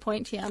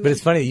disappoint him. But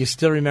it's funny, you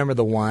still remember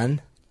the one.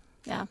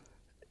 Yeah.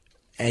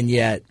 And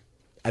yet,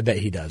 I bet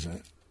he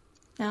doesn't.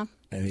 Yeah.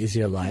 Is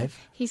he alive?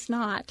 He's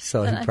not.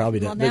 So he probably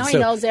doesn't. Well, now he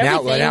knows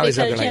everything. Now he's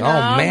up there like,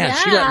 oh, man,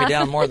 she let me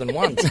down more than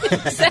once.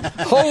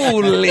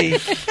 Holy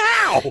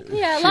cow!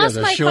 Yeah, I lost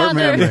my short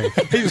father. memory.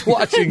 He's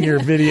watching your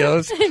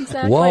videos.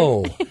 Exactly.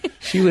 Whoa.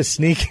 She was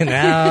sneaking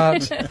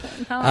out.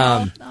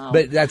 No.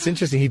 But that's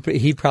interesting.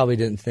 He probably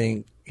didn't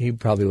think he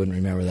probably wouldn't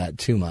remember that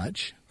too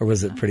much. Or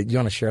was it pretty? Do you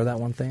want to share that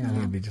one thing? I think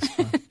it'd be just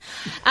fun.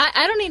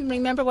 I don't even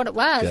remember what it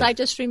was. Good. I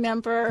just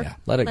remember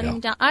let it letting go. him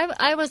down.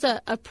 I was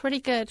a pretty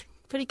good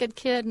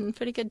kid and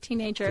pretty good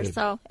teenager. Good.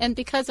 So, and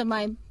because of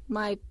my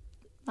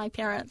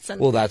parents.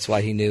 And well, that's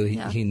why he knew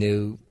he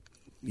knew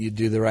you'd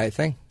do the right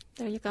thing.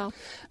 There you go.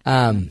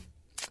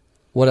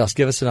 What else?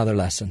 Give us another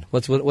lesson.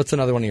 What's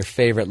another one of your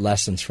favorite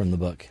lessons from the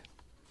book?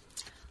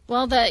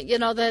 Well,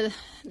 the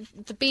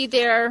be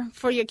there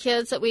for your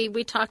kids that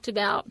we talked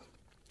about.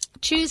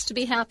 Choose to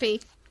be happy.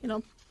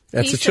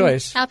 That's peace a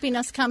choice. And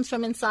happiness comes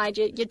from inside.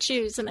 You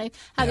choose. And I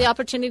had the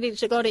opportunity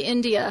to go to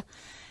India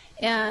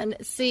and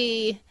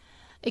see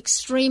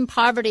extreme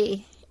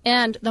poverty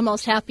and the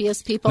most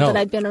happiest people that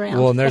I'd been around.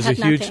 Well, and there's a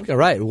huge nothing.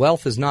 right.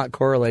 Wealth is not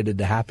correlated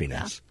to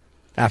happiness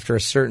after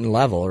a certain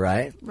level,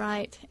 right?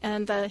 Right.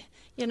 And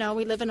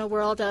we live in a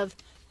world of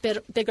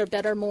bigger,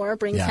 better, more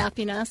brings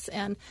happiness,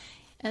 and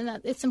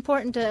it's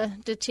important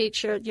to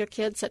teach your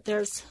kids that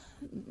there's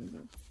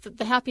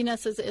the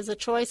happiness is a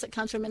choice that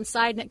comes from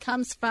inside, and it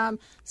comes from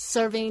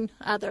serving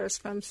others,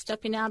 from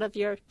stepping out of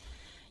your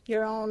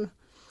own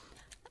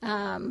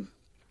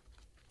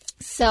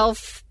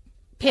self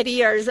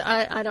pity, or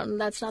I don't.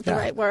 That's not the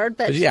right word,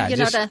 but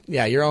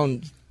your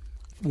own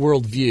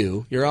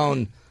worldview, your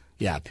own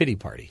pity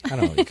party. I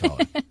don't know what you call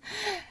it.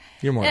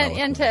 You're more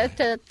and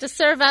to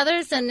serve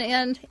others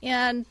and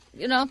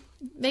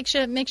makes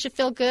you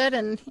feel good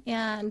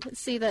and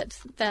see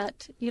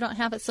that you don't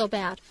have it so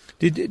bad.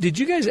 Did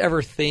you guys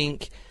ever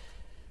think?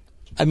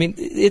 I mean,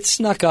 it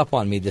snuck up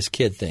on me, this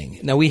kid thing.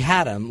 Now, we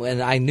had them,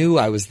 and I knew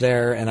I was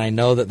there, and I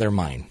know that they're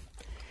mine.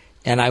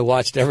 And I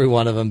watched every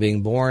one of them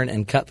being born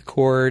and cut the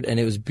cord, and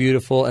it was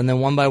beautiful. And then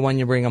one by one,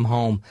 you bring them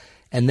home,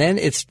 and then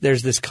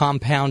there's this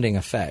compounding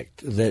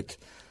effect that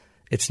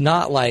it's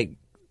not like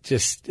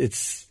just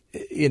it's.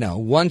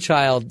 One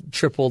child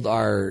tripled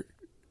our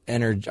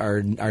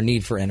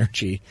need for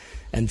energy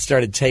and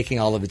started taking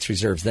all of its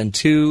reserves. Then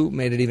two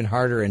made it even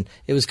harder, and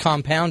it was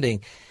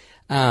compounding.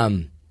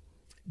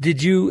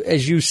 Did you,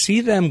 as you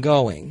see them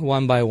going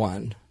one by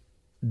one,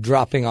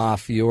 dropping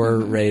off your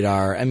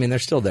radar? I mean, they're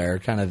still there,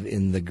 kind of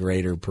in the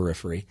greater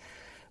periphery.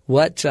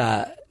 What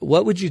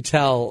would you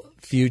tell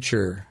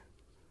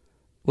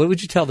What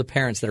would you tell the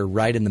parents that are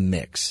right in the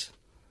mix?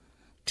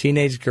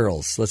 Teenage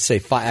girls, let's say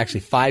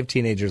five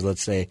teenagers,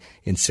 let's say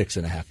in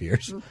 6.5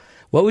 years.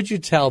 What would you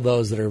tell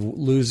those that are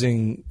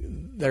losing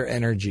their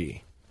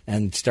energy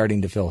and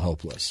starting to feel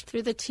hopeless?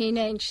 Through the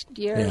teenage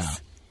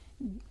years,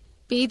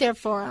 be there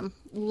for them,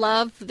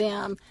 love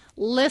them,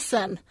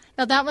 listen.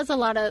 Now that was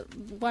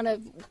one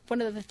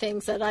of the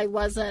things that I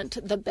wasn't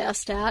the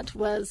best at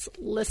was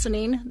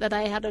listening. That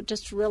I had to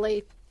just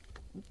really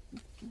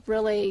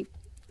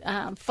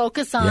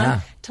focus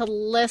on to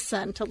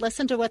listen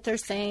to what they're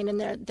saying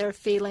and their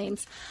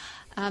feelings,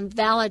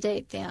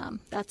 validate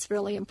them. That's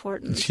really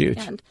important. It's huge.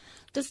 And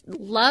just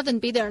love and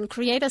be there and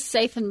create a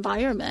safe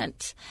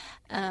environment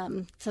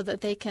so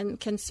that they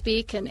can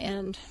speak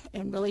and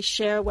really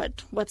share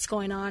what's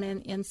going on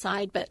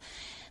inside. But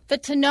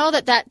to know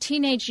that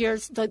teenage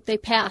years, they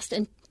pass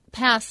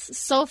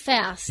so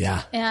fast.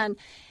 Yeah. And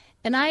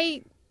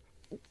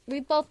we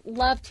both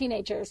love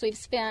teenagers. We've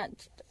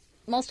spent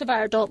most of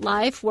our adult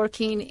life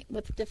working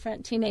with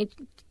different teenage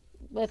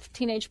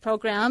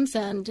programs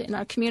and in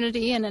our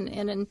community and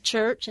in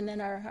church and in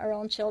our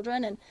own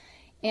children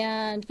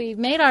and we've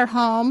made our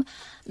home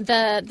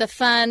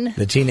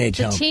the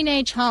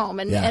teenage home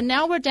and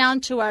now we're down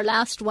to our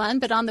last one,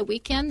 but on the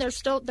weekend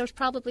there's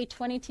probably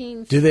 20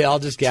 teens. Do they all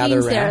just gather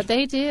around? There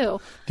they do.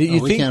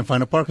 We can't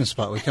find a parking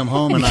spot. We come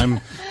home and I'm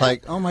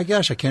like, oh my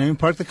gosh, I can't even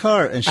park the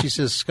car. And she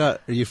says,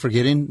 Scott, are you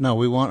forgetting? No,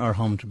 we want our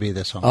home to be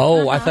this home.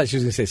 Oh, I thought she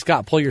was going to say,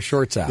 Scott, pull your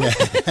shorts out.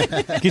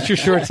 Get your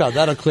shorts out.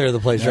 That'll clear the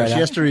place right now. She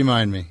has to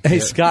remind me. Hey,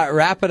 Scott,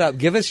 wrap it up.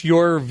 Give us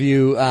your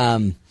view.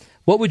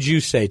 What would you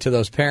say to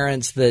those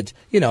parents that,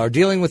 are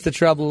dealing with the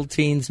troubled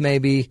teens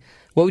maybe?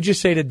 What would you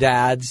say to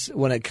dads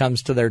when it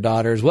comes to their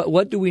daughters?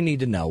 What do we need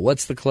to know?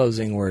 What's the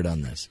closing word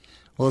on this?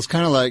 Well, it's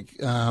kind of like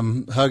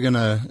hugging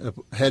a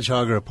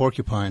hedgehog or a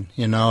porcupine.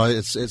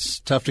 It's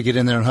tough to get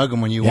in there and hug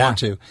them when you want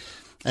to.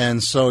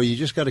 And so you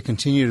just got to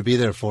continue to be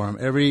there for them.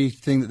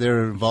 Everything that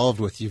they're involved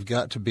with, you've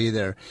got to be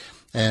there.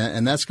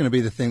 And that's going to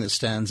be the thing that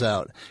stands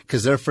out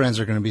because their friends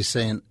are going to be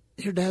saying,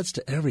 your dad's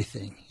to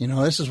everything.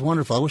 This is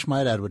wonderful. I wish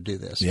my dad would do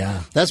this.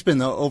 Yeah. That's been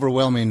the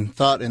overwhelming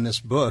thought in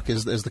this book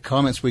is the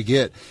comments we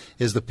get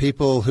is the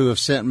people who have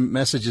sent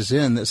messages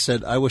in that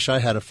said, I wish I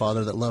had a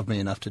father that loved me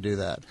enough to do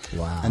that.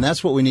 Wow. And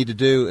that's what we need to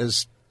do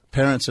as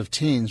parents of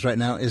teens right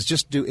now is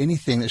just do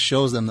anything that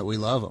shows them that we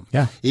love them.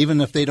 Yeah. Even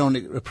if they don't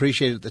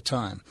appreciate it at the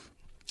time.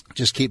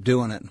 Just keep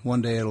doing it.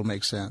 One day it'll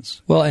make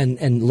sense. Well,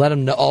 and let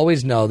them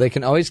always know they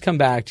can always come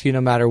back to you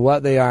no matter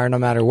what they are, no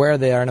matter where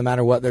they are, no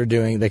matter what they're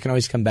doing. They can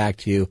always come back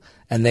to you,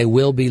 and they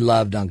will be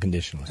loved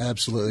unconditionally.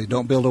 Absolutely.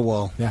 Don't build a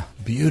wall. Yeah,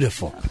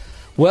 beautiful.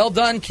 Well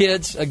done,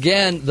 kids.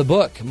 Again, the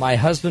book, My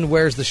Husband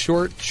Wears the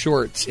Short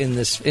Shorts in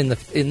this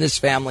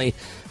family.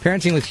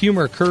 Parenting with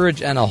humor,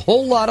 courage, and a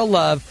whole lot of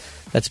love.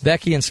 That's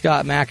Becky and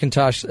Scott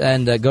Mackintosh.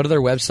 And go to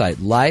their website,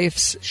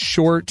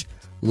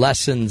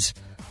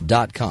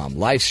 lifesshortlessons.com.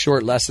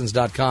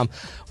 Lifesshortlessons.com.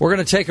 We're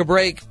going to take a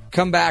break,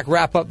 come back,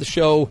 wrap up the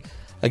show.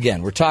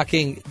 Again, we're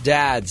talking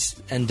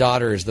dads and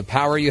daughters. The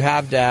power you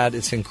have, Dad,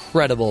 it's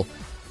incredible.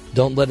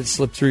 Don't let it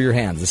slip through your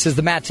hands. This is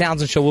the Matt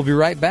Townsend Show. We'll be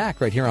right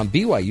back right here on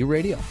BYU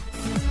Radio.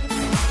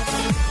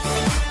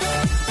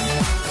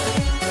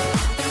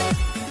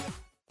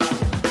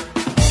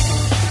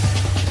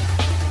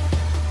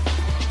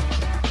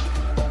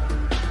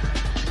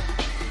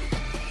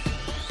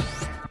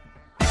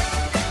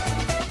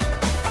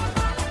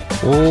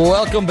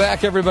 Welcome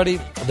back, everybody.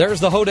 There's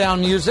the hoedown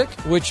music,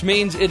 which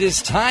means it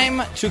is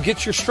time to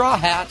get your straw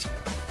hat.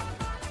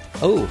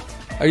 Oh,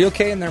 are you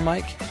okay in there,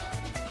 Mike?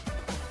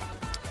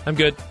 I'm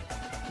good.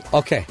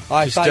 Okay.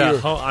 I thought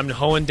you were... I'm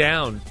hoeing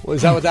down.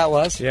 Was that what that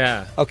was?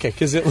 Yeah. Okay,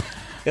 because it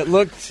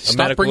looked...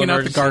 Stop bringing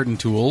out the garden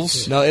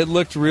tools. No, it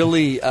looked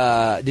really...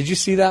 did you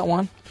see that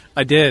one?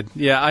 I did.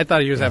 Yeah, I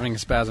thought he was having a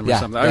spasm or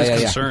something. I was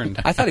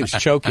concerned. I thought he was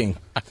choking.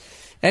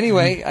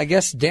 Anyway, I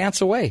guess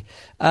dance away.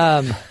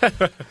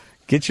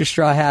 Get your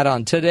straw hat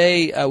on.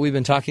 Today, we've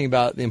been talking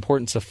about the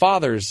importance of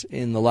fathers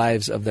in the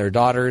lives of their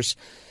daughters.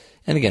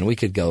 And again, we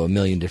could go a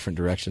million different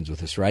directions with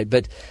this, right?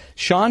 But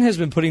Sean has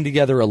been putting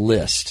together a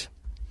list.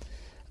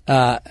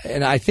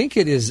 And I think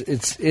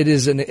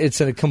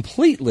it's a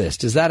complete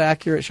list. Is that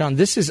accurate, Sean?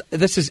 This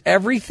is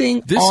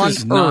everything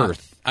on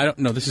earth. I don't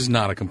know. This is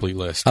not a complete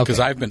list because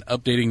I've been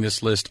updating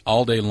this list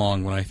all day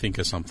long when I think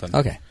of something.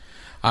 Okay.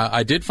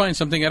 I did find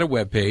something at a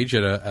web page,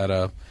 at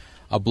a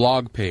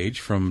blog page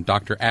from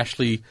Dr.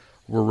 Ashley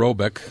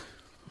Warobek.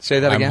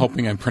 Say that again. I'm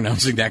hoping I'm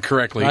pronouncing that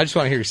correctly. I just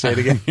want to hear you say it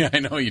again. Yeah, I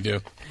know you do.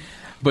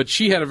 But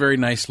she had a very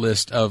nice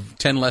list of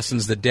 10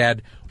 lessons that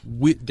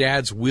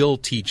dads will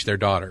teach their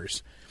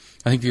daughters.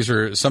 I think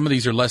some of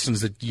these are lessons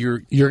that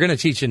you're going to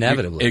teach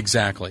inevitably.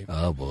 Exactly.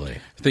 Oh, boy.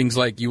 Things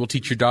like you will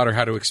teach your daughter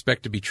how to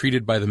expect to be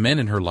treated by the men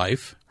in her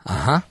life.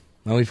 Uh-huh.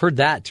 Well, we've heard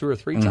that 2 or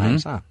 3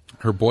 times, huh?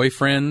 Her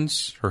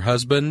boyfriends, her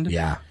husband.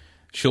 Yeah.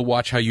 She'll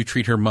watch how you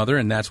treat her mother,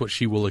 and that's what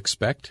she will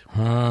expect.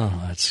 Oh,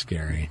 that's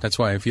scary. That's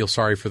why I feel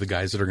sorry for the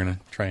guys that are going to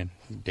try and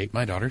date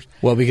my daughters.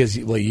 Well, because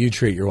you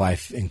treat your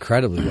wife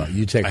incredibly well.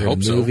 You take her to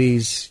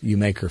movies. You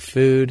make her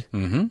food.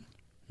 Mm-hmm.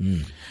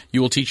 Mm.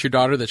 You will teach your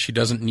daughter that she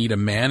doesn't need a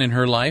man in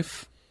her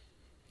life,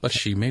 but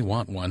she may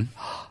want one.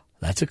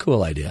 That's a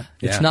cool idea.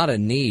 Yeah. It's not a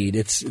need.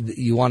 It's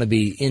you want to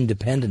be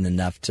independent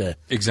enough to...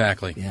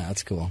 Exactly. Yeah,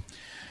 that's cool.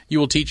 You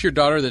will teach your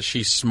daughter that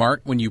she's smart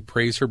when you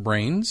praise her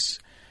brains.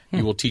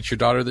 You will teach your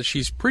daughter that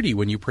she's pretty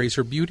when you praise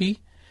her beauty.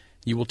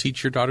 You will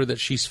teach your daughter that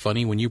she's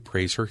funny when you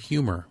praise her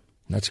humor.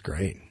 That's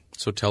great.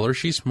 So tell her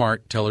she's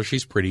smart, tell her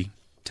she's pretty,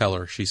 tell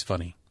her she's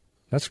funny.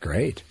 That's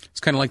great. It's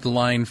kind of like the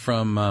line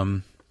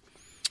from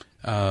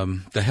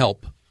The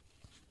Help.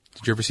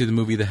 Did you ever see the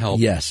movie The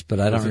Help? Yes, but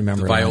I don't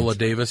remember. Viola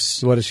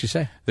Davis. What does she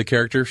say? The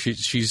character,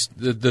 she's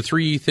the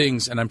 3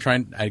 things, and I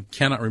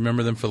cannot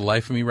remember them for the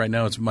life of me right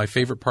now. It's my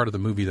favorite part of the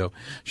movie, though.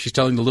 She's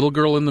telling the little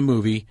girl in the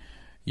movie,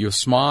 you're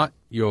smart,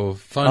 you're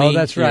funny. Oh,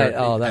 that's right.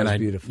 Oh, that was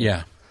beautiful.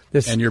 Yeah.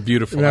 And you're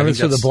beautiful. Remember,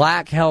 so the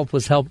black help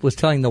was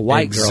telling the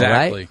white girl,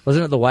 right?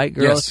 Wasn't it the white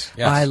girl? Yes.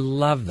 I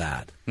love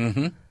that.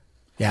 Mm-hmm.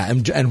 Yeah,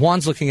 and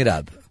Juan's looking it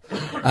up.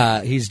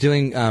 He's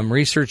doing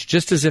research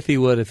just as if he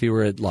would if he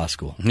were at law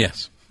school.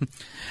 Yes.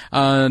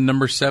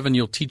 Number 7,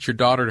 you'll teach your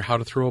daughter how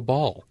to throw a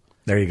ball.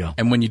 There you go.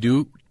 And when you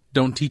do,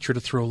 don't teach her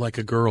to throw like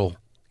a girl.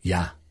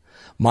 Yeah.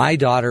 My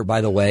daughter, by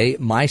the way,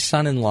 my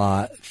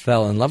son-in-law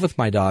fell in love with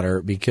my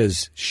daughter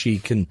because she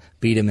can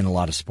beat him in a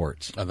lot of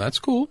sports. Oh, that's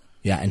cool.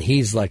 Yeah, and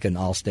he's like an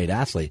all-state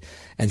athlete.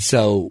 And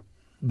so,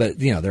 but,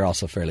 they're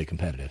also fairly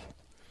competitive.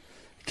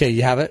 Okay,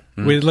 you have it?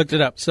 We looked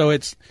it up. So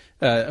it's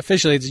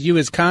officially, it's you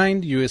is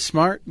kind, you is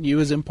smart, you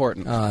is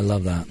important. Oh, I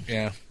love that.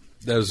 Yeah,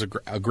 that was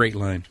a great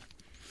line.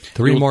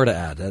 3 more to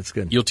add. That's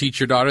good. You'll teach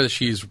your daughter that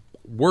she's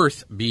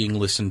worth being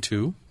listened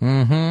to.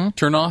 Mm-hmm.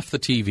 Turn off the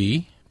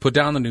TV, put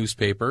down the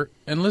newspaper,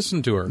 and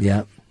listen to her.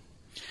 Yeah.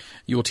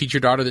 You will teach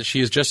your daughter that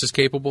she is just as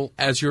capable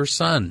as your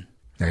son.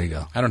 There you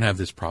go. I don't have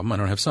this problem. I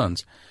don't have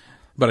sons.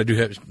 But I do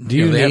have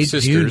they have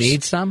sisters. Do you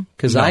need some?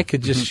 Because I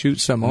could just shoot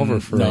some over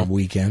for a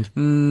weekend.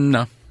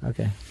 No.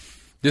 Okay.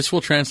 This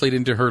will translate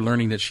into her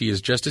learning that she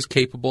is just as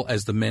capable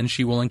as the men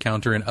she will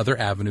encounter in other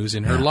avenues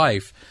in her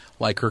life,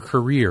 like her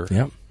career.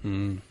 Yep.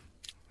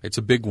 It's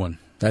a big one.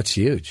 That's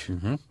huge.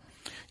 Mm-hmm.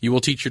 You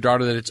will teach your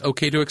daughter that it's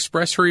okay to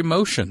express her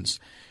emotions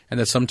and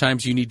that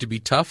sometimes you need to be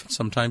tough and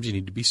sometimes you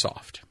need to be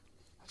soft.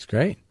 That's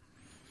great.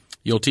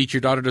 You'll teach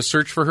your daughter to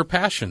search for her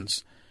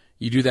passions.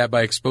 You do that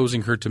by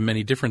exposing her to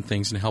many different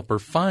things and help her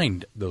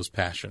find those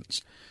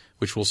passions,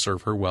 which will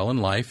serve her well in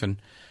life and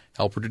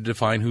help her to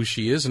define who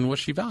she is and what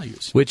she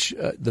values. Which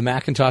the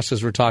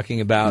Mackintoshes were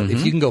talking about,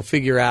 if you can go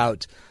figure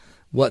out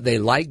what they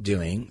like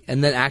doing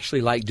and then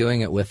actually like doing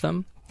it with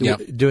them,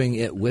 doing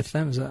it with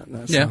them,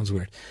 that sounds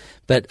weird.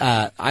 But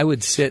I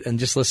would sit and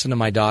just listen to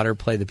my daughter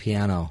play the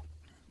piano.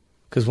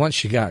 Because once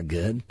she got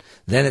good,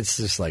 then it's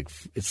just like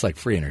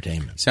free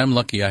entertainment. See, I'm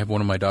lucky. I have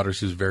one of my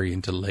daughters who's very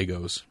into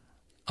Legos.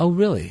 Oh,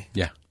 really?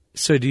 Yeah.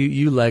 So do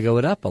you Lego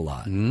it up a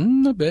lot?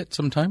 A bit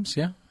sometimes,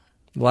 yeah.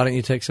 Why don't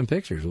you take some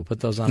pictures? We'll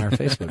put those on our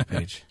Facebook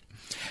page.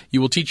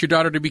 You will teach your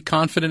daughter to be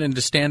confident and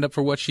to stand up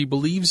for what she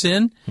believes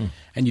in.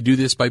 And you do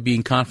this by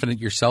being confident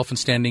yourself and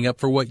standing up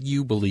for what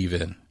you believe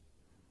in.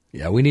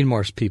 Yeah, we need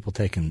more people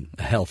taking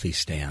a healthy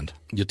stand.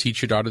 You'll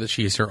teach your daughter that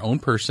she is her own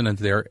person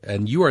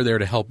and you are there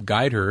to help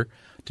guide her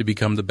to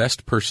become the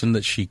best person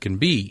that she can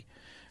be.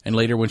 And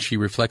later when she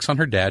reflects on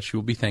her dad, she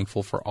will be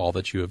thankful for all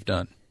that you have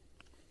done.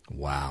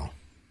 Wow.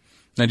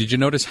 Now, did you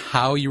notice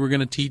how you were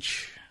going to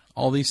teach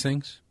all these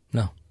things?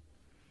 No.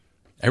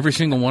 Every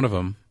single one of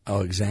them.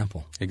 Oh,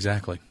 example.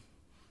 Exactly.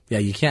 Yeah,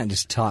 you can't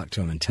just talk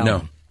to them and tell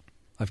them.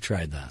 I've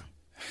tried that.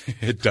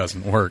 It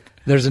doesn't work.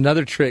 There's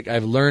another trick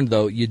I've learned,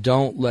 though. You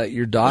don't let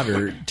your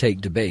daughter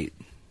take debate.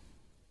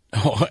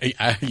 Oh,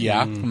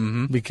 yeah.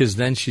 Mm-hmm. Because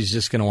then she's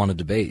just going to want to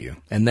debate you.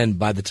 And then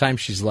by the time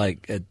she's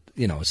like, a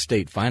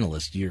state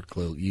finalist,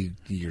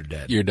 you're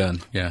dead. You're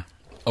done. Yeah.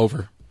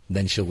 Over.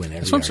 Then she'll win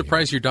every So I'm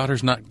surprised your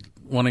daughter's not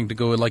wanting to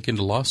go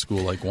into law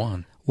school like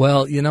Juan.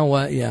 Well, you know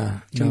what? Yeah.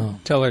 No.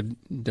 Tell her,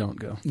 don't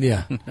go.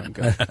 Yeah. Don't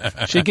go.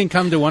 She can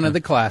come to one of the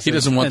classes. He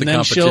doesn't want the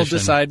competition. And then she'll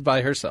decide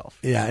by herself.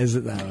 Yeah, is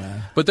it that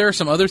bad? But there are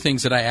some other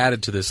things that I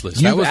added to this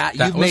list.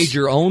 You've made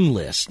your own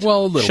list.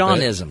 Well, a little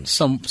Seanisms.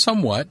 bit.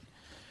 Somewhat.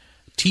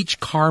 Teach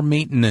car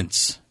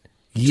maintenance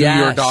to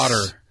your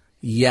daughter.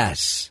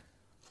 Yes.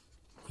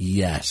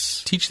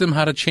 Teach them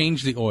how to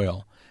change the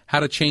oil, how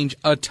to change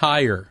a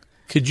tire.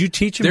 Could you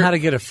teach them how to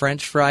get a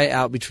French fry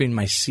out between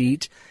my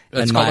seat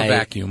and called a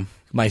vacuum?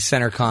 My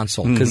center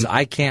console, because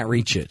I can't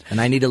reach it,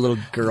 and I need a little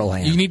girl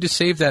hand. You need to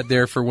save that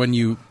there for when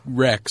you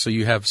wreck, so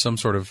you have some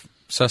sort of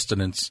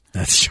sustenance.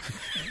 That's true.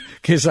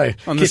 Because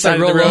on the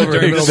side of the road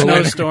during the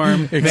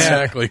snowstorm.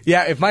 Exactly.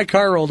 Yeah, if my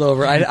car rolled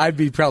over, I'd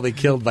be probably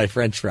killed by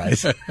French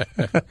fries.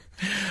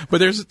 But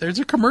there's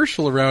a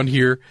commercial around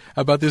here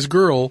about this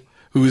girl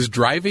who is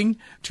driving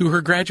to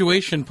her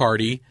graduation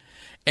party,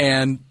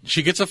 and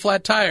she gets a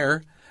flat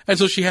tire, and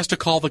so she has to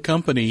call the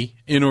company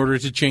in order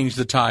to change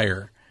the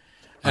tire.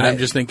 And I'm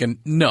just thinking,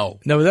 no,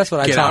 but that's what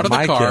I get taught out of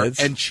my the car kids.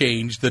 And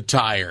change the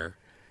tire.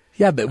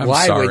 Yeah, but I'm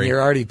why sorry. when you're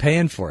already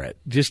paying for it?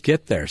 Just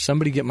get there.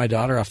 Somebody get my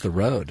daughter off the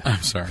road.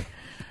 I'm sorry.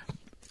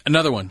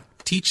 Another one.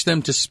 Teach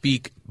them to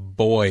speak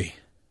boy.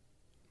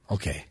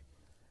 Okay.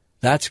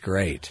 That's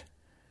great.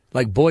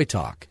 Like boy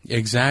talk.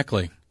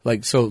 Exactly.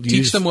 Like so.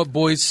 Teach them what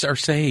boys are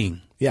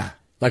saying. Yeah.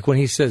 Like when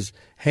he says,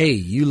 "Hey,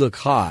 you look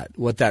hot,"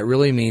 what that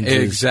really means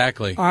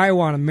exactly. is, "I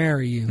want to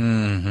marry you."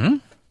 Mm-hmm.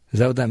 Is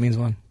that what that means,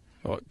 Juan?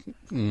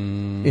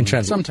 In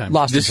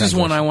sometimes. This is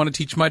one I want to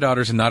teach my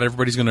daughters, and not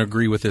everybody's going to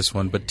agree with this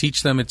one, but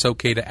teach them it's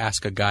okay to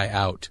ask a guy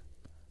out.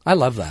 I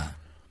love that.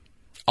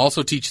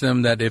 Also teach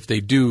them that if they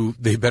do,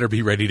 they better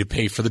be ready to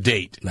pay for the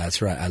date. That's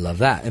right. I love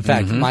that. In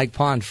fact, Mike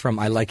Pond from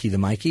I Like You the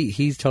Mikey,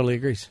 he totally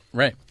agrees.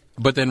 Right.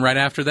 But then right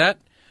after that,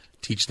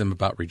 teach them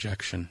about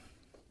rejection.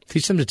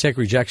 Teach them to take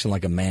rejection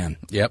like a man.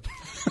 Yep.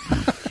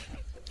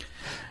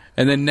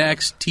 And then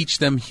next, teach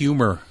them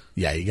humor.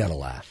 Yeah, you got to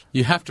laugh.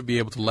 You have to be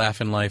able to laugh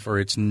in life or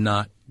it's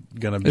not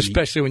going to be...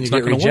 Especially when you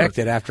get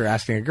rejected after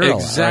asking a girl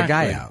or a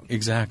guy out.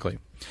 Exactly.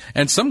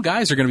 And some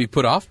guys are going to be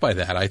put off by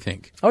that, I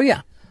think. Oh,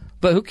 yeah.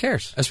 But who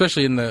cares?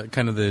 Especially in the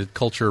kind of the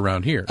culture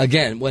around here.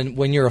 Again,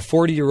 when you're a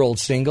 40-year-old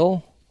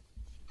single,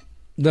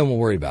 then we'll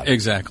worry about it.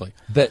 Exactly.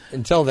 But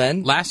until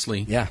then...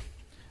 Lastly, yeah,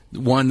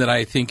 one that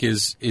I think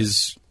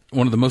is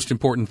one of the most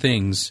important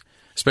things,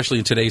 especially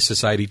in today's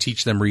society,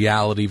 teach them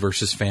reality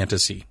versus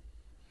fantasy.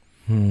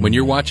 When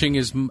you're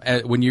watching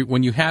when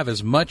you have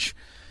as much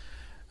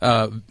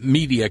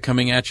media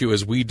coming at you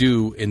as we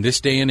do in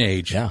this day and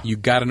age,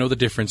 you've got to know the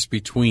difference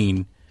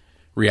between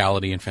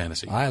reality and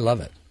fantasy. I love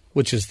it.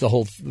 Which is the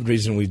whole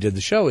reason we did the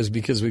show is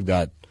because we've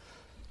got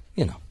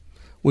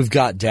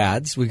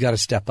dads. We've got to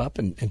step up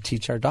and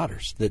teach our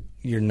daughters that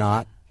you're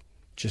not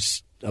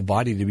just a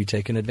body to be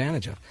taken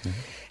advantage of. Mm-hmm.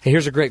 Hey,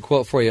 here's a great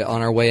quote for you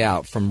on our way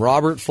out from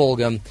Robert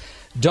Fulgham.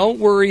 Don't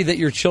worry that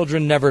your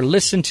children never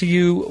listen to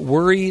you.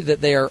 Worry that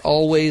they are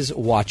always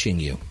watching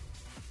you.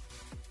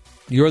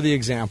 You're the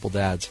example,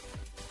 dads.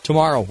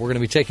 Tomorrow, we're going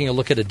to be taking a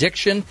look at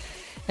addiction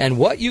and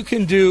what you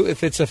can do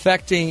if it's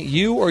affecting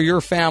you or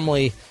your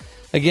family.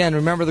 Again,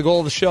 remember the goal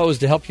of the show is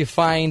to help you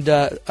find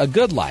a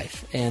good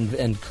life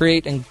and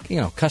create and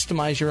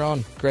customize your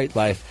own great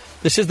life.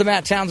 This is the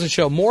Matt Townsend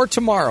Show. More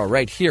tomorrow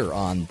right here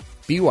on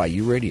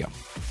BYU Radio.